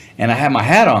Eazy-E. And I had my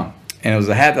hat on. And it was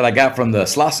a hat that I got from the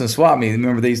Slauson Swap Meet.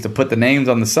 Remember, they used to put the names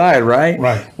on the side, right?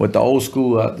 Right. With the old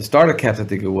school, the starter caps, I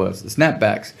think it was, the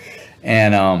snapbacks.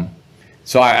 And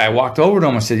so I walked over to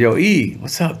him. I said, yo, E,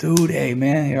 what's up, dude? Hey,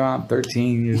 man, here I'm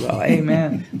 13 years old. Hey,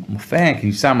 man, I'm a fan. Can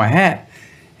you sign my hat?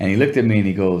 And he looked at me and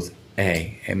he goes,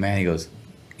 hey, man. He goes,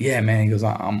 yeah, man. He goes,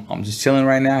 I'm just chilling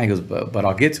right now. He goes, but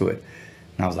I'll get to it.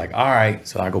 And I was like, all right.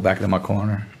 So I go back into my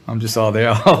corner. I'm just all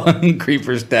there, all in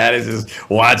creeper status, just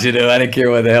watching him. I didn't care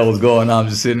what the hell was going on. I'm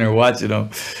just sitting there watching him.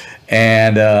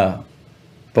 And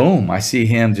boom, I see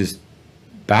him just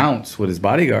bounce with his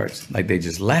bodyguards. Like they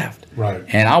just left. Right.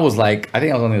 And I was like, I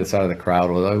think I was on the other side of the crowd.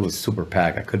 It was super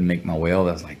packed. I couldn't make my way over.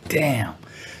 I was like, damn.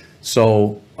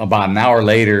 So about an hour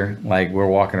later, like we're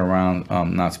walking around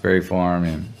Knott's Berry Farm,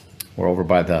 and we're over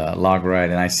by the log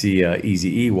ride, and I see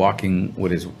Eazy-E walking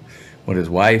with his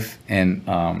wife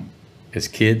and his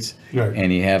kids. Right.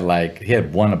 And he had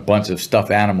a bunch of stuffed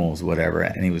animals, whatever,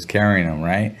 and he was carrying them,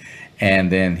 right?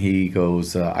 And then he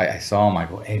goes, I saw him. I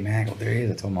go, hey man, I go, there he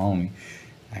is. I told my homie,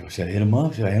 I go, should I hit him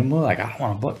up? Should I hit him up? Like, I don't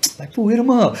want to buck. Like, fool, hit him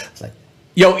up. I was like,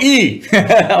 yo, E.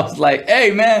 I was like,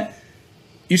 hey man,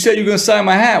 you said you're gonna sign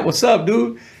my hat. What's up,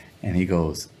 dude? And he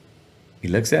goes, he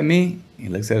looks at me, he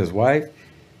looks at his wife,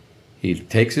 he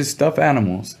takes his stuffed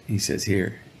animals, he says,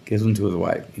 here, gives them to his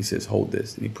wife. He says, hold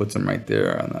this. And he puts them right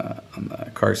there on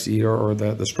the car seat or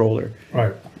the stroller.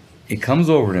 Right. He comes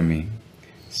over to me,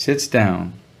 sits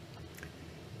down,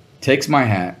 takes my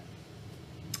hat,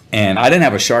 and I didn't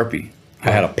have a Sharpie. I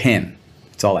had a pen.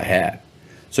 That's all I had.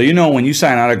 So you know when you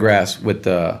sign autographs with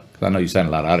the, because I know you sign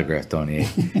a lot of autographs, Tony.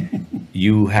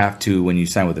 You have to, when you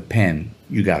sign with a pen,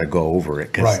 you got to go over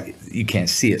it because Right. you can't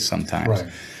see it sometimes.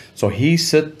 Right. So he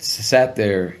sat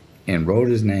there and wrote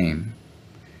his name.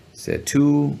 Said,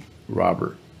 to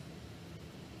Robert,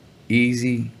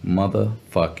 Easy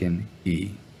motherfucking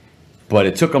E. But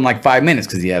it took him like 5 minutes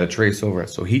because he had to trace over it.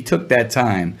 So he took that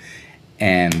time,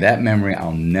 and that memory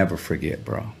I'll never forget,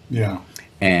 bro. Yeah.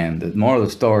 And the moral of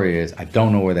the story is, I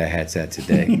don't know where that hat's at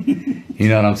today. You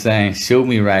know what I'm saying? Shoot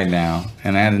me right now.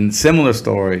 And I had a similar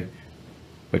story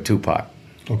with Tupac.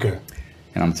 Okay.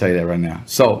 And I'm going to tell you that right now.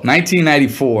 So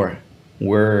 1994,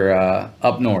 we're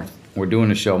up north. We're doing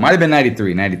a show. Might have been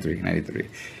 93.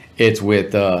 It's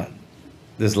with,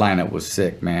 this lineup was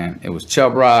sick, man. It was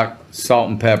Chubb Rock, Salt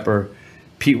and Pepper,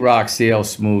 Pete Rock, CL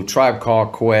Smooth, Tribe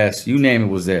Called Quest, you name it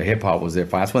was there. Hip hop was there.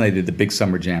 That's when they did the big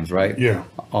summer jams, right? Yeah.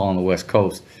 All on the West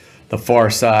Coast. The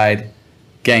Far Side,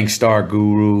 Gangstar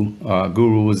Guru,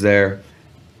 Guru was there.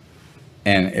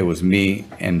 And it was me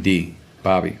and D,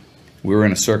 Bobby. We were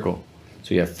in a circle.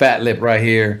 So you have Fat Lip right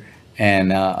here,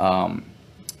 and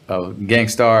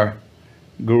Gangstar,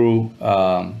 Guru,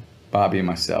 Bobby, and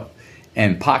myself.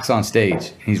 And Pac's on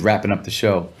stage. He's wrapping up the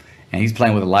show. And he's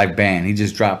playing with a live band. He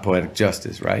just dropped Poetic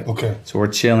Justice, right? Okay. So we're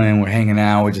chilling, we're hanging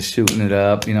out, we're just shooting it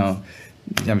up, you know.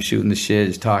 I'm shooting the shit,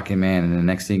 just talking, man. And the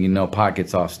next thing you know, Pac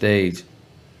gets off stage.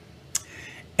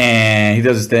 And he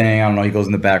does his thing. I don't know, he goes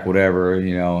in the back, whatever,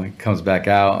 you know. He comes back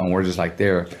out, and we're just like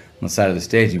there on the side of the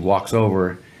stage. He walks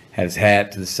over, had his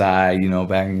hat to the side, you know,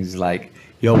 back, and he's like,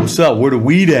 yo, what's up? Where the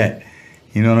weed at?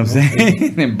 You know what I'm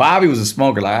saying? And Bobby was a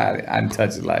smoker. Like, I didn't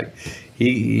touch it. Like,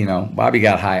 you know, Bobby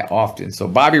got high often. So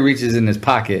Bobby reaches in his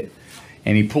pocket,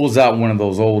 and he pulls out one of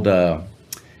those old, you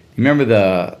remember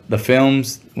the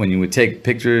films when you would take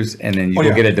pictures and then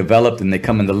you get it developed and they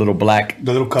come in the little black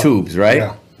cup. tubes, right?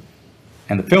 Yeah.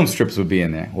 And the film strips would be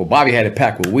in there. Well, Bobby had it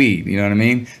packed with weed, you know what I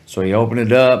mean? So he opened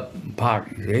it up.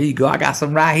 Pac, there you go. I got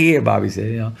some right here, Bobby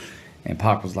said, you know. And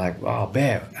Pac was like, oh,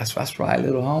 man, that's right,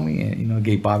 little homie. And, you know,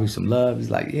 gave Bobby some love.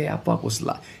 He's like, yeah, I fuck with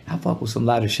some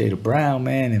lighter shade of brown,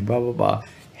 man, and blah, blah, blah.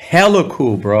 Hella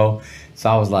cool, bro. So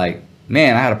I was like,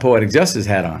 man, I had a Poetic Justice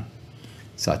hat on.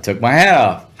 So I took my hat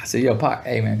off. I said, yo, Pac,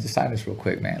 hey, man, just sign this real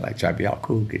quick, man. Like, try to be all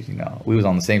cool because, you know, we was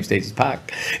on the same stage as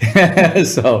Pac.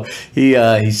 So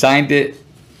he signed it.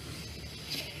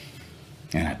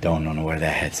 And I don't know where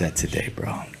that hat's at today,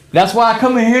 bro. That's why I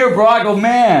come in here, bro. I go,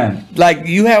 man, like,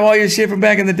 you have all your shit from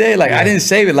back in the day. Like, I didn't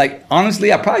save it. Like,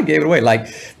 honestly, I probably gave it away. Like,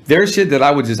 there's shit that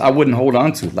I wouldn't hold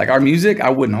on to. Like, our music, I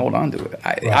wouldn't hold on to it.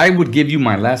 I would give you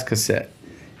my last cassette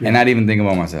and not even think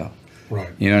about myself. Right.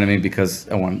 You know what I mean? Because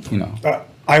I want, you know.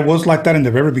 I was like that in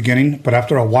the very beginning, but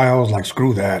after a while, I was like,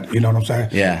 screw that. You know what I'm saying?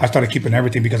 Yeah. I started keeping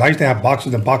everything because I used to have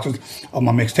boxes and boxes of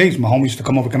my mixtapes. My homie used to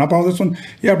come over, can I borrow this one?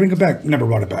 Yeah, bring it back. Never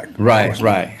brought it back. Of Right, course.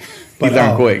 right. But, You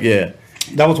learn quick, yeah.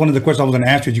 That was one of the questions I was going to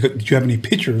ask you. Did you have any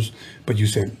pictures? But you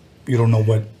said you don't know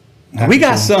what. We got happened to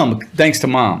them. some, thanks to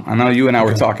Mom. I know you and I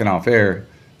were Okay. talking off air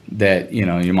that, you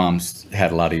know, your mom's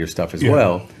had a lot of your stuff as Yeah.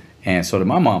 well. And so did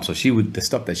my mom. So she would, the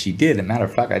stuff that she did, as a matter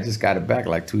of fact, I just got it back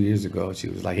like 2 years ago. She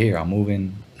was like, here, I'm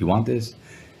moving. You want this?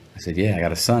 I said, yeah, I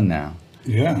got a son now.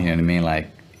 Yeah. You know what I mean?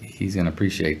 Like, he's going to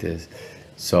appreciate this.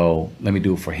 So let me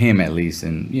do it for him at least.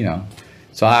 And, you know,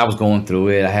 so I was going through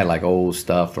it. I had like old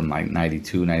stuff from like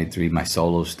 92, 93, my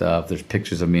solo stuff. There's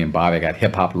pictures of me and Bobby. I got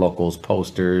Hip Hop Locals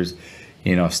posters,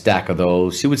 you know, a stack of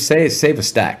those. She would say, save a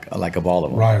stack like of all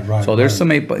of them. Right. So there's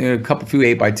right. some a few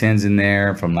 8x10s in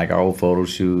there from like our old photo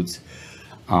shoots,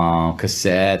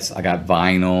 cassettes. I got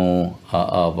vinyl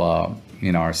of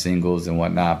you know, our singles and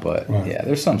whatnot. But Right. yeah,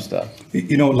 there's some stuff.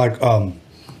 You know, like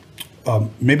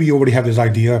maybe you already have this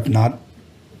idea. If not,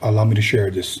 allow me to share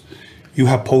this. You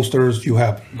have posters, you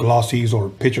have glossies or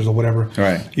pictures or whatever.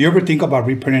 Right. You ever think about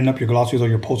reprinting up your glossies or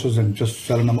your posters and just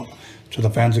selling them to the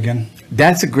fans again?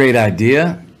 That's a great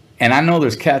idea. And I know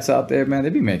there's cats out there, man, they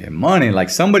be making money. Like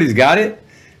somebody's got it.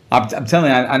 I'm telling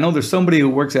you, I know there's somebody who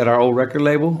works at our old record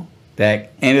label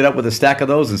that ended up with a stack of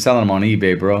those and selling them on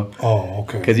eBay, bro. Oh,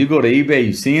 okay. Because you go to eBay,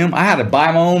 you see them. I had to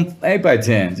buy my own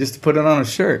 8x10 just to put it on a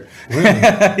shirt. Really?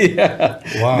 Yeah.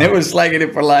 Wow. And they were slanging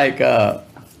it for like,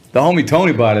 the homie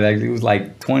Tony bought it actually. It was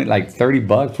like 30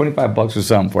 bucks, 25 bucks or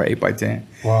something for an 8x10.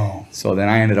 Wow. So then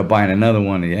I ended up buying another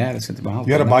one. Yeah, that's into my house.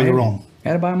 You had to buy your own. I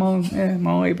had to buy my own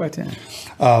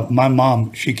 8x10. My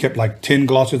mom, she kept like 10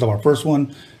 glossies of our first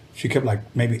one. She kept like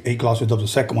maybe 8 glossies of the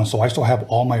second one. So I still have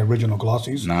all my original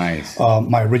glossies. Nice.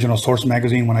 My original Source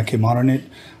magazine when I came out on it.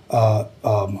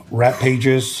 Rap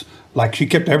pages. Like she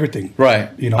kept everything. Right.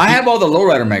 You know, I have all the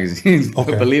lowrider magazines,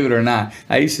 Okay. believe it or not.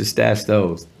 I used to stash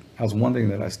those. That was one thing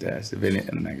that I stashed, if any, in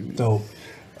the magazine. So,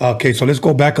 okay, so let's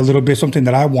go back a little bit. Something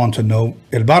that I want to know: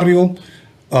 El Barrio,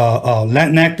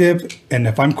 Latin Active, and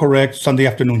if I'm correct, Sunday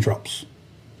Afternoon drops.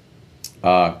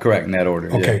 Correct, in that order.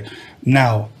 yeah. Okay,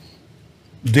 now,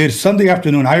 did Sunday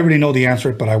Afternoon? I already know the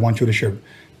answer, but I want you to share.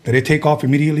 Did it take off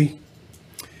immediately?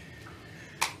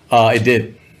 It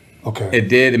did. Okay. It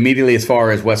did immediately as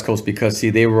far as West Coast because, see,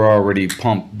 they were already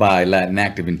pumped by Latin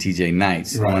Active and TJ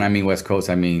Knights. Right. When I mean West Coast,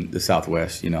 I mean the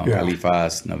Southwest, you know, Yeah.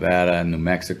 Califas, Nevada, New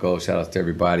Mexico. Shout out to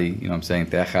everybody, you know what I'm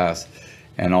saying, Texas,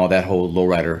 and all that whole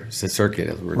lowrider circuit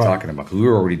as we were Right. talking about because we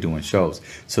were already doing shows.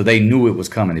 So they knew it was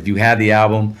coming. If you had the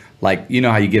album, like, you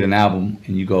know how you get an album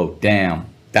and you go, damn,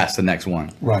 that's the next one.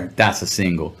 Right. That's a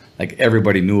single. Like,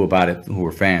 everybody knew about it who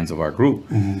were fans of our group.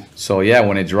 Mm-hmm. So, yeah,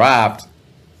 when it dropped,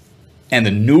 and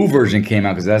the new version came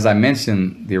out because, as I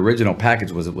mentioned, the original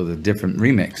package was a different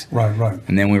remix. Right.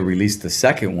 And then we released the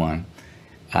second one,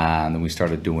 and then we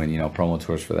started doing, you know, promo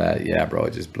tours for that. Yeah, bro,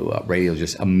 it just blew up. Radio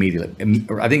just immediately.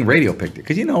 I think radio picked it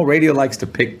because, you know, radio likes to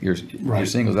pick your Right.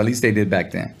 singles. At least they did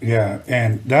back then. Yeah,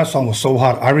 and that song was so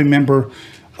hot. I remember,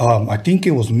 I think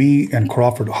it was me and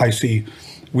Crawford High C.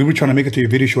 We were trying to make it to your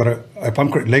video shoot at, if I'm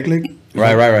correct, Lake.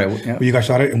 Right. Yeah. Where you guys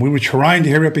shot it, and we were trying to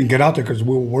hurry up and get out there because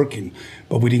we were working,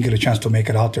 but we didn't get a chance to make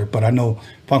it out there. But I know,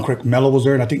 if I'm correct, Mello was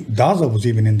there, and I think Daza was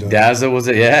even in the. Daza was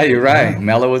it? Yeah, you're right.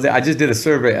 Mello was it. I just did a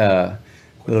survey,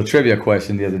 little trivia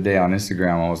question the other day on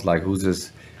Instagram. I was like, "Who's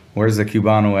this? Where's the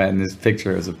Cubano at in this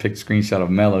picture?" It was a screenshot of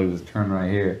Mello. He was turned right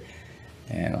here,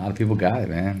 and a lot of people got it,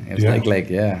 man. It was Yeah. Lake,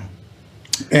 yeah.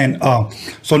 And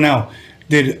so now,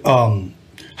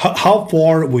 how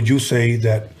far would you say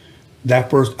that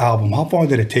first album? How far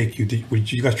did it take you?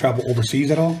 Would you guys travel overseas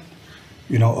at all?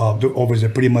 You know, or was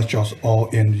it pretty much just all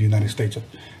in the United States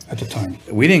at the time?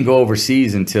 We didn't go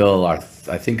overseas until I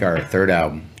think our third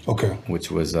album, Okay.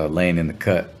 which was "Laying in the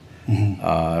Cut."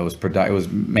 It was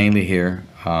mainly here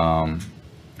in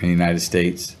the United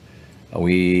States.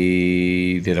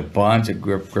 We did a bunch of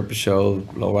gripper shows,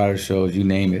 lowrider shows, you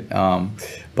name it.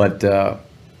 But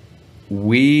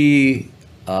we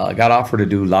got offered to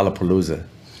do Lollapalooza.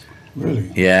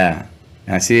 Really? Yeah.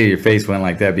 And I see your face went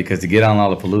like that because to get on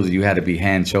Lollapalooza, you had to be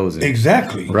hand chosen.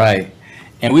 Exactly. Right.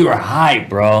 And we were hyped,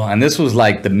 bro. And this was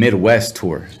like the Midwest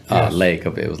tour, Yes. Lake.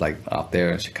 It was like out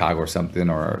there in Chicago or something.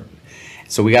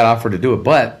 So we got offered to do it.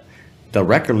 But the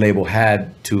record label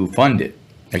had to fund it.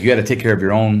 Like, you had to take care of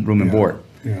your own room and board.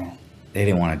 Yeah. They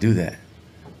didn't want to do that.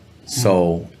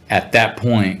 So at that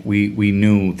point, we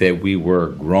knew that we were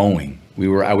growing. We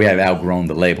had outgrown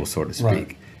the label, so to speak.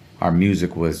 Right. Our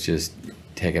music was just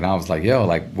taking off. I was like, yo,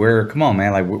 like, come on,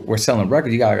 man. Like, we're selling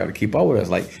records. You got to keep up with us.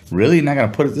 Like, really? You're not going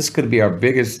to put it? This could be our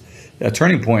biggest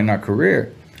turning point in our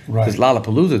career. Right. This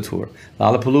Lollapalooza tour.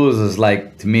 Lollapalooza is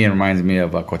like, to me, it reminds me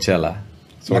of Coachella,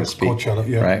 so Like to speak. Coachella,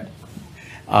 yeah.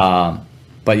 Right.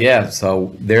 But yeah,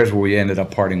 so there's where we ended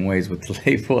up parting ways with the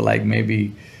label, like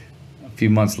maybe a few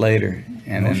months later,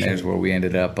 and then there's where we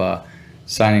ended up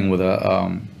signing with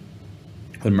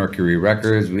with Mercury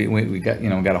Records. We got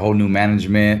got a whole new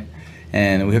management,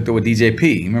 and we hooked up with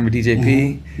DJP. Remember DJP?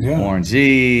 Mm-hmm. Yeah. Warren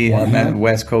G, Warren.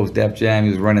 West Coast Def Jam. He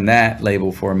was running that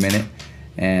label for a minute,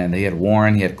 and he had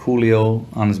Warren. He had Coolio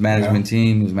on his management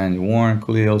team. He was managing Warren,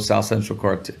 Coolio, South Central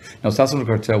Cartel. No, South Central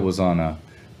Cartel was on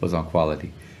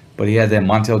Quality. But he had that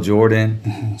Montel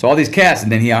Jordan, so all these cats,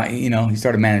 and then he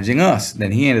started managing us.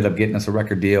 Then he ended up getting us a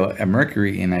record deal at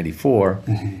Mercury in '94,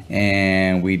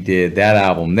 and we did that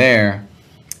album there,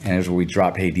 and that's where we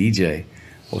dropped Hey DJ.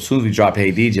 Well, as soon as we dropped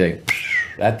Hey DJ,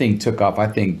 that thing took off. I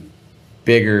think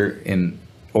bigger in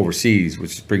overseas,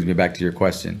 which brings me back to your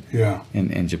question. Yeah.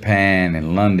 In Japan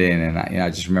and London, and I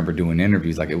just remember doing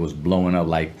interviews like it was blowing up,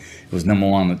 like it was number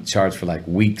one on the charts for like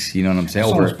weeks. You know what I'm saying?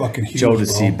 That Over song's fucking huge,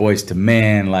 Jodeci, bro. Boyz II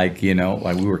Men, like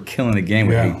like we were killing the game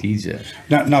with Yeah. Hey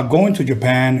DJ. Now going to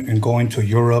Japan and going to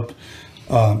Europe,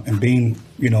 and being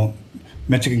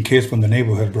Mexican kids from the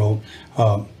neighborhood, bro.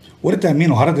 What did that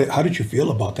mean? Or how did you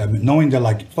feel about that? Knowing that,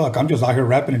 like, fuck, I'm just out here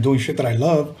rapping and doing shit that I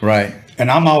love, Right.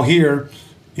 and I'm out here,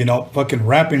 fucking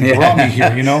rapping brought me here,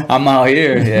 I'm out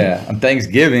here, yeah. On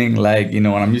Thanksgiving, like, when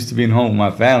I'm used to being home with my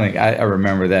family, I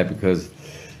remember that because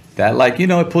that, like,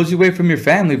 it pulls you away from your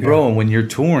family, bro. Yeah. And when you're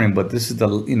touring, but this is the,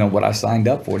 what I signed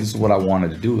up for. This is what I wanted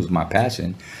to do. It was my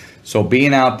passion. So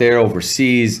being out there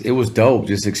overseas, it was dope.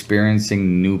 Just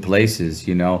experiencing new places,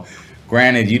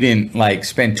 Granted, you didn't like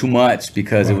spend too much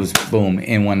because it was boom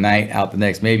in one night, out the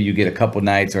next. Maybe you get a couple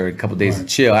nights or a couple days to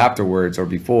chill afterwards or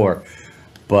before.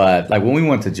 But like when we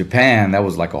went to Japan, that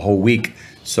was like a whole week.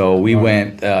 So we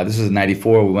went. This was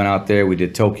 '94. We went out there. We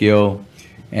did Tokyo,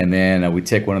 and then we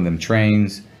take one of them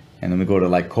trains, and then we go to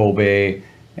like Kobe,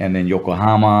 and then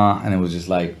Yokohama, and it was just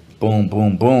like boom,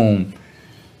 boom, boom.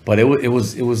 But it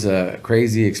was a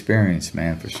crazy experience,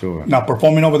 man, for sure. Now,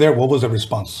 performing over there, what was the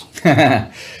response?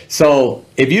 So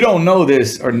if you don't know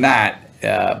this or not,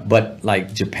 but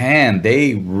like Japan,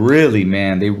 they really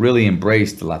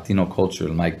embraced the Latino culture,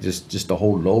 like just the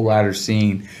whole lowrider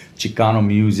scene, Chicano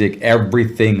music,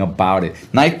 everything about it.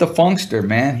 Night the Funkster,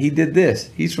 man, he did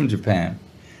this. He's from Japan,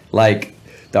 like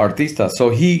the artista. So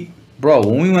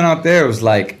when we went out there, it was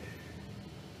like,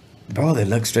 bro, they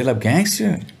look straight up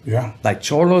gangster. Yeah. Like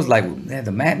cholos, like they had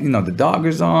the the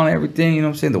doggers on, everything, you know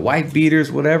what I'm saying? The white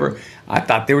beaters, whatever. I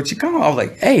thought they were Chicano. I was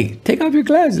like, hey, take off your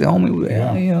glasses, homie.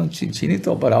 Yeah.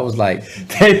 Chinito. But I was like,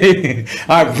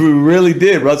 I really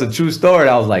did, bro. It's a true story.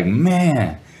 I was like,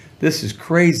 man, this is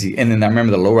crazy. And then I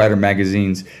remember the Lowrider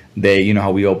magazines, they,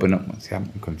 how we open up. See, I'm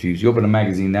confused. You open a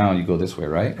magazine now and you go this way,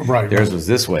 right? Right. Theirs was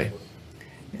this way,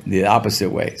 the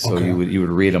opposite way. So Okay. you would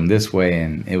read them this way,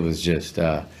 and it was just,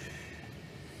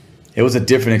 it was a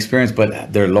different experience,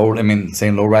 but they're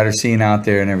same lowrider scene out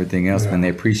there and everything else, Yeah. man, they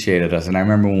appreciated us. And I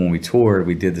remember when we toured,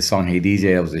 we did the song Hey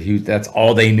DJ. That was that's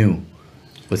all they knew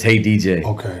was Hey DJ.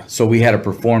 Okay. So we had to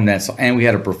perform that song, and we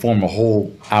had to perform a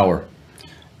whole hour.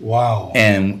 Wow.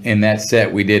 And in that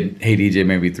set, we did Hey DJ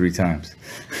maybe 3 times.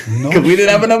 No Because we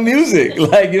didn't have enough music.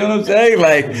 Like, you know what I'm saying?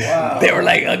 Like, they were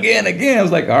like, again. I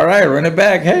was like, all right, run it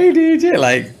back. Hey DJ.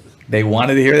 Like, they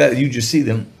wanted to hear that. You just see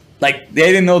them. Like, they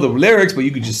didn't know the lyrics, but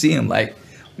you could just see them, like,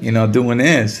 doing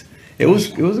this. It was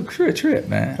a trip,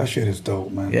 man. That shit is dope,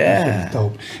 man. Yeah. That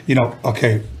shit is dope.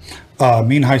 Okay.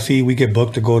 Me and High C, we get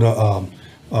booked to go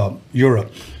to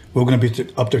Europe. We're going to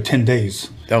be up there 10 days.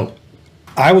 Dope.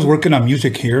 I was working on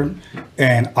music here,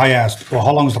 and I asked, well,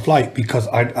 how long is the flight? Because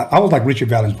I was like Richard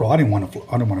Valens, bro. I didn't want to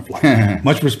fly.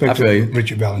 Much respect I to feel you.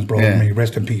 Richard Valens, bro. Yeah. May he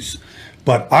rest in peace.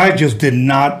 But I just did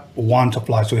not want to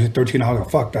fly. So he said 13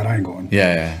 hours. Fuck that. I ain't going.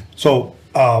 Yeah. So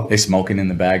They smoking in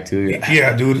the bag, too.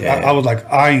 yeah, dude. Yeah. I was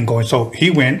like, I ain't going. So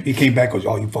he went. He came back. Goes,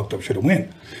 oh, you fucked up. Should have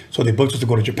went. So they booked us to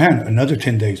go to Japan. Another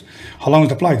 10 days. How long is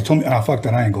the flight? He told me, fuck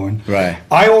that. I ain't going. Right.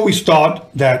 I always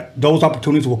thought that those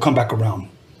opportunities will come back around,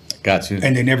 Got you.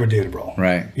 and they never did, bro.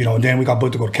 Right. And then we got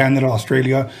booked to go to Canada,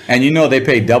 Australia. And they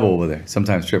pay double over there,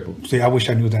 sometimes triple. See, I wish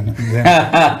I knew that.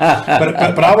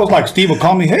 Then. but I was like, Steve would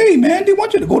call me, hey man, they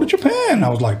want you to go to Japan. I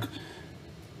was like,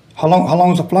 how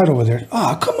long is the flight over there?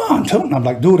 Come on, tell me. I'm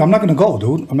like, dude, I'm not gonna go,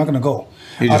 dude. I'm not gonna go.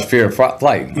 You just fear of flight.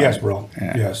 Right? Yes, bro.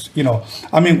 Yeah. Yes.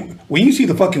 When you see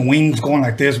the fucking wings going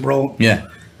like this, bro. Yeah.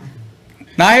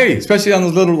 Now I hear you, especially on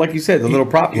those little, like you said, the little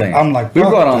prop Yeah, planes. I'm like, we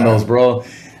fuck brought on that. those, bro.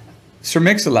 Sir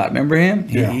Mix-a-Lot, remember him?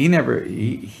 Yeah. He never.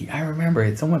 I remember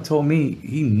it. Someone told me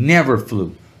he never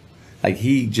flew. Like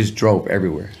he just drove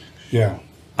everywhere. Yeah.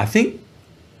 I think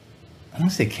I want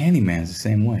to say Candyman's the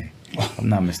same way. If I'm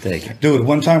not mistaken. Dude,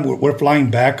 one time we're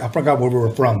flying back. I forgot where we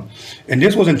were from, and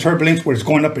this was in turbulence where it's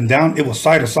going up and down. It was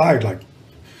side to side, like,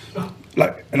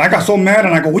 and I got so mad,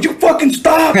 and I go, "Would you fucking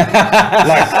stop?" Like,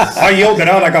 I yelled it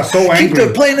out. I got so angry. Keep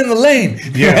the plane in the lane.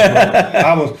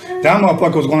 Yeah, bro. That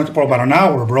motherfucker was going for about an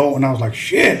hour, bro, and I was like,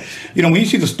 "Shit!" You know, when you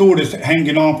see the stewardess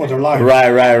hanging on for their life,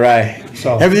 Right.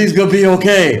 So everything's gonna be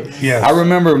okay. Yes. I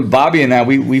remember Bobby and I.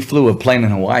 We flew a plane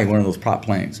in Hawaii, one of those prop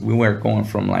planes. We were going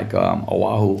from like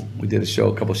Oahu. We did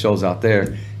a couple shows out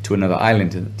there to another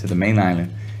island, to the main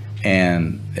island.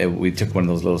 And we took one of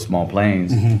those little small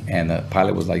planes, and the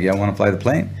pilot was like, "Yeah, I want to fly the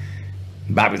plane."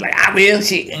 Bobby's like, "I will.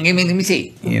 Shit, let me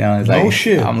see." You know, it's like, No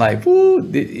shit. I'm like, "Woo,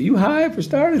 you high for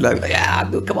starters?" Like, "Yeah,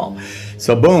 dude, come on."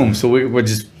 So boom. So we're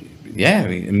just,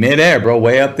 midair, bro,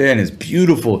 way up there, and it's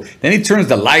beautiful. Then he turns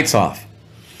the lights off,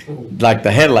 like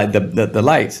the headlight, the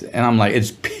lights, and I'm like,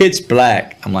 it's pitch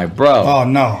black. I'm like, bro, oh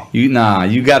no,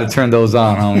 you got to turn those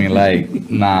on, homie. Like,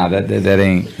 nah,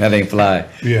 that ain't fly.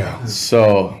 yeah.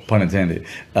 So, pun intended.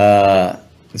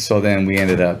 So then we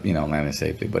ended up, landing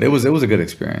safely. But it was a good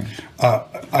experience.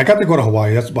 I got to go to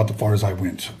Hawaii. That's about the far as I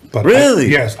went. But Really?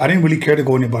 yes, I didn't really care to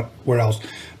go anywhere else.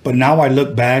 But now I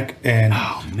look back and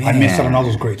I miss out on all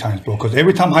those great times, bro. Because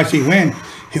every time I went,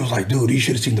 he was like, "Dude, you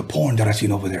should have seen the porn that I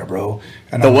seen over there, bro."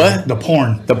 And The I'm what? like, the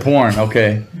porn. The porn,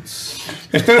 okay.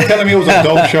 Instead of telling me it was a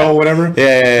dope show or whatever,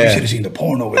 Yeah. you should have seen the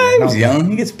porn over there. He And I was like,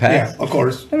 young. He gets passed. Yeah, of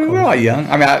course. I mean, we're all young.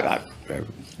 I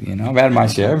mean, I've had my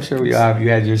share. I'm sure you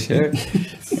had your share.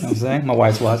 You know what I'm saying? My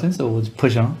wife's watching, so we'll just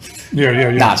push on. Yeah.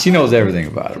 Nah, she knows everything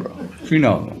about it, bro. She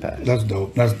knows I'm passed. That's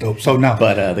dope. So now,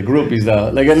 But the groupies, though,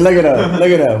 look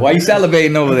at her. Why you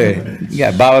salivating over there? You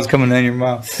got bows coming in your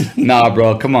mouth. Nah,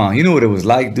 bro, come on. You know what it was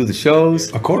like? Do the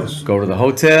shows. of course, Go to the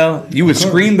hotel. You would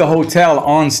scream the hotel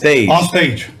on stage. on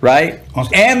stage, Right? On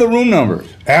stage. And the room number.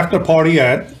 after party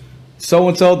at,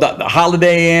 So-and-so, the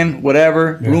Holiday Inn,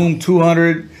 whatever, room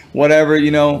 200, whatever,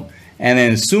 And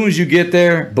then as soon as you get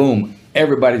there, boom,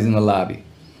 everybody's in the lobby.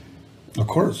 of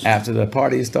course. After the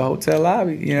party, it's the hotel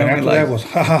lobby. You know And what I after mean? that was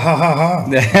ha ha ha ha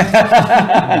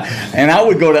ha. And I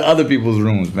would go to other people's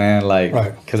rooms, man, like,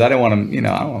 Right. because I didn't want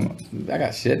to, I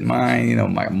got shit in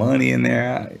mine, my money in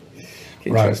there. I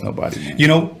can't Right. trust nobody, man. You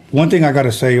know, one thing I got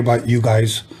to say about you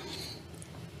guys,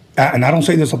 and I don't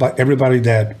say this about everybody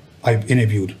that I've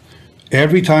interviewed.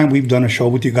 Every time we've done a show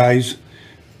with you guys,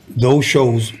 those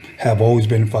shows have always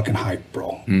been fucking hype,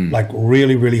 bro. Like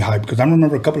really, really hype. Because I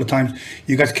remember a couple of times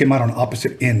you guys came out on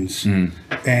opposite ends,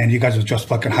 and you guys would just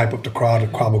fucking hype up the crowd. The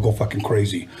crowd would go fucking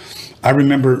crazy. I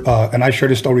remember, and I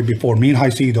shared this story before. Me and High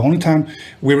C, the only time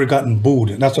we ever gotten booed,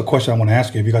 and that's a question I want to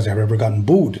ask you if you guys have ever gotten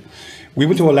booed. We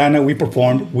went to Atlanta, we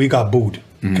performed, we got booed.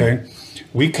 Okay,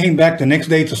 we came back the next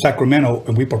day to Sacramento,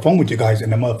 and we performed with you guys,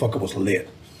 and the motherfucker was lit.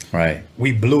 Right.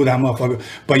 We blew that motherfucker.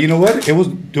 But you know what? It was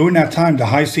during that time the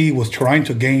High C was trying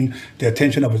to gain the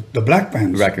attention of the black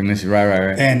fans, Recognition,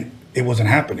 right. and it wasn't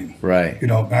happening. Right. You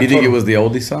know. and I You think told it him- was the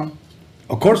oldie song?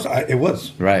 Of course, it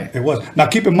was. Right. It was. Now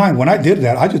keep in mind, when I did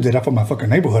that, I just did that for my fucking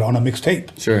neighborhood on a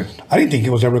mixtape. Sure. I didn't think it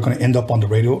was ever going to end up on the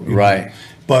radio. you know. Right.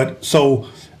 But so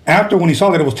after when he saw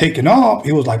that it was taken off,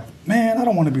 he was like, "Man, I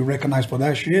don't want to be recognized for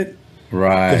that shit."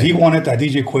 Right. Because he wanted that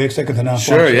DJ Quick, Second to None.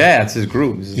 Sure, shit, yeah, it's his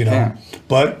group. It's his You know. camp.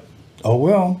 But oh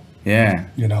well, Yeah.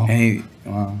 You know. And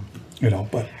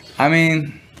But I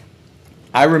mean,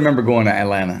 I remember going to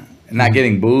Atlanta, not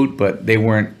getting booed, but they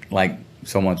weren't like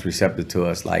so much receptive to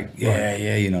us, like,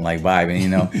 like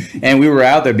vibing, And we were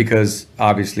out there because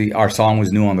obviously our song was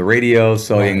new on the radio.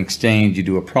 So in exchange, you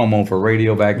do a promo for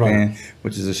radio back then,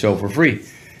 which is a show for free.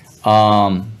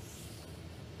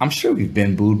 I'm sure we've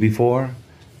been booed before.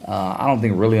 I don't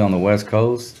think really on the West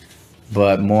Coast,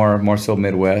 but more so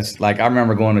Midwest. Like I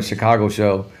remember going to a Chicago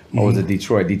show, or was it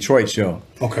Detroit show.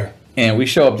 okay. And we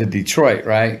show up to Detroit,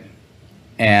 right?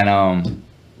 And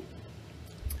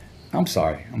I'm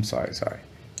sorry.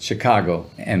 Chicago,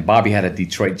 and Bobby had a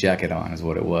Detroit jacket on, is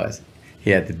what it was. He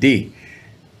had the D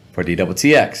for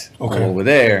DWTX. Okay. Over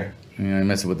there,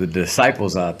 messing with the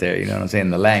disciples out there, you know what I'm saying?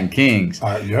 The Latin Kings.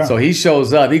 Yeah. So he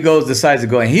shows up, decides to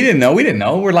go, and we didn't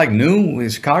know. We're like new in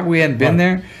Chicago, we hadn't been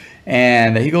there.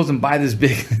 And he goes and buys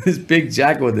this big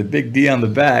jacket with a big D on the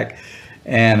back.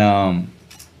 And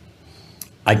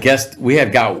I guess we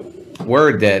had got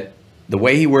word that the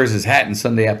way he wears his hat in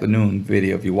Sunday Afternoon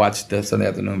video, if you watch the Sunday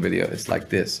Afternoon video, it's like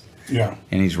this. Yeah.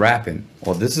 And he's rapping.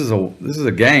 Well, this is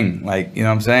a gang, like, you know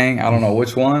what I'm saying? I don't know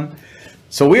which one.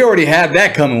 So we already had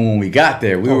that coming when we got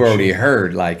there. We were already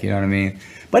heard, like, you know what I mean?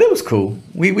 But it was cool.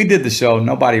 We did the show.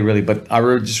 Nobody really, but I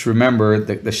just remember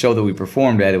the show that we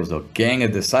performed at. It was a gang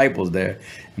of disciples there.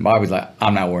 And Bobby's like,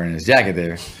 I'm not wearing this jacket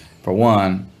there, for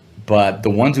one. But the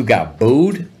ones who got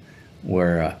booed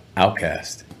were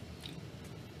Outkast.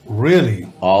 Really?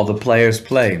 All the Players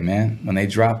Play, man. When they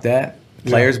dropped that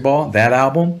Players Ball, that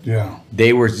album, Yeah.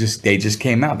 they just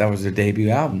came out. That was their debut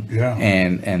album. Yeah.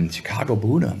 And Chicago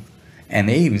booed them. And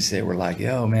they even said, we're like,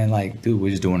 yo, man, like, dude,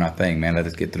 we're just doing our thing, man. Let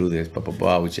us get through this, blah, blah,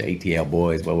 blah, with your ATL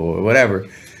boys, blah, blah, blah, whatever.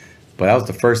 But that was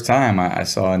the first time I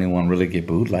saw anyone really get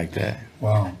booed like that.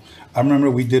 Wow. I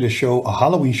remember we did a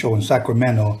Halloween show in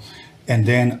Sacramento, and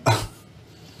then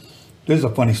this is a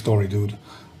funny story, dude.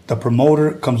 The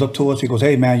promoter comes up to us. He goes,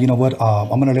 "Hey, man, you know what?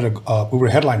 I'm gonna let we were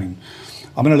headlining.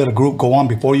 I'm gonna let a group go on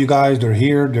before you guys. They're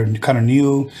here. They're kind of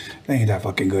new. They ain't that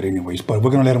fucking good, anyways. But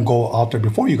we're gonna let them go out there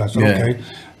before you guys." So, Yeah. okay.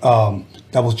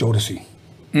 That was Jodeci.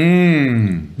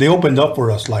 They opened up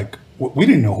for us like. We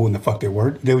didn't know who in the fuck they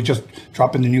were. They were just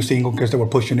dropping the new single because they were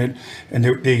pushing it. And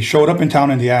they showed up in town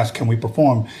and they asked, can we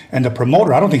perform? And the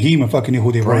promoter, I don't think he even fucking knew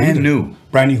who they were Brand either. new.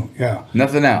 Brand new, yeah.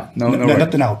 Nothing out. No,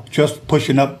 Nothing out. Just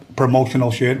pushing up promotional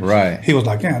shit. Right. He was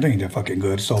like, yeah, they ain't that fucking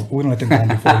good. So we don't let them go on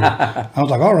before you. I was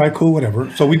like, all right, cool,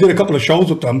 whatever. So we did a couple of shows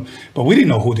with them, but we didn't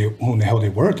know who in the hell they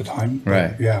were at the time. But,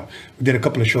 Right. yeah. We did a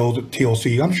couple of shows at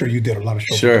TLC. I'm sure you did a lot of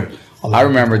shows. Sure. with a lot I of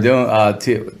remember people.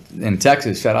 doing in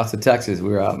Texas. Shout out to Texas. We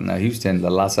were out in Houston, the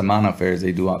La Semana fairs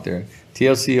they do out there.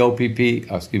 TLC,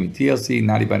 TLC,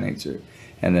 Naughty by Nature,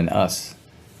 and then Us.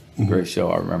 Great show.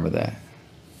 I remember that.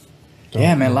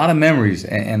 Yeah, man, a lot of memories,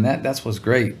 and that's what's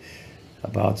great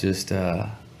about just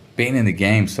being in the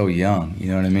game so young. You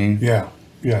know what I mean? Yeah,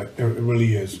 it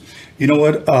really is. You know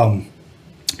what?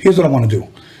 Here's what I want to do.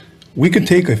 We can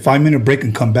take a 5-minute break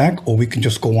and come back, or we can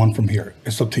just go on from here.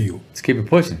 It's up to you. Let's keep it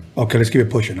pushing. Okay, let's keep it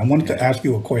pushing. I wanted to ask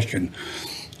you a question.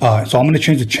 So I'm going to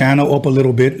change the channel up a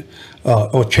little bit,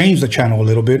 or change the channel a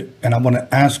little bit, and I want to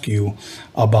ask you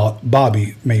about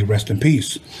Bobby, may he rest in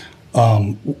peace.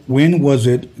 When was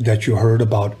it that you heard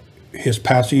about his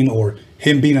passing or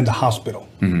him being in the hospital?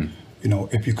 You know,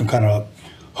 if you can kind of,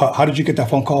 how did you get that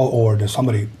phone call, or did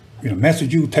somebody,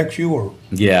 message you, text you, or?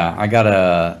 Yeah, I got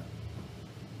a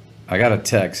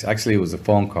text. Actually, it was a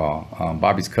phone call.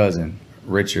 Bobby's cousin,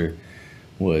 Richard,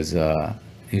 he was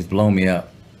blowing me up,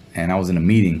 and I was in a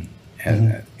meeting,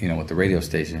 with the radio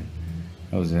station.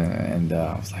 I was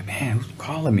like, man, who's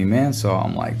calling me, man? So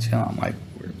I'm like, chill. I'm like,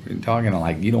 we're talking. I'm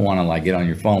like, you don't want to like get on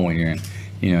your phone when you're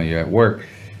you're at work.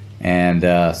 And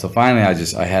so finally,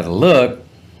 I had to look,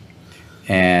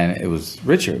 and it was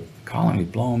Richard calling me,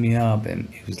 blowing me up, and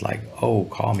he was like, oh,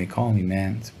 call me,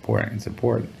 man. It's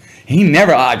important. He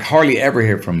never, I hardly ever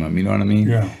hear from him. You know what I mean?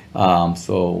 Yeah.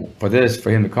 So for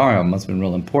him to call me, it must have been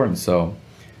real important. So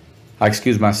I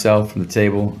excused myself from the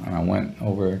table, and I went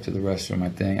over to the restroom.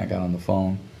 I got on the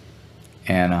phone,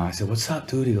 and I said, "What's up,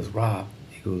 dude?" He goes, "Rob."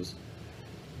 He goes,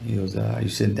 "Are you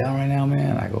sitting down right now,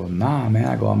 man?" I go, "Nah, man."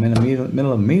 I go, "I'm in the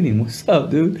middle of a meeting. What's up,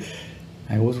 dude?"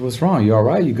 I go, "What's wrong? You all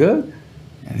right? You good?"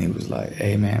 And he was like,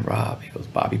 "Hey, man, Rob." He goes,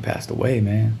 "Bobby passed away,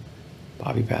 man.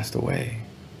 Bobby passed away."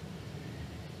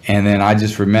 And then I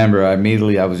just remember, I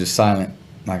was just silent.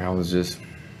 Like I was just,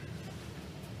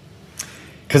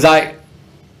 because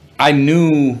I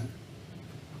knew,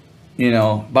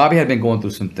 Bobby had been going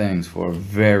through some things for a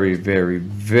very, very,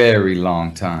 very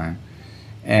long time.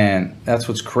 And that's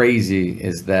what's crazy,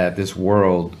 is that this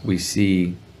world, we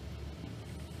see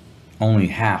only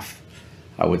half,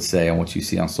 I would say, on what you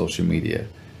see on social media.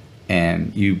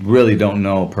 And you really don't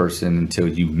know a person until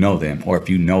you know them, or if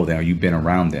you know them, or you've been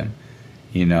around them,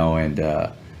 And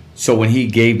so when he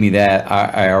gave me that,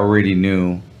 I already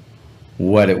knew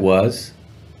what it was,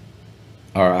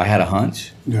 or I had a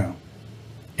hunch. Yeah.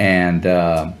 And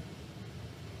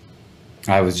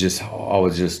I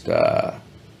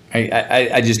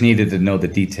just needed to know the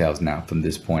details now from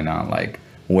this point on, like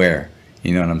where,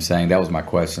 you know what I'm saying? That was my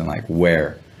question, like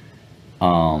where.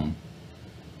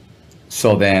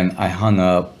 So then I hung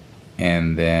up,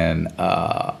 and then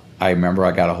I remember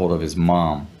I got a hold of his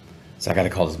mom. So I got to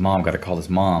call his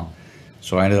mom.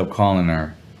 So I ended up calling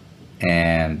her,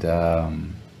 and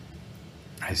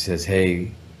I says,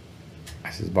 "Hey,"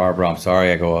 I says, "Barbara, I'm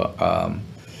sorry." I go,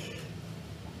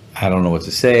 "I don't know what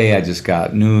to say. I just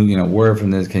got word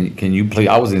from this. Can you please?"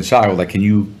 I was in shock. I was like, "Can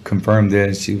you confirm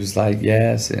this?" She was like,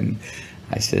 "Yes." And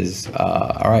I says,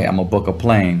 "All right, I'm gonna book a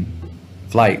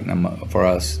flight for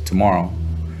us tomorrow,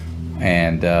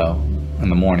 and in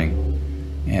the morning,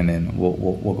 and then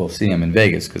we'll go see him in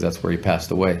Vegas, because that's where he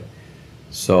passed away."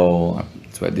 So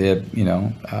that's what I did.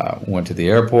 Went to the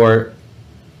airport,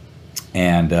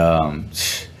 and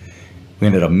we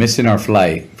ended up missing our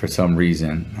flight for some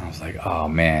reason. I was like, "Oh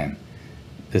man,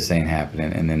 this ain't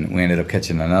happening." And then we ended up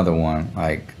catching another one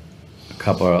like a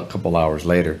couple hours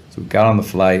later. So we got on the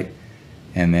flight,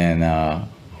 and then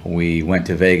we went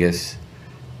to Vegas,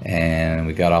 and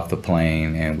we got off the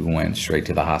plane, and we went straight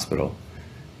to the hospital.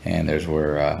 And there's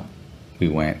where we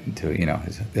went to,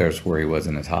 there's where he was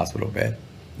in his hospital bed.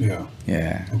 Yeah.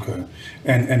 Yeah. Okay.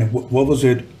 And what was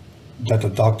it that the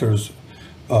doctors,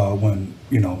 when,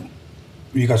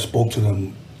 you guys spoke to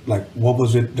them, like, what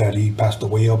was it that he passed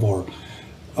away of, or,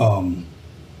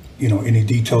 any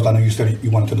details? I know you said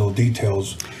you wanted to know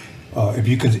details. If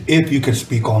you could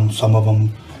speak on some of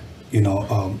them,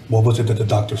 what was it that the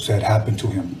doctor said happened to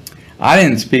him? I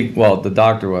didn't speak, well, the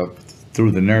doctor,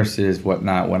 through the nurses,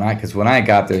 whatnot. Because when I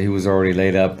got there, he was already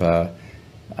laid up.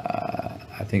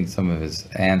 I think some of his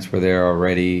aunts were there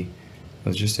already. There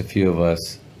was just a few of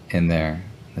us in there.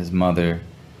 His mother,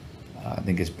 I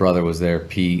think his brother was there,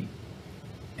 Pete,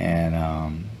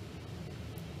 and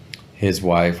his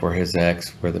wife or his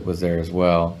ex was there as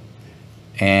well.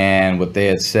 And what they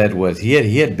had said was he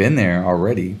had been there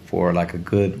already for like a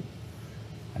good,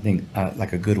 I think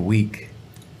like a good week.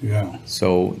 Yeah.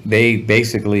 So they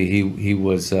basically he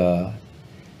was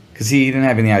because he didn't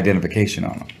have any identification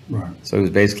on him. Right. So he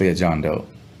was basically a John Doe.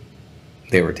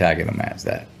 They were tagging him as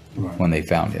that when they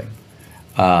found him.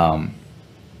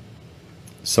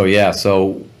 So yeah,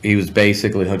 so he was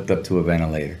basically hooked up to a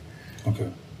ventilator. Okay.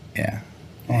 Yeah.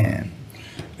 And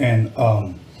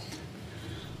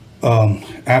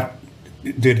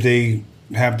did they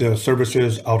have the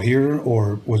services out here,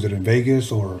 or was it in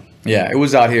Vegas, or? Yeah, it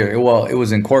was out here. Well, it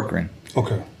was in Corcoran.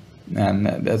 Okay. And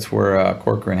that's where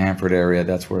Corcoran, Hanford area.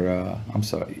 That's where I'm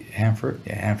sorry, Hanford.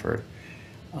 Yeah, Hanford.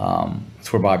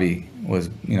 That's where Bobby was,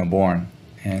 born,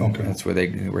 and Okay. that's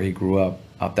where he grew up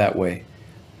out that way.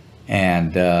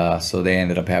 And so they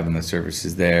ended up having the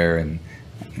services there, and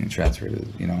transferred,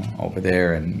 over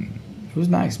there, and it was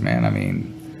nice, man. I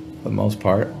mean, for the most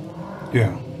part.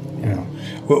 Yeah. Yeah.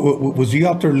 Was he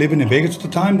out there living in Vegas at the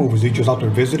time, or was he just out there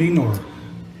visiting, or?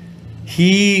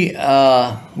 We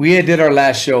did our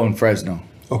last show in Fresno.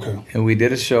 Okay. And we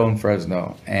did a show in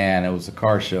Fresno, and it was a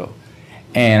car show.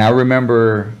 And I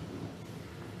remember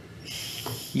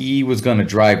he was going to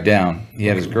drive down. He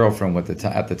had his girlfriend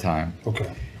at the time. Okay.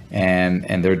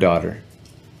 And their daughter.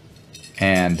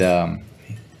 And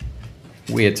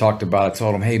we had talked about it. I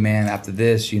told him, hey, man, after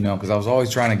this, because I was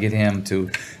always trying to get him to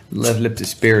lift his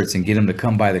spirits and get him to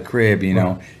come by the crib,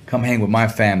 Right. come hang with my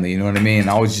family, you know what I mean? And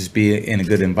always just be in a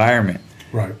good environment.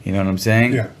 Right. You know what I'm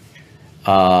saying?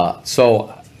 Yeah.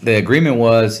 So the agreement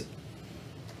was,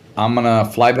 I'm gonna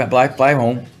fly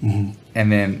home, and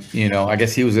then I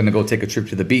guess he was gonna go take a trip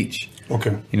to the beach.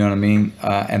 Okay. You know what I mean?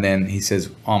 And then he says,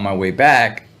 on my way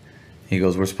back, he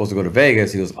goes, we're supposed to go to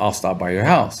Vegas. He goes, I'll stop by your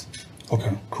house.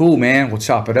 Okay. Cool, man. We'll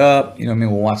chop it up. You know what I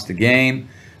mean? We'll watch the game.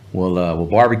 We'll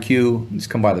barbecue. Just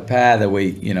come by the pad. That way,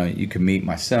 you can meet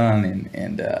my son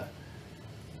and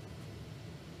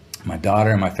my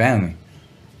daughter and my family.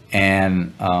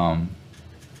 And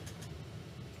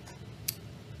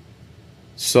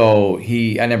so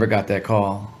I never got that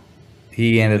call.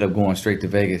 He ended up going straight to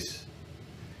Vegas.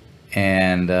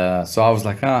 And so I was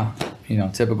like,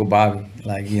 typical Bobby.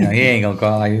 Like, he ain't gonna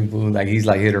call. Like he's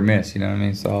like hit or miss. You know what I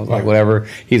mean? So I was like, whatever.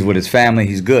 He's with his family.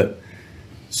 He's good.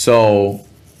 So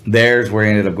there's where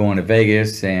he ended up going to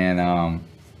Vegas, and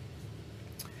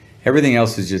everything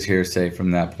else is just hearsay from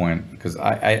that point, because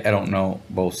I don't know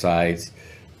both sides,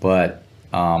 but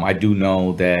I do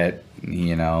know that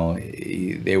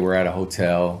they were at a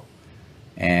hotel,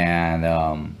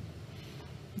 and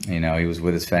he was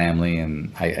with his family,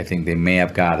 and I think they may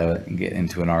have get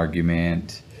into an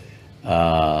argument,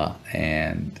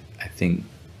 and I think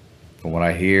from what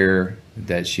I hear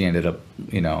that she ended up,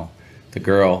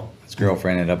 his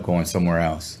girlfriend ended up going somewhere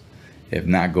else, if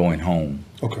not going home.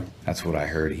 Okay. That's what I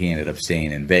heard. He ended up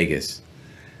staying in Vegas.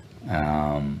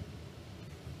 And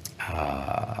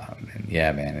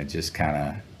yeah, man, it just kind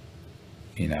of,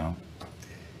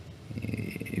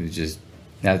 it was just,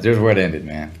 there's where it ended,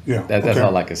 man. Yeah, That's okay.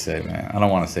 all I can say, man. I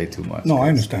don't want to say too much. No, I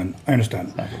understand. And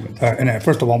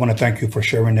first of all, I want to thank you for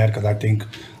sharing that, because I think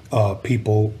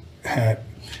people had,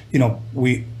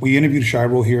 we interviewed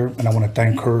Shiro here, and I want to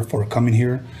thank her for coming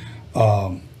here.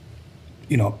 I've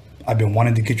been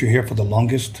wanting to get you here for the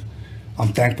longest. I'm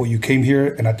thankful you came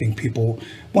here, and I think people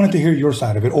wanted to hear your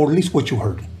side of it, or at least what you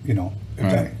heard.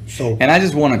 Right. And I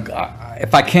just want to,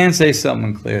 if I can say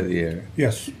something clear the air.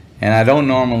 Yes. And I don't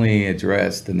normally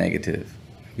address the negative,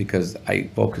 because I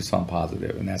focus on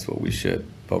positive, and that's what we should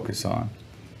focus on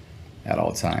at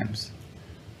all times.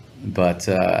 But,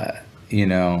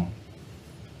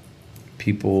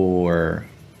 people were,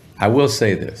 I will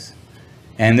say this,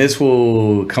 and this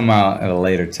will come out at a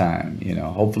later time,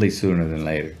 hopefully sooner than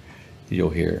later, you'll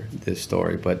hear this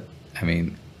story. But, I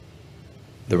mean,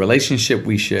 the relationship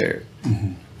we shared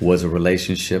was a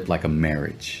relationship like a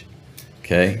marriage.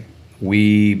 Okay,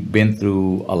 we've been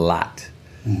through a lot.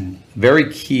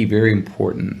 Very key, very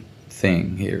important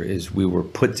thing here is we were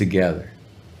put together.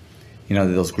 You know,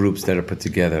 those groups that are put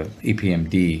together,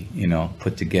 EPMD, you know,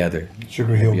 put together.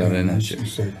 Sugar Hill You know, Gang, and you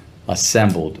said.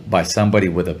 assembled by somebody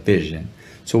with a vision.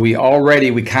 So we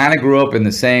kind of grew up in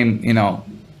the same, you know,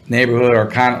 neighborhood, or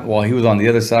kind of, well, he was on the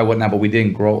other side, whatnot, but we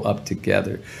didn't grow up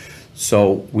together.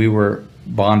 So we were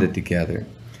bonded together.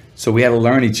 So we had to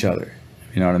learn each other.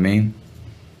 You know what I mean?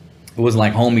 It wasn't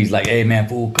like homies, like, hey man,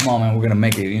 fool, come on man, we're gonna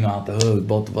make it, you know, out the hood,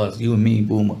 both of us, you and me,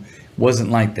 boom. Wasn't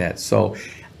like that. So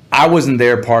I wasn't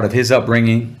there part of his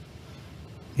upbringing.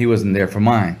 He wasn't there for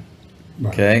mine.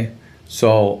 Right. Okay.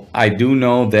 So I do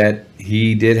know that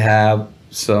he did have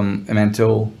some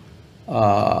mental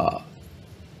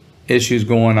issues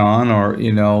going on, or,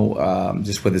 you know,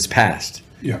 just with his past.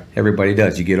 Yeah. Everybody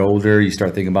does. You get older, you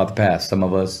start thinking about the past. Some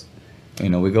of us, you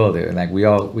know, we go there. Like we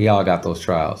all got those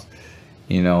trials,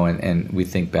 you know, and we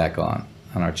think back on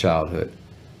our childhood.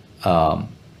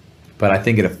 But I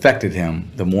think it affected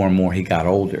him the more and more he got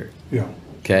older. Yeah.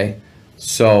 Okay.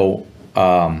 So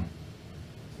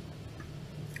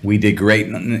we did great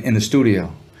in the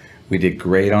studio. We did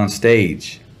great on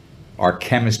stage. Our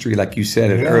chemistry, like you said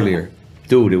it earlier,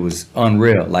 dude, it was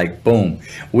unreal. Like, boom.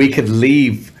 We could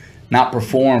leave, not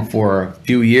perform for a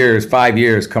few years, 5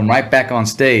 years, come right back on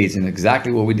stage, and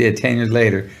exactly what we did 10 years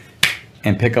later,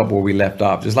 and pick up where we left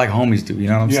off, just like homies do. You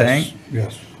know what I'm saying?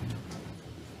 Yes.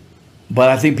 But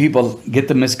I think people get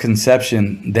the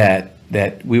misconception that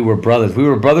we were brothers. We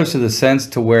were brothers to the sense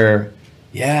to where,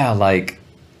 yeah, like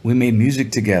we made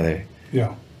music together.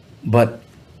 Yeah. But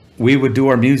we would do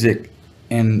our music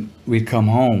and we'd come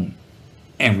home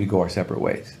and we'd go our separate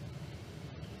ways.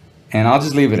 And I'll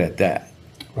just leave it at that.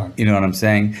 Right. You know what I'm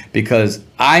saying? Because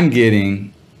I'm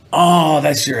getting, oh,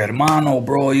 that's your hermano,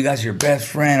 bro. You got your best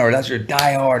friend, or that's your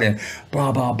diehard, and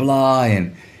blah, blah, blah.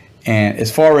 And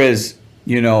as far as,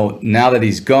 you know, now that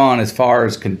he's gone, as far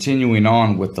as continuing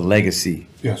on with the legacy,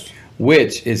 Yes.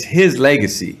 which is his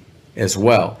legacy as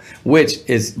well, which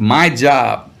is my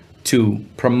job to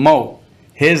promote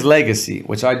his legacy,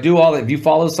 which I do all that. If you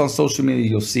follow us on social media,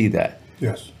 you'll see that.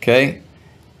 Yes. Okay.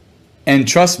 And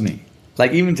trust me,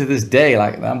 like even to this day,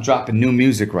 like I'm dropping new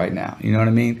music right now. You know what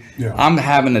I mean? Yeah. I'm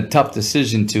having a tough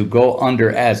decision to go under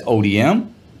as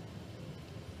ODM.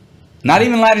 Not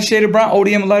even Lighter Shade of Brown,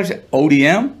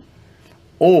 ODM,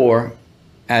 or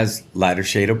as Lighter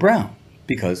Shade of Brown,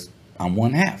 because I'm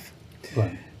one half.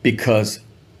 Right. Because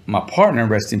my partner,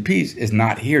 rest in peace, is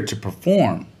not here to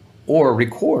perform or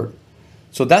record.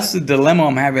 So that's the dilemma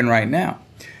I'm having right now.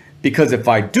 Because if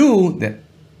I do, then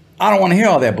I don't want to hear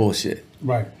all that bullshit.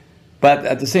 Right. But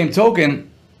at the same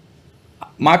token,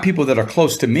 my people that are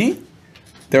close to me,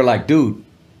 they're like, dude,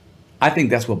 I think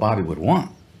that's what Bobby would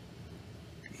want.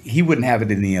 He wouldn't have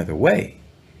it any other way.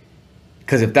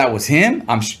 Because if that was him,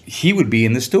 he would be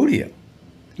in the studio.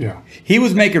 Yeah. He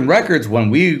was making records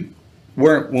when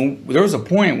there was a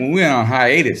point when we went on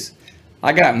hiatus.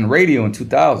 I got in the radio in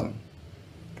 2000.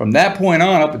 From that point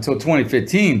on up until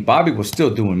 2015, Bobby was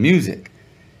still doing music.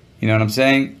 You know what I'm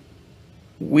saying?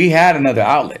 We had another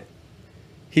outlet.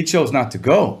 He chose not to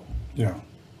go. Yeah.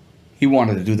 He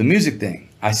wanted to do the music thing.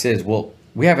 I said, well,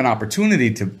 we have an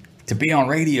opportunity to be on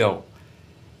radio,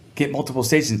 get multiple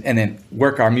stations, and then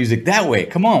work our music that way.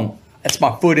 Come on. That's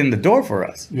my foot in the door for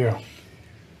us. Yeah.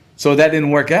 So that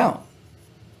didn't work out.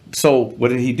 So what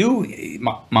did he do?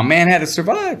 My man had to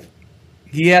survive.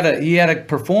 He had to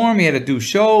perform. He had to do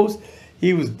shows.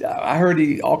 I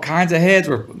heard all kinds of heads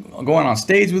were going on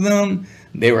stage with him.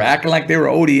 They were acting like they were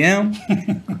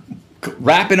ODM,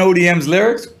 rapping ODM's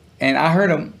lyrics. And I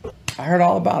heard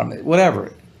all about him.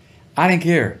 Whatever. I didn't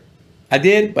care. I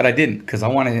did, but I didn't, because I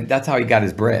wanted him. That's how he got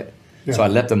his bread. Yeah. So I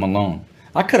left him alone.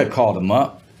 I could have called him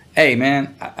up. Hey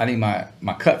man, I need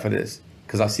my cut for this,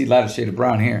 because I see Lighter Shade of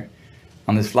Brown here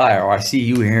on this flyer, or I see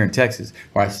you here in Texas,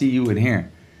 or I see you in here.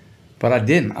 But I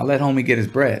didn't. I let homie get his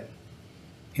bread.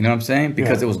 You know what I'm saying?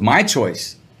 Because it was my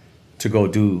choice to go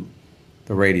do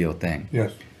the radio thing.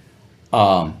 Yes.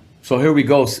 So here we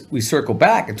go. We circle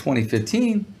back in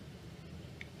 2015,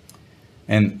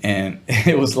 and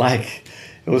it was like,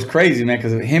 it was crazy, man.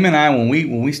 Because him and I, when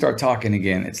we start talking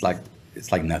again, it's like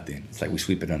nothing. It's like we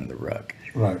sweep it under the rug.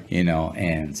 Right. You know,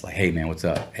 and it's like, hey man, what's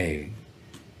up? Hey,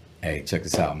 check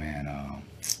this out, man.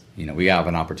 You know, we have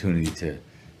an opportunity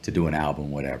to do an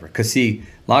album, whatever. Because see,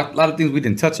 a lot of things we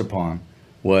didn't touch upon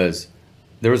was,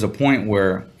 there was a point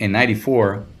where in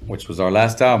 '94, which was our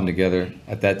last album together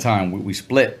at that time, we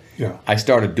split. Yeah. I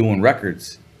started doing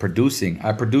records producing.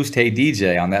 I produced Hey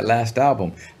DJ on that last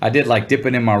album. I did like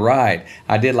Dipping in My Ride.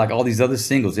 I did like all these other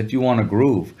singles, If You Wanna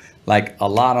Groove, like a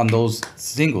lot on those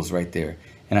singles right there.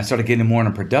 And I started getting more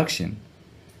into production.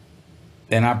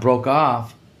 Then I broke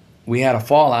off. We had a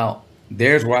fallout.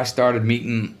 There's where I started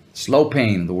meeting Slow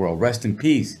Pain of the world. Rest in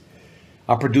peace.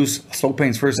 I produced Slow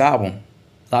Pain's first album.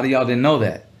 A lot of y'all didn't know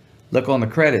that. Look on the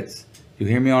credits. You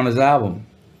hear me on his album.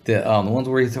 The ones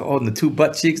where he's holding the 2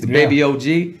 butt cheeks, the Baby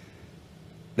OG.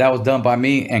 That was done by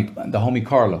me and the homie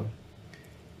Carlo.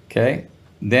 Okay?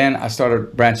 Then I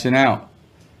started branching out.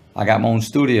 I got my own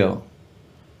studio.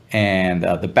 And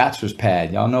the Bachelor's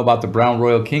Pad. Y'all know about the Brown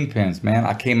Royal Kingpins, man.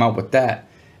 I came out with that.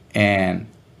 And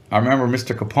I remember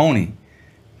Mr. Capone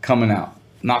coming out.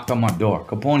 Knocked on my door.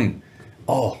 Capone,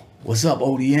 oh, what's up,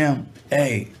 ODM?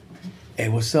 Hey,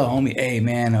 what's up, homie? Hey,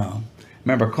 man,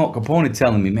 remember Capone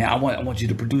telling me, man, I want you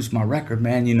to produce my record,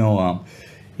 man. I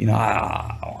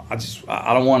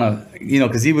don't want to,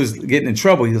 because he was getting in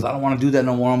trouble. He goes, I don't want to do that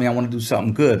no more, homie. I want to do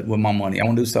something good with my money. I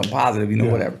want to do something positive,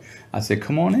 whatever. I said,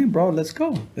 come on in, bro. Let's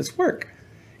go. Let's work.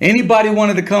 Anybody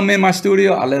wanted to come in my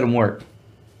studio, I let them work.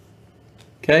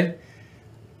 Okay?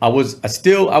 I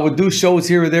would do shows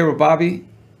here or there with Bobby.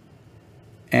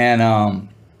 And,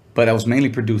 but I was mainly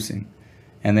producing.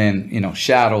 And then,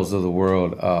 Shadows of the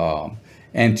World,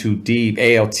 N2 Deep,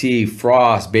 ALT,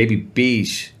 Frost, Baby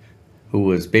Beach, who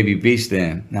was Baby Beach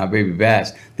then, now Baby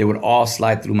Bash. They would all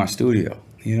slide through my studio.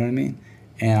 You know what I mean?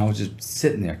 And I was just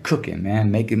sitting there cooking,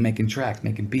 man, making tracks,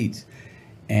 making beats.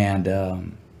 And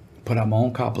put out my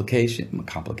own complication.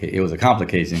 It was a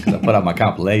complication because I put out my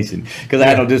compilation because I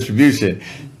had no distribution.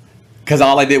 Because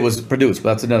all I did was produce.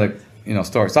 But that's another,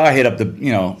 story. So I hit up the,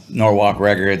 Norwalk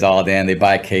Records all day, and they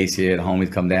buy a case here. The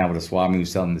homies come down with a swap. We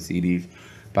was selling the CDs.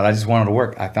 But I just wanted to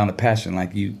work. I found a passion.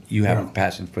 Like you have a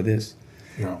passion for this.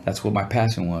 Yeah. That's what my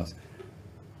passion was.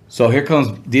 So here comes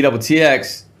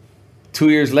DWTX 2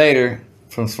 years later.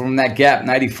 From that gap,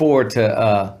 94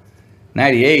 to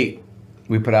 98,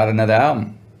 we put out another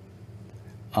album.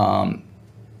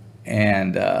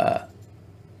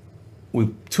 We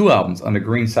 2 albums under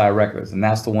Greenside Records, and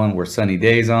that's the one where Sunny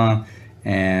Day's on,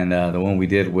 and the one we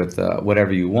did with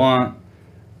Whatever You Want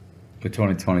with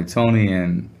Tony,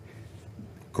 and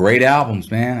great albums,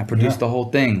 man. I produced the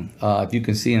whole thing. If You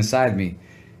Can See Inside Me,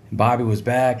 Bobby was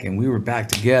back, and we were back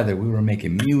together. We were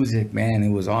making music, man. It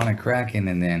was on and cracking,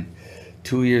 and then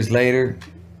 2 years later,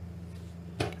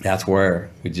 that's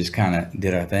where we just kind of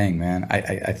did our thing, man.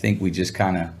 I think we just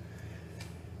kind of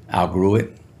outgrew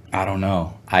it. I don't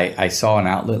know. I saw an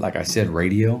outlet, like I said,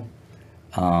 radio,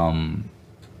 and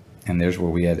there's where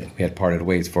we had parted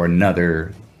ways for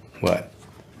another, what?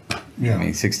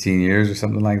 Yeah. 16 years or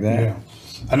something like that. Yeah.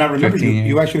 And I remember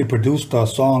you actually produced a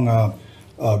song,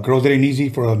 Girls That Ain't Easy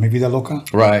for Mi Vida Loca.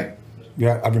 Right.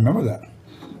 Yeah, I remember that.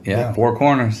 Yeah, 4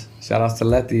 Corners. Shout outs to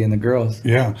Letty and the girls.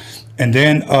 Yeah. And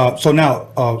then, so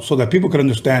that people could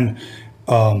understand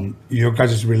your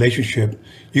guys' relationship,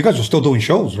 you guys are still doing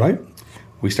shows, right?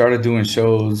 We started doing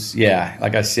shows,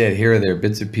 like I said, here or there,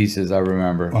 bits and pieces, I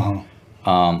remember.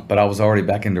 But I was already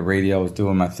back into radio. I was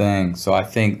doing my thing. So I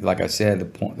think, like I said, there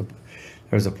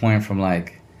was a point from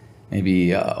like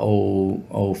maybe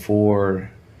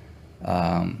 04,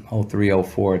 03,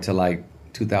 04 to like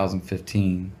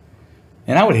 2015.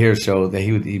 And I would hear shows that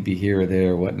he'd be here or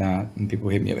there or whatnot. And people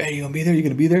would hit me up, hey, you gonna be there? You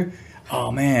gonna be there?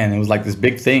 Oh man, it was like this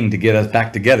big thing to get us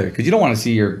back together. Because you don't want to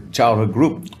see your childhood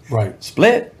group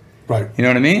split. Right. You know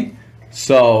what I mean?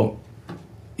 So,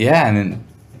 and then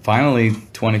finally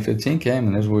 2015 came,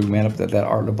 and that's where we met up at that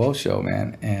Art LeBeau show,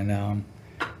 man. And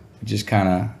we just kind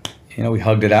of, we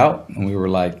hugged it out, and we were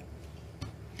like,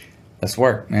 let's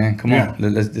work, man. Come on,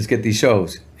 let's get these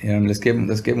shows. Let's give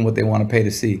them what they want to pay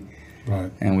to see.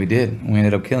 Right. And we did. We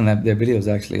ended up killing that. Their video's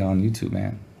actually on YouTube,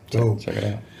 man. Check it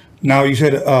out. Now, you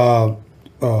said about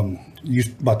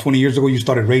 20 years ago you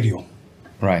started radio.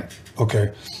 Right.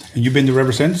 Okay. And you've been there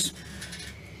ever since?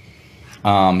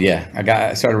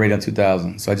 I started radio in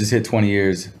 2000. So I just hit 20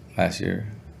 years last year.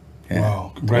 Yeah.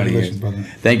 Wow. Congratulations, brother.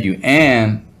 Thank you.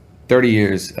 And 30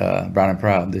 years Brown and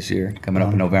Proud this year, coming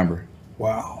up in November.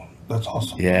 Wow. That's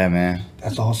awesome. Yeah, man.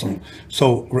 That's awesome.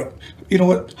 So, you know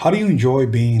what? How do you enjoy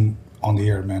being on the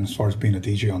air, man, as far as being a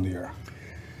DJ on the air?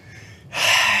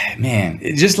 Man,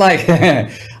 just like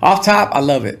off top, I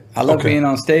love it. I love being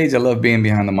on stage. I love being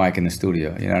behind the mic in the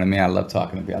studio. You know what I mean? I love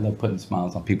talking to people. I love putting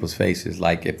smiles on people's faces,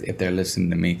 like if they're listening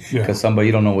to me, because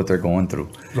you don't know what they're going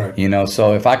through. Right.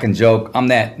 So if I can joke, I'm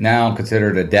now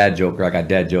considered a dad joker. I got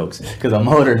dad jokes because I'm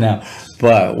older now.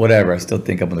 But whatever, I still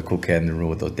think I'm the cool cat in the room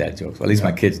with those dad jokes. Well, at least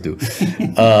my kids do.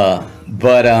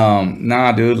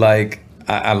 Nah, dude, like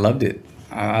I loved it.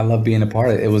 I love being a part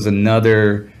of it. It was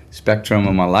another spectrum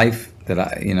of my life that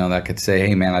that I could say,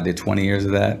 hey man, I did 20 years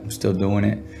of that. I'm still doing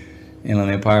it.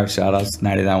 Inland Empire, shout outs,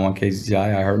 99.1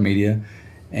 KZGI, iHeartMedia,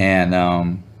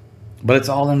 and but it's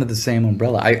all under the same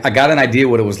umbrella. I got an idea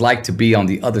what it was like to be on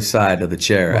the other side of the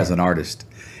chair as an artist,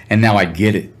 and now I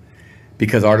get it.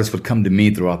 Because artists would come to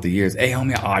me throughout the years. Hey,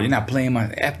 homie, you're not playing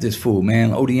my F this fool, man.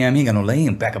 ODM, he ain't got no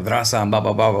lane. Back up the raza and blah,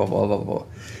 blah, blah, blah, blah, blah, blah.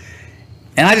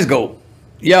 And I just go,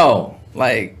 yo,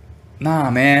 like,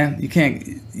 nah, man,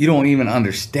 you don't even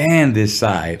understand this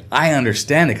side. I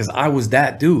understand it because I was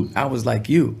that dude. I was like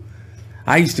you.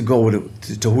 I used to go to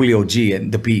Julio G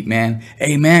at the beat, man.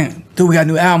 Hey, man, dude, we got a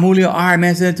new album, Julio. All right,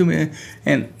 man, send it to me.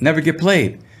 And never get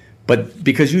played. But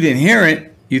because you didn't hear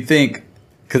it, you think,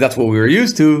 because that's what we were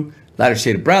used to, Lighter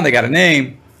Shade of Brown, they got a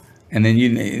name, and then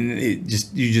you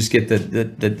just get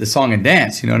the song and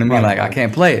dance. You know what I mean? Like, I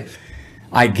can't play it.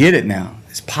 I get it now.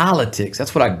 It's politics.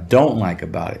 That's what I don't like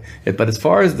about it. But as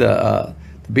far as the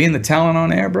being the talent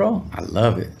on air, bro, I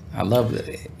love it. I love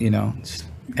it. Just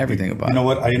everything about it. You know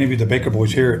what? I interviewed the Baker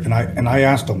Boys here, and I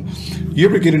asked them, you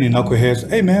ever get any knuckleheads?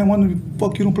 Hey man, why the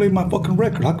fuck you don't play my fucking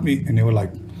record? How come you? And they were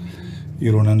like,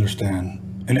 you don't understand.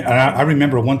 And I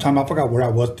remember one time, I forgot where I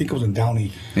was. I think it was in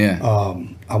Downey. Yeah.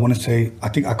 I want to say, I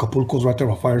think Acapulco's right there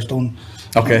by Firestone.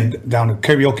 Okay. Down the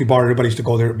karaoke bar. Everybody used to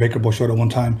go there. Baker Boy showed at one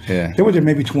time. Yeah. They were there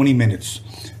maybe 20 minutes.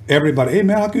 Everybody, hey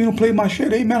man, how come you don't play my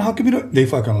shit? Hey man, how come you don't? They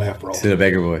fucking laughed, bro. To the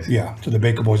Baker Boys. Yeah, to the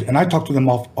Baker Boys. And I talked to them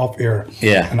off air.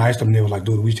 Yeah. And I asked them, and they were like,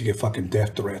 dude, we used to get fucking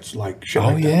death threats. Like, shit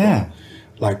like that. Yeah. Bro.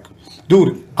 Like,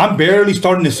 dude, I'm barely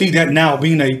starting to see that now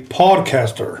being a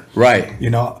podcaster. Right. Hey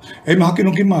man, how come you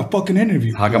don't get my fucking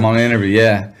interview? How come I'm an interview?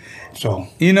 Yeah. So.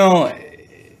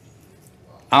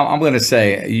 I'm going to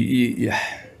say, you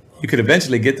could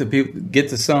eventually get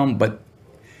to some, but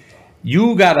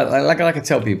you got to, like I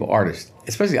tell people, artists,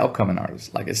 especially upcoming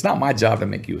artists, like, it's not my job to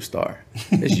make you a star.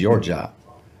 It's your job.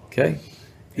 Okay?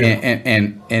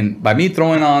 Yeah. And by me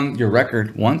throwing on your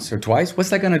record once or twice,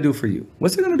 what's that going to do for you?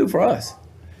 What's it going to do for us?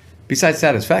 Besides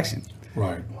satisfaction.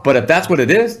 Right. But if that's what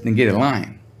it is, then get in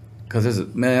line. Because there's a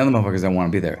million other motherfuckers that want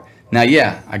to be there. Now,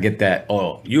 yeah, I get that.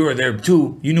 Oh, you were there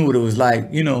too. You knew what it was like.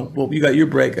 Well, you got your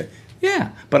break.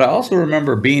 Yeah. But I also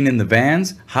remember being in the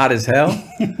vans, hot as hell.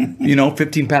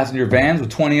 15 passenger vans with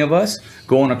 20 of us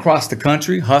going across the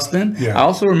country, hustling. Yeah. I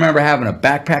also remember having a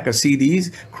backpack of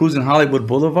CDs, cruising Hollywood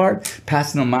Boulevard,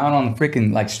 passing them out on the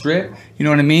freaking strip. You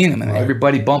know what I mean? And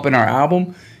everybody bumping our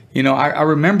album. I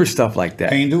remember stuff like that.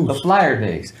 Paying dues. The flyer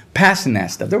days, passing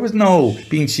that stuff. There was no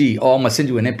being cheap. Oh, I'm going to send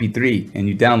you an MP3 and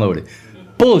you download it.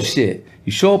 Bullshit.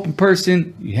 You show up in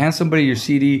person, you hand somebody your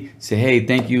CD, say, hey,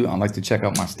 thank you, I'd like to check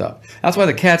out my stuff. That's why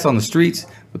the cats on the streets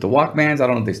with the Walkmans, I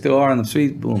don't know if they still are on the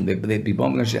streets, boom, they'd be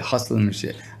bumping their shit, hustling their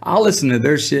shit. I'll listen to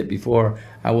their shit before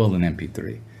I will an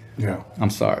MP3. Yeah. I'm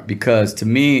sorry, because to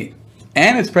me,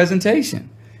 and it's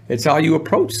presentation. It's how you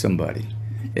approach somebody.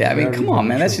 Yeah, I mean, come on,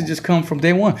 man, that should just come from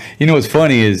day one. What's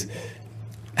funny is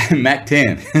Mac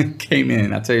 10 came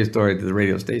in, I'll tell you a story, to the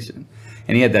radio station.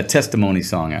 And he had that testimony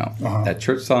song out, that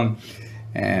church song.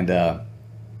 And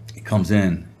he comes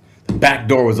in. The back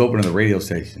door was open to the radio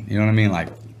station. You know what I mean? Like,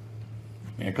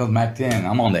 here comes Mac 10.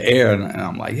 I'm on the air, and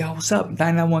I'm like, yo, what's up?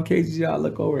 99.1 KZGI. I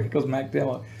look over. Here goes Mac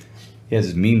 10. He has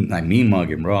this mean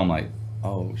mugging, bro. I'm like,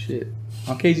 oh, shit.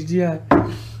 On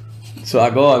KZGI. So I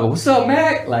go, what's up,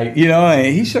 Mac? Like, and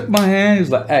he shook my hand. He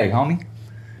was like, hey, homie,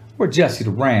 where Jesse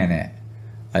Duran at?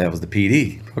 That was the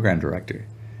PD, program director.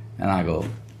 And I go,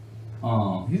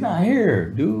 he's not here,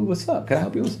 dude. What's up? Can I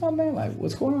help you with something, man? Like,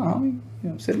 what's going on,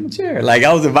 homie? Sit in the chair. Like,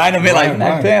 I was inviting him in, like,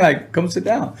 Mac 10, like, come sit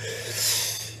down.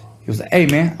 He was like, hey,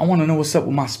 man, I want to know what's up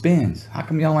with my spins. How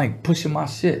come y'all, like, pushing my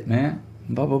shit, man?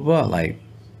 Blah, blah, blah. Like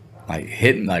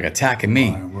hitting, like, attacking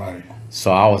me. Right.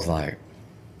 So I was like,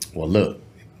 well, look.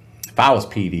 If I was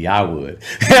PD, I would.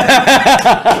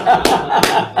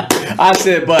 I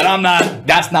said, but I'm not,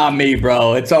 that's not me,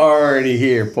 bro. It's already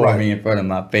here for me in front of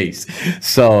my face.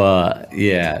 So,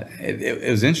 yeah, it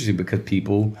was interesting because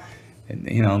people,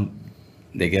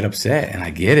 they get upset, and I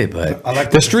get it, but I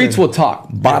like the streets will talk.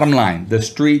 Bottom line, the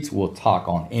streets will talk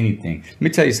on anything. Let me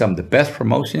tell you something. The best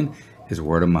promotion is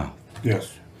word of mouth.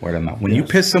 Yes. Word of mouth. When you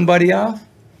piss somebody off,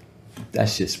 that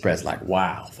shit spreads like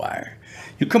wildfire.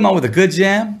 You come out with a good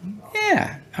jam,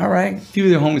 yeah, all right. A few of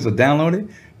their homies will download it.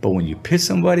 But when you piss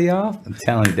somebody off, I'm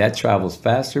telling you, that travels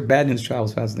faster. Bad news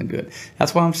travels faster than good.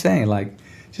 That's why I'm saying, like,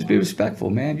 just be respectful,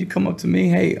 man. If you come up to me,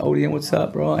 hey, ODM, what's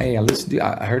up, bro? Hey, I listened to you.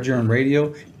 I heard you on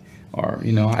radio. Or,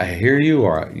 I hear you.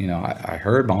 Or, I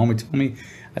heard my homie told me.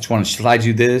 I just want to slide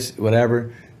you this,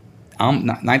 whatever. I'm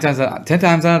not, 10 times out of 10,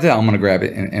 I'm going to grab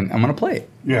it and I'm going to play it.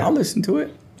 Yeah. I'll listen to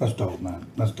it. That's dope, man.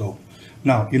 That's dope.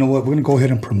 Now, you know what? We're going to go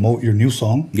ahead and promote your new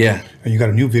song. Yeah. And you got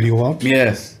a new video out.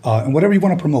 Yes. And whatever you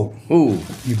want to promote. Ooh.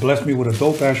 You blessed me with a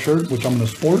dope-ass shirt, which I'm going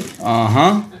to sport.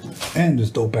 Uh-huh. And this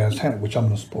dope-ass hat, which I'm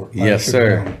going to sport. Yes,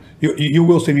 sir. You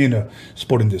will see me in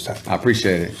sporting this hat. I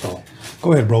appreciate it. So,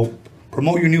 go ahead, bro.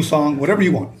 Promote your new song, whatever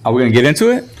you want. Are we going to get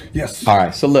into it? Yes. All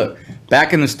right. So, look,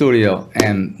 back in the studio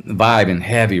and vibing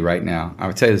heavy right now. I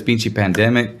would tell you this Beachy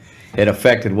pandemic, it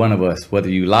affected one of us. Whether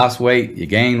you lost weight, you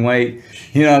gained weight,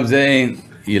 you know what I'm saying?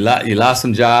 You lost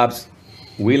some jobs.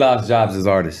 We lost jobs as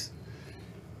artists.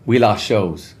 We lost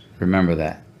shows. Remember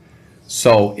that.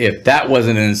 So if that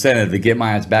wasn't an incentive to get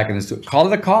my ass back in the studio,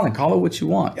 call it a calling. Call it what you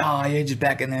want. Oh, yeah, just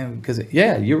back in there. Because,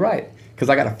 yeah, you're right. Because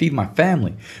I got to feed my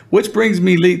family. Which brings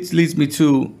me, leads me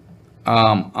to,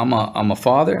 I'm a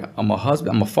father. I'm a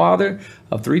husband. I'm a father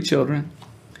of 3 children.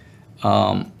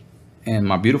 And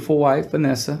my beautiful wife,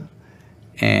 Vanessa.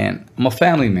 And I'm a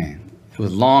family man. It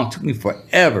was long. Took me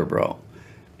forever, bro.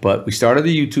 But we started a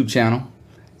YouTube channel.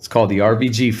 It's called the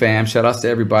RVG Fam. Shout outs to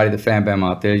everybody, the fam bam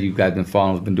out there. You guys been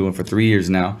following, been doing for 3 years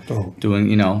now. Oh. Doing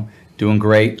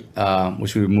great.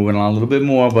 Wish we were moving on a little bit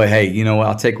more, but hey, you know what?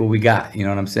 I'll take what we got. You know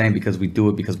what I'm saying? Because we do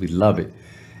it because we love it.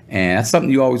 And that's something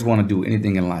you always want to do,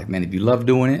 anything in life, man. If you love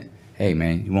doing it, hey,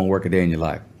 man, you won't work a day in your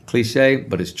life. Cliche,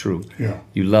 but it's true. Yeah.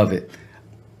 You love it.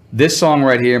 This song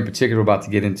right here in particular, we're about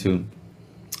to get into,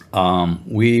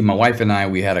 my wife and I,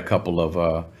 we had a couple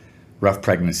of rough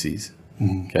pregnancies.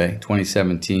 Okay,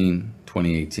 2017,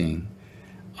 2018.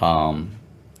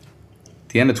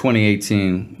 The end of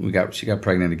 2018, she got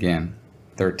pregnant again,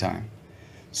 3rd time.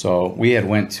 So we had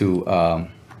went to.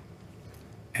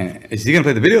 And is he gonna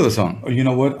play the video of the song? You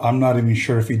know what? I'm not even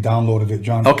sure if he downloaded it,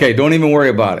 John. Okay, don't even worry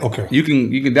about it. Okay. You can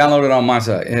download it on my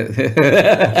side.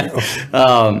 Okay.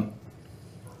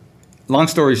 Long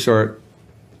story short,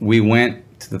 we went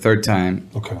to the 3rd time.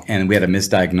 Okay. And we had a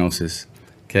misdiagnosis.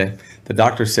 Okay. The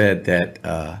doctor said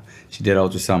that she did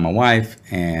ultrasound on my wife,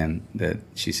 and that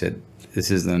she said, this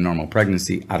isn't a normal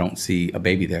pregnancy. I don't see a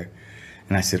baby there.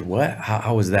 And I said, what?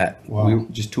 How was that? Wow.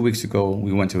 Just 2 weeks ago,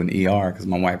 we went to an ER because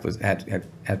my wife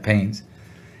had pains.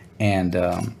 And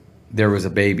there was a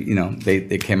baby, you know,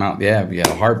 they came out, yeah, we had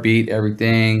a heartbeat,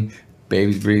 everything,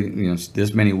 baby's breathing, you know,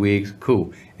 this many weeks,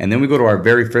 cool. And then we go to our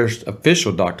very first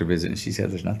official doctor visit, and she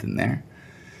said, there's nothing there.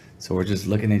 So we're just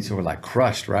looking at each other like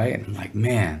crushed, right? And I'm like,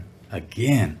 man,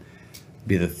 again,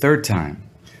 be the 3rd time.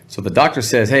 So the doctor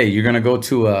says, hey, you're going to go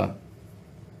to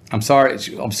I'm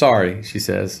sorry, she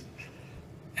says.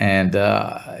 And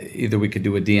either we could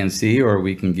do a DNC or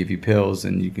we can give you pills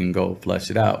and you can go flush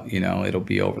it out. You know, it'll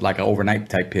be over like an overnight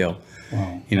type pill.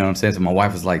 Wow. You know what I'm saying? So my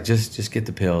wife was like, just get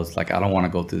the pills. Like, I don't want to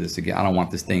go through this again. I don't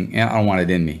want this thing. I don't want it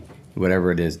in me,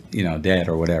 whatever it is, you know, dead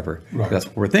or whatever. Right. That's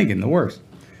what we're thinking, the worst.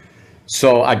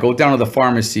 So I go down to the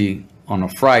pharmacy on a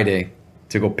Friday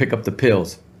to go pick up the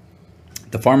pills.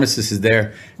 The pharmacist is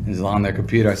there and is on their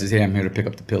computer. I says, hey, I'm here to pick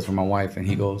up the pills for my wife. And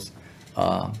he goes,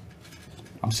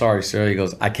 I'm sorry, sir. He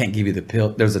goes, I can't give you the pill.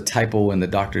 There's a typo in the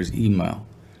doctor's email.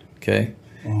 Okay.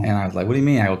 And I was like, what do you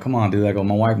mean? I go, come on, dude. I go,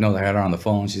 my wife knows. I had her on the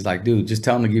phone. She's like, dude, just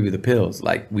tell him to give you the pills.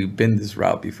 Like, we've been this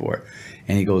route before.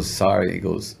 And he goes, sorry. He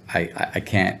goes, I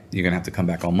can't. You're going to have to come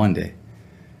back on Monday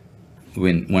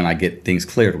when I get things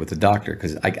cleared with the doctor,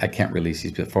 because I can't release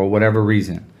these pills for whatever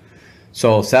reason.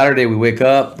 So Saturday we wake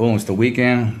up, boom, it's the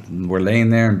weekend. We're laying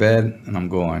there in bed, and I'm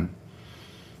going,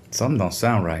 something don't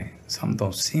sound right. Something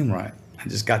don't seem right. I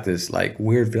just got this like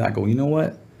weird feeling. I go, you know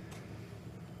what?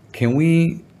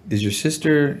 Does your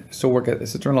sister-in-law still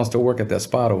work at that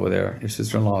spot over there? Your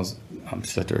sister-in-law's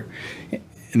sister,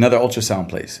 another ultrasound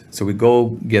place. So we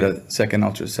go get a second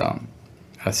ultrasound,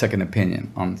 a second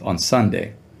opinion on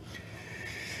Sunday.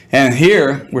 And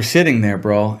here we're sitting there,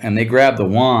 bro, and they grab the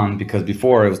wand, because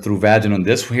before it was through vaginal.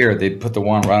 This here, they put the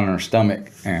wand right on her stomach,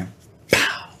 and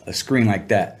pow, a screen like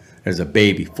that. There's a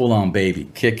baby, full-on baby,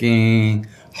 kicking,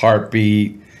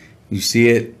 heartbeat. You see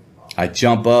it? I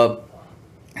jump up,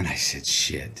 and I said,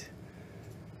 shit.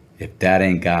 If that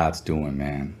ain't God's doing,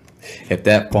 man. If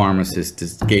that pharmacist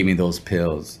just gave me those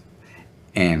pills,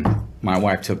 and my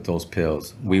wife took those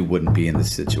pills, we wouldn't be in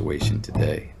this situation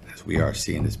today. We are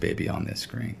seeing this baby on this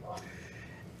screen.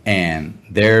 And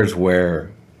there's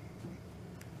where,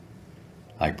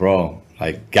 like, bro,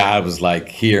 like, God was like,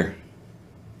 here,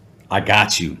 I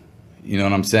got you. You know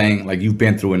what I'm saying? Like, you've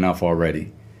been through enough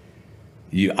already.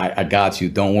 I got you.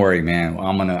 Don't worry, man.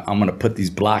 I'm gonna put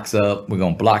these blocks up. We're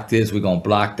gonna block this. We're gonna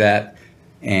block that.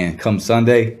 And come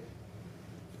Sunday,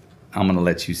 I'm gonna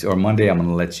let you see, or Monday, I'm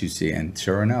gonna let you see. And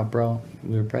sure enough, bro,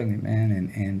 we were pregnant,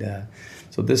 man. And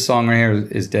so this song right here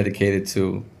is dedicated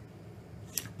to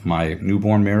my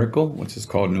newborn miracle, which is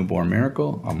called Newborn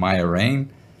Miracle, Amaya Rain.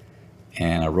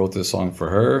 And I wrote this song for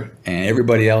her and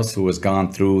everybody else who has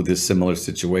gone through this similar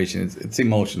situation. It's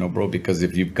emotional, bro, because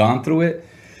if you've gone through it,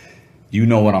 you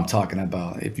know what I'm talking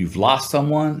about. If you've lost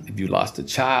someone, if you lost a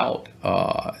child,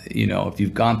 you know, if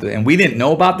you've gone through, and we didn't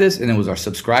know about this, and it was our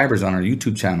subscribers on our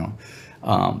YouTube channel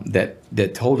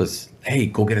that told us, hey,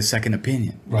 go get a second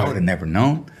opinion. I would have never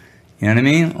known. You know what I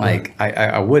mean? Like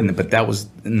I wouldn't, but that was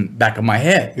in the back of my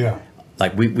head. Yeah.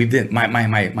 Like we did.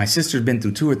 My sister's been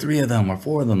through 2 or 3 of them or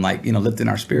 4 of them. Like, you know, lifting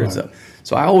our spirits up.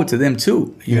 So I owe it to them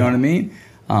too. You know what I mean?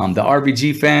 The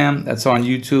RVG fam, that's on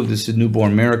YouTube. This is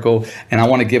Newborn Miracle, and I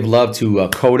want to give love to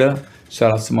Coda.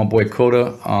 Shout out to my boy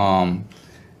Coda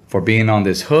for being on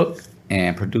this hook,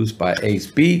 and produced by Ace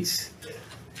Beats.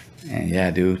 And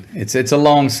yeah, dude, it's a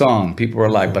long song. People are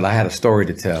like, but I had a story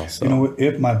to tell. So. You know,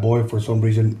 if my boy for some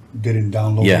reason didn't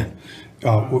download it,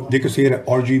 they could see it at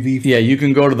RGV. Yeah, you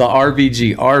can go to the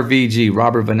RVG,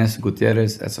 Robert Vanessa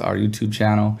Gutierrez. That's our YouTube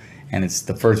channel. And it's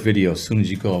the first video. As soon as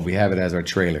you go, we have it as our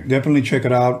trailer. Definitely check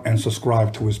it out and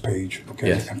subscribe to his page, okay?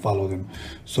 Yes. And follow them.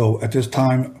 So at this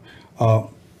time,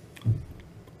 Rob,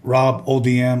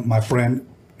 ODM, my friend,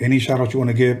 any shout out you want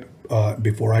to give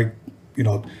before I, you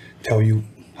know, tell you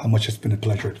how much it's been a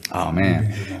pleasure. Oh,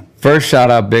 man. First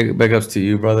shout out, big ups to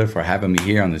you, brother, for having me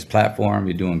here on this platform.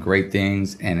 You're doing great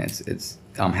things, and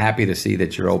I'm happy to see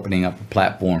that you're opening up a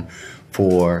platform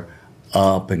for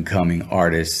up and coming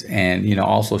artists, and you know,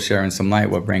 also sharing some light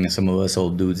while bringing some of us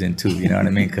old dudes in too. You know what I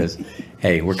mean? Because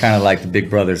hey, we're kind of like the big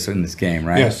brothers in this game,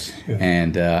 right? Yes.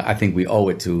 And I think we owe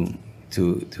it to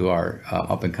our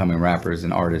up and coming rappers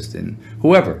and artists and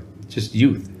whoever, just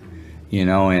youth, you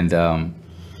know. And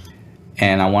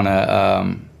I want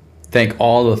to thank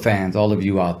all the fans, all of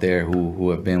you out there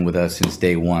who have been with us since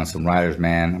day one. Some riders,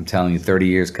 man. I'm telling you, 30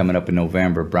 years coming up in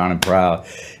November. Brown and Proud.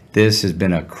 This has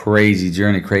been a crazy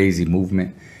journey, crazy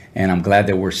movement, and I'm glad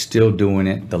that we're still doing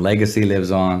it. The legacy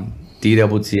lives on.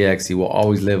 DWTX, he will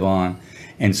always live on,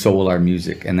 and so will our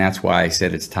music. And that's why I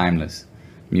said it's timeless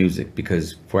music,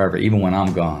 because forever, even when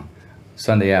I'm gone,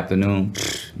 Sunday afternoon,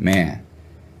 man,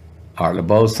 Art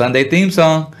LeBeau's Sunday theme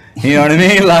song. You know what I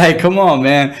mean? Like, come on,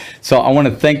 man. So I want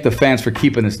to thank the fans for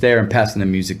keeping us there and passing the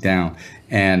music down.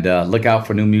 And look out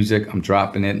for new music. I'm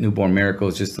dropping it. Newborn Miracle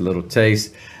is just a little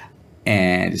taste.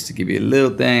 And just to give you a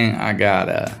little thing, I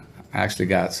actually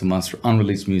got some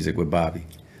unreleased music with Bobby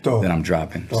that I'm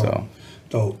dropping. So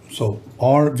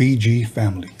RVG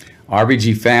Family.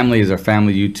 RVG Family is our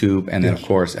family YouTube, and then of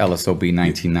course LSOB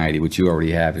 1990, which you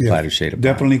already have in Lighter Shade of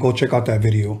Brown. Definitely go check out that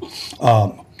video.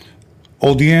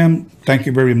 ODM, thank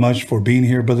you very much for being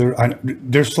here, brother.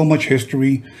 There's so much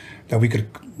history that we can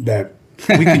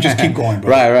just keep going,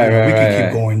 brother. Right. We can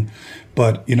keep going.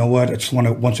 But you know what? I just want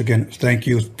to once again thank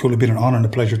you. It's truly been an honor and a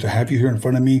pleasure to have you here in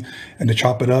front of me and to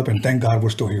chop it up. And thank God we're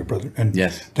still here, brother. And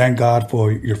thank God for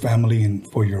your family and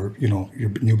for your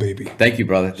new baby. Thank you,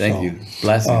 brother. Thank you.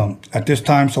 Bless you. At this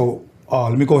time,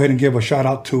 let me go ahead and give a shout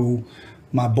out to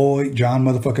my boy John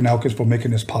motherfucking Elkins for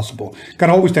making this possible.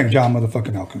 Gotta always thank John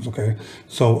motherfucking Elkins. Okay,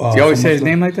 so do you always say his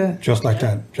name like that? Just like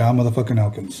that, John motherfucking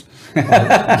Elkins.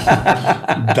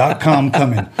 .com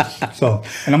coming. So,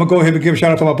 and I'm gonna go ahead and give a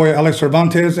shout out to my boy Alex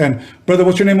Cervantes and brother.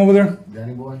 What's your name over there?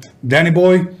 Danny Boy. Danny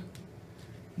Boy.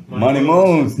 Money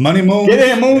Moons. Money Moons.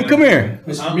 Get in, Moon. Come here.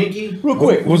 Mr. Mickey. Real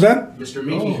quick. What was that? Mr.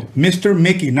 Mickey. Mr.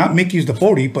 Mickey. Not Mickey's the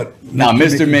 40, but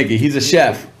Mr. Mickey. He's a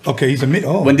chef. Okay, he's a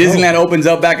when Disneyland opens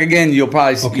up back again, you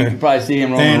can probably see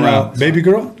him rolling around. Baby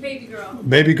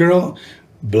girl.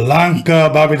 Blanca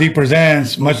Bobby D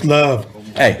presents. Much love.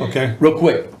 Hey, real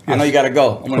quick. Yes. I know you gotta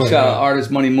go. I'm gonna shout out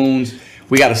artist Money Moons.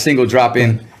 We got a single drop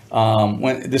in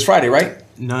this Friday, right?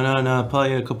 No,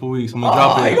 probably in a couple weeks. I'm gonna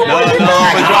drop it.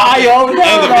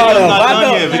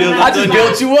 I just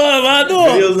built you up. I know.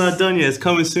 The video's not done yet. It's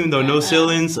coming soon though. No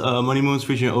ceilings. Money Moons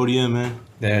featuring ODM, man.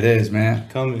 There it is, man.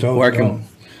 Coming. Working.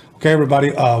 Okay,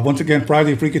 everybody. Once again,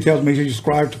 Friday Freaky Tales. Make sure you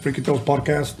subscribe to Freaky Tales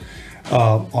Podcast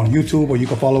on YouTube, or you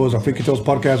can follow us on Freaky Tales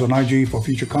Podcast on IG for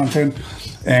future content.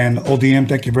 And ODM,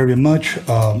 thank you very much,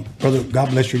 brother. God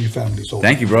bless you and your family. So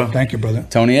thank you, bro. Thank you, brother.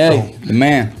 Tony A, the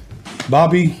man.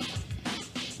 Bobby,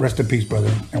 rest in peace,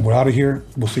 brother. And we're out of here.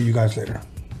 We'll see you guys later.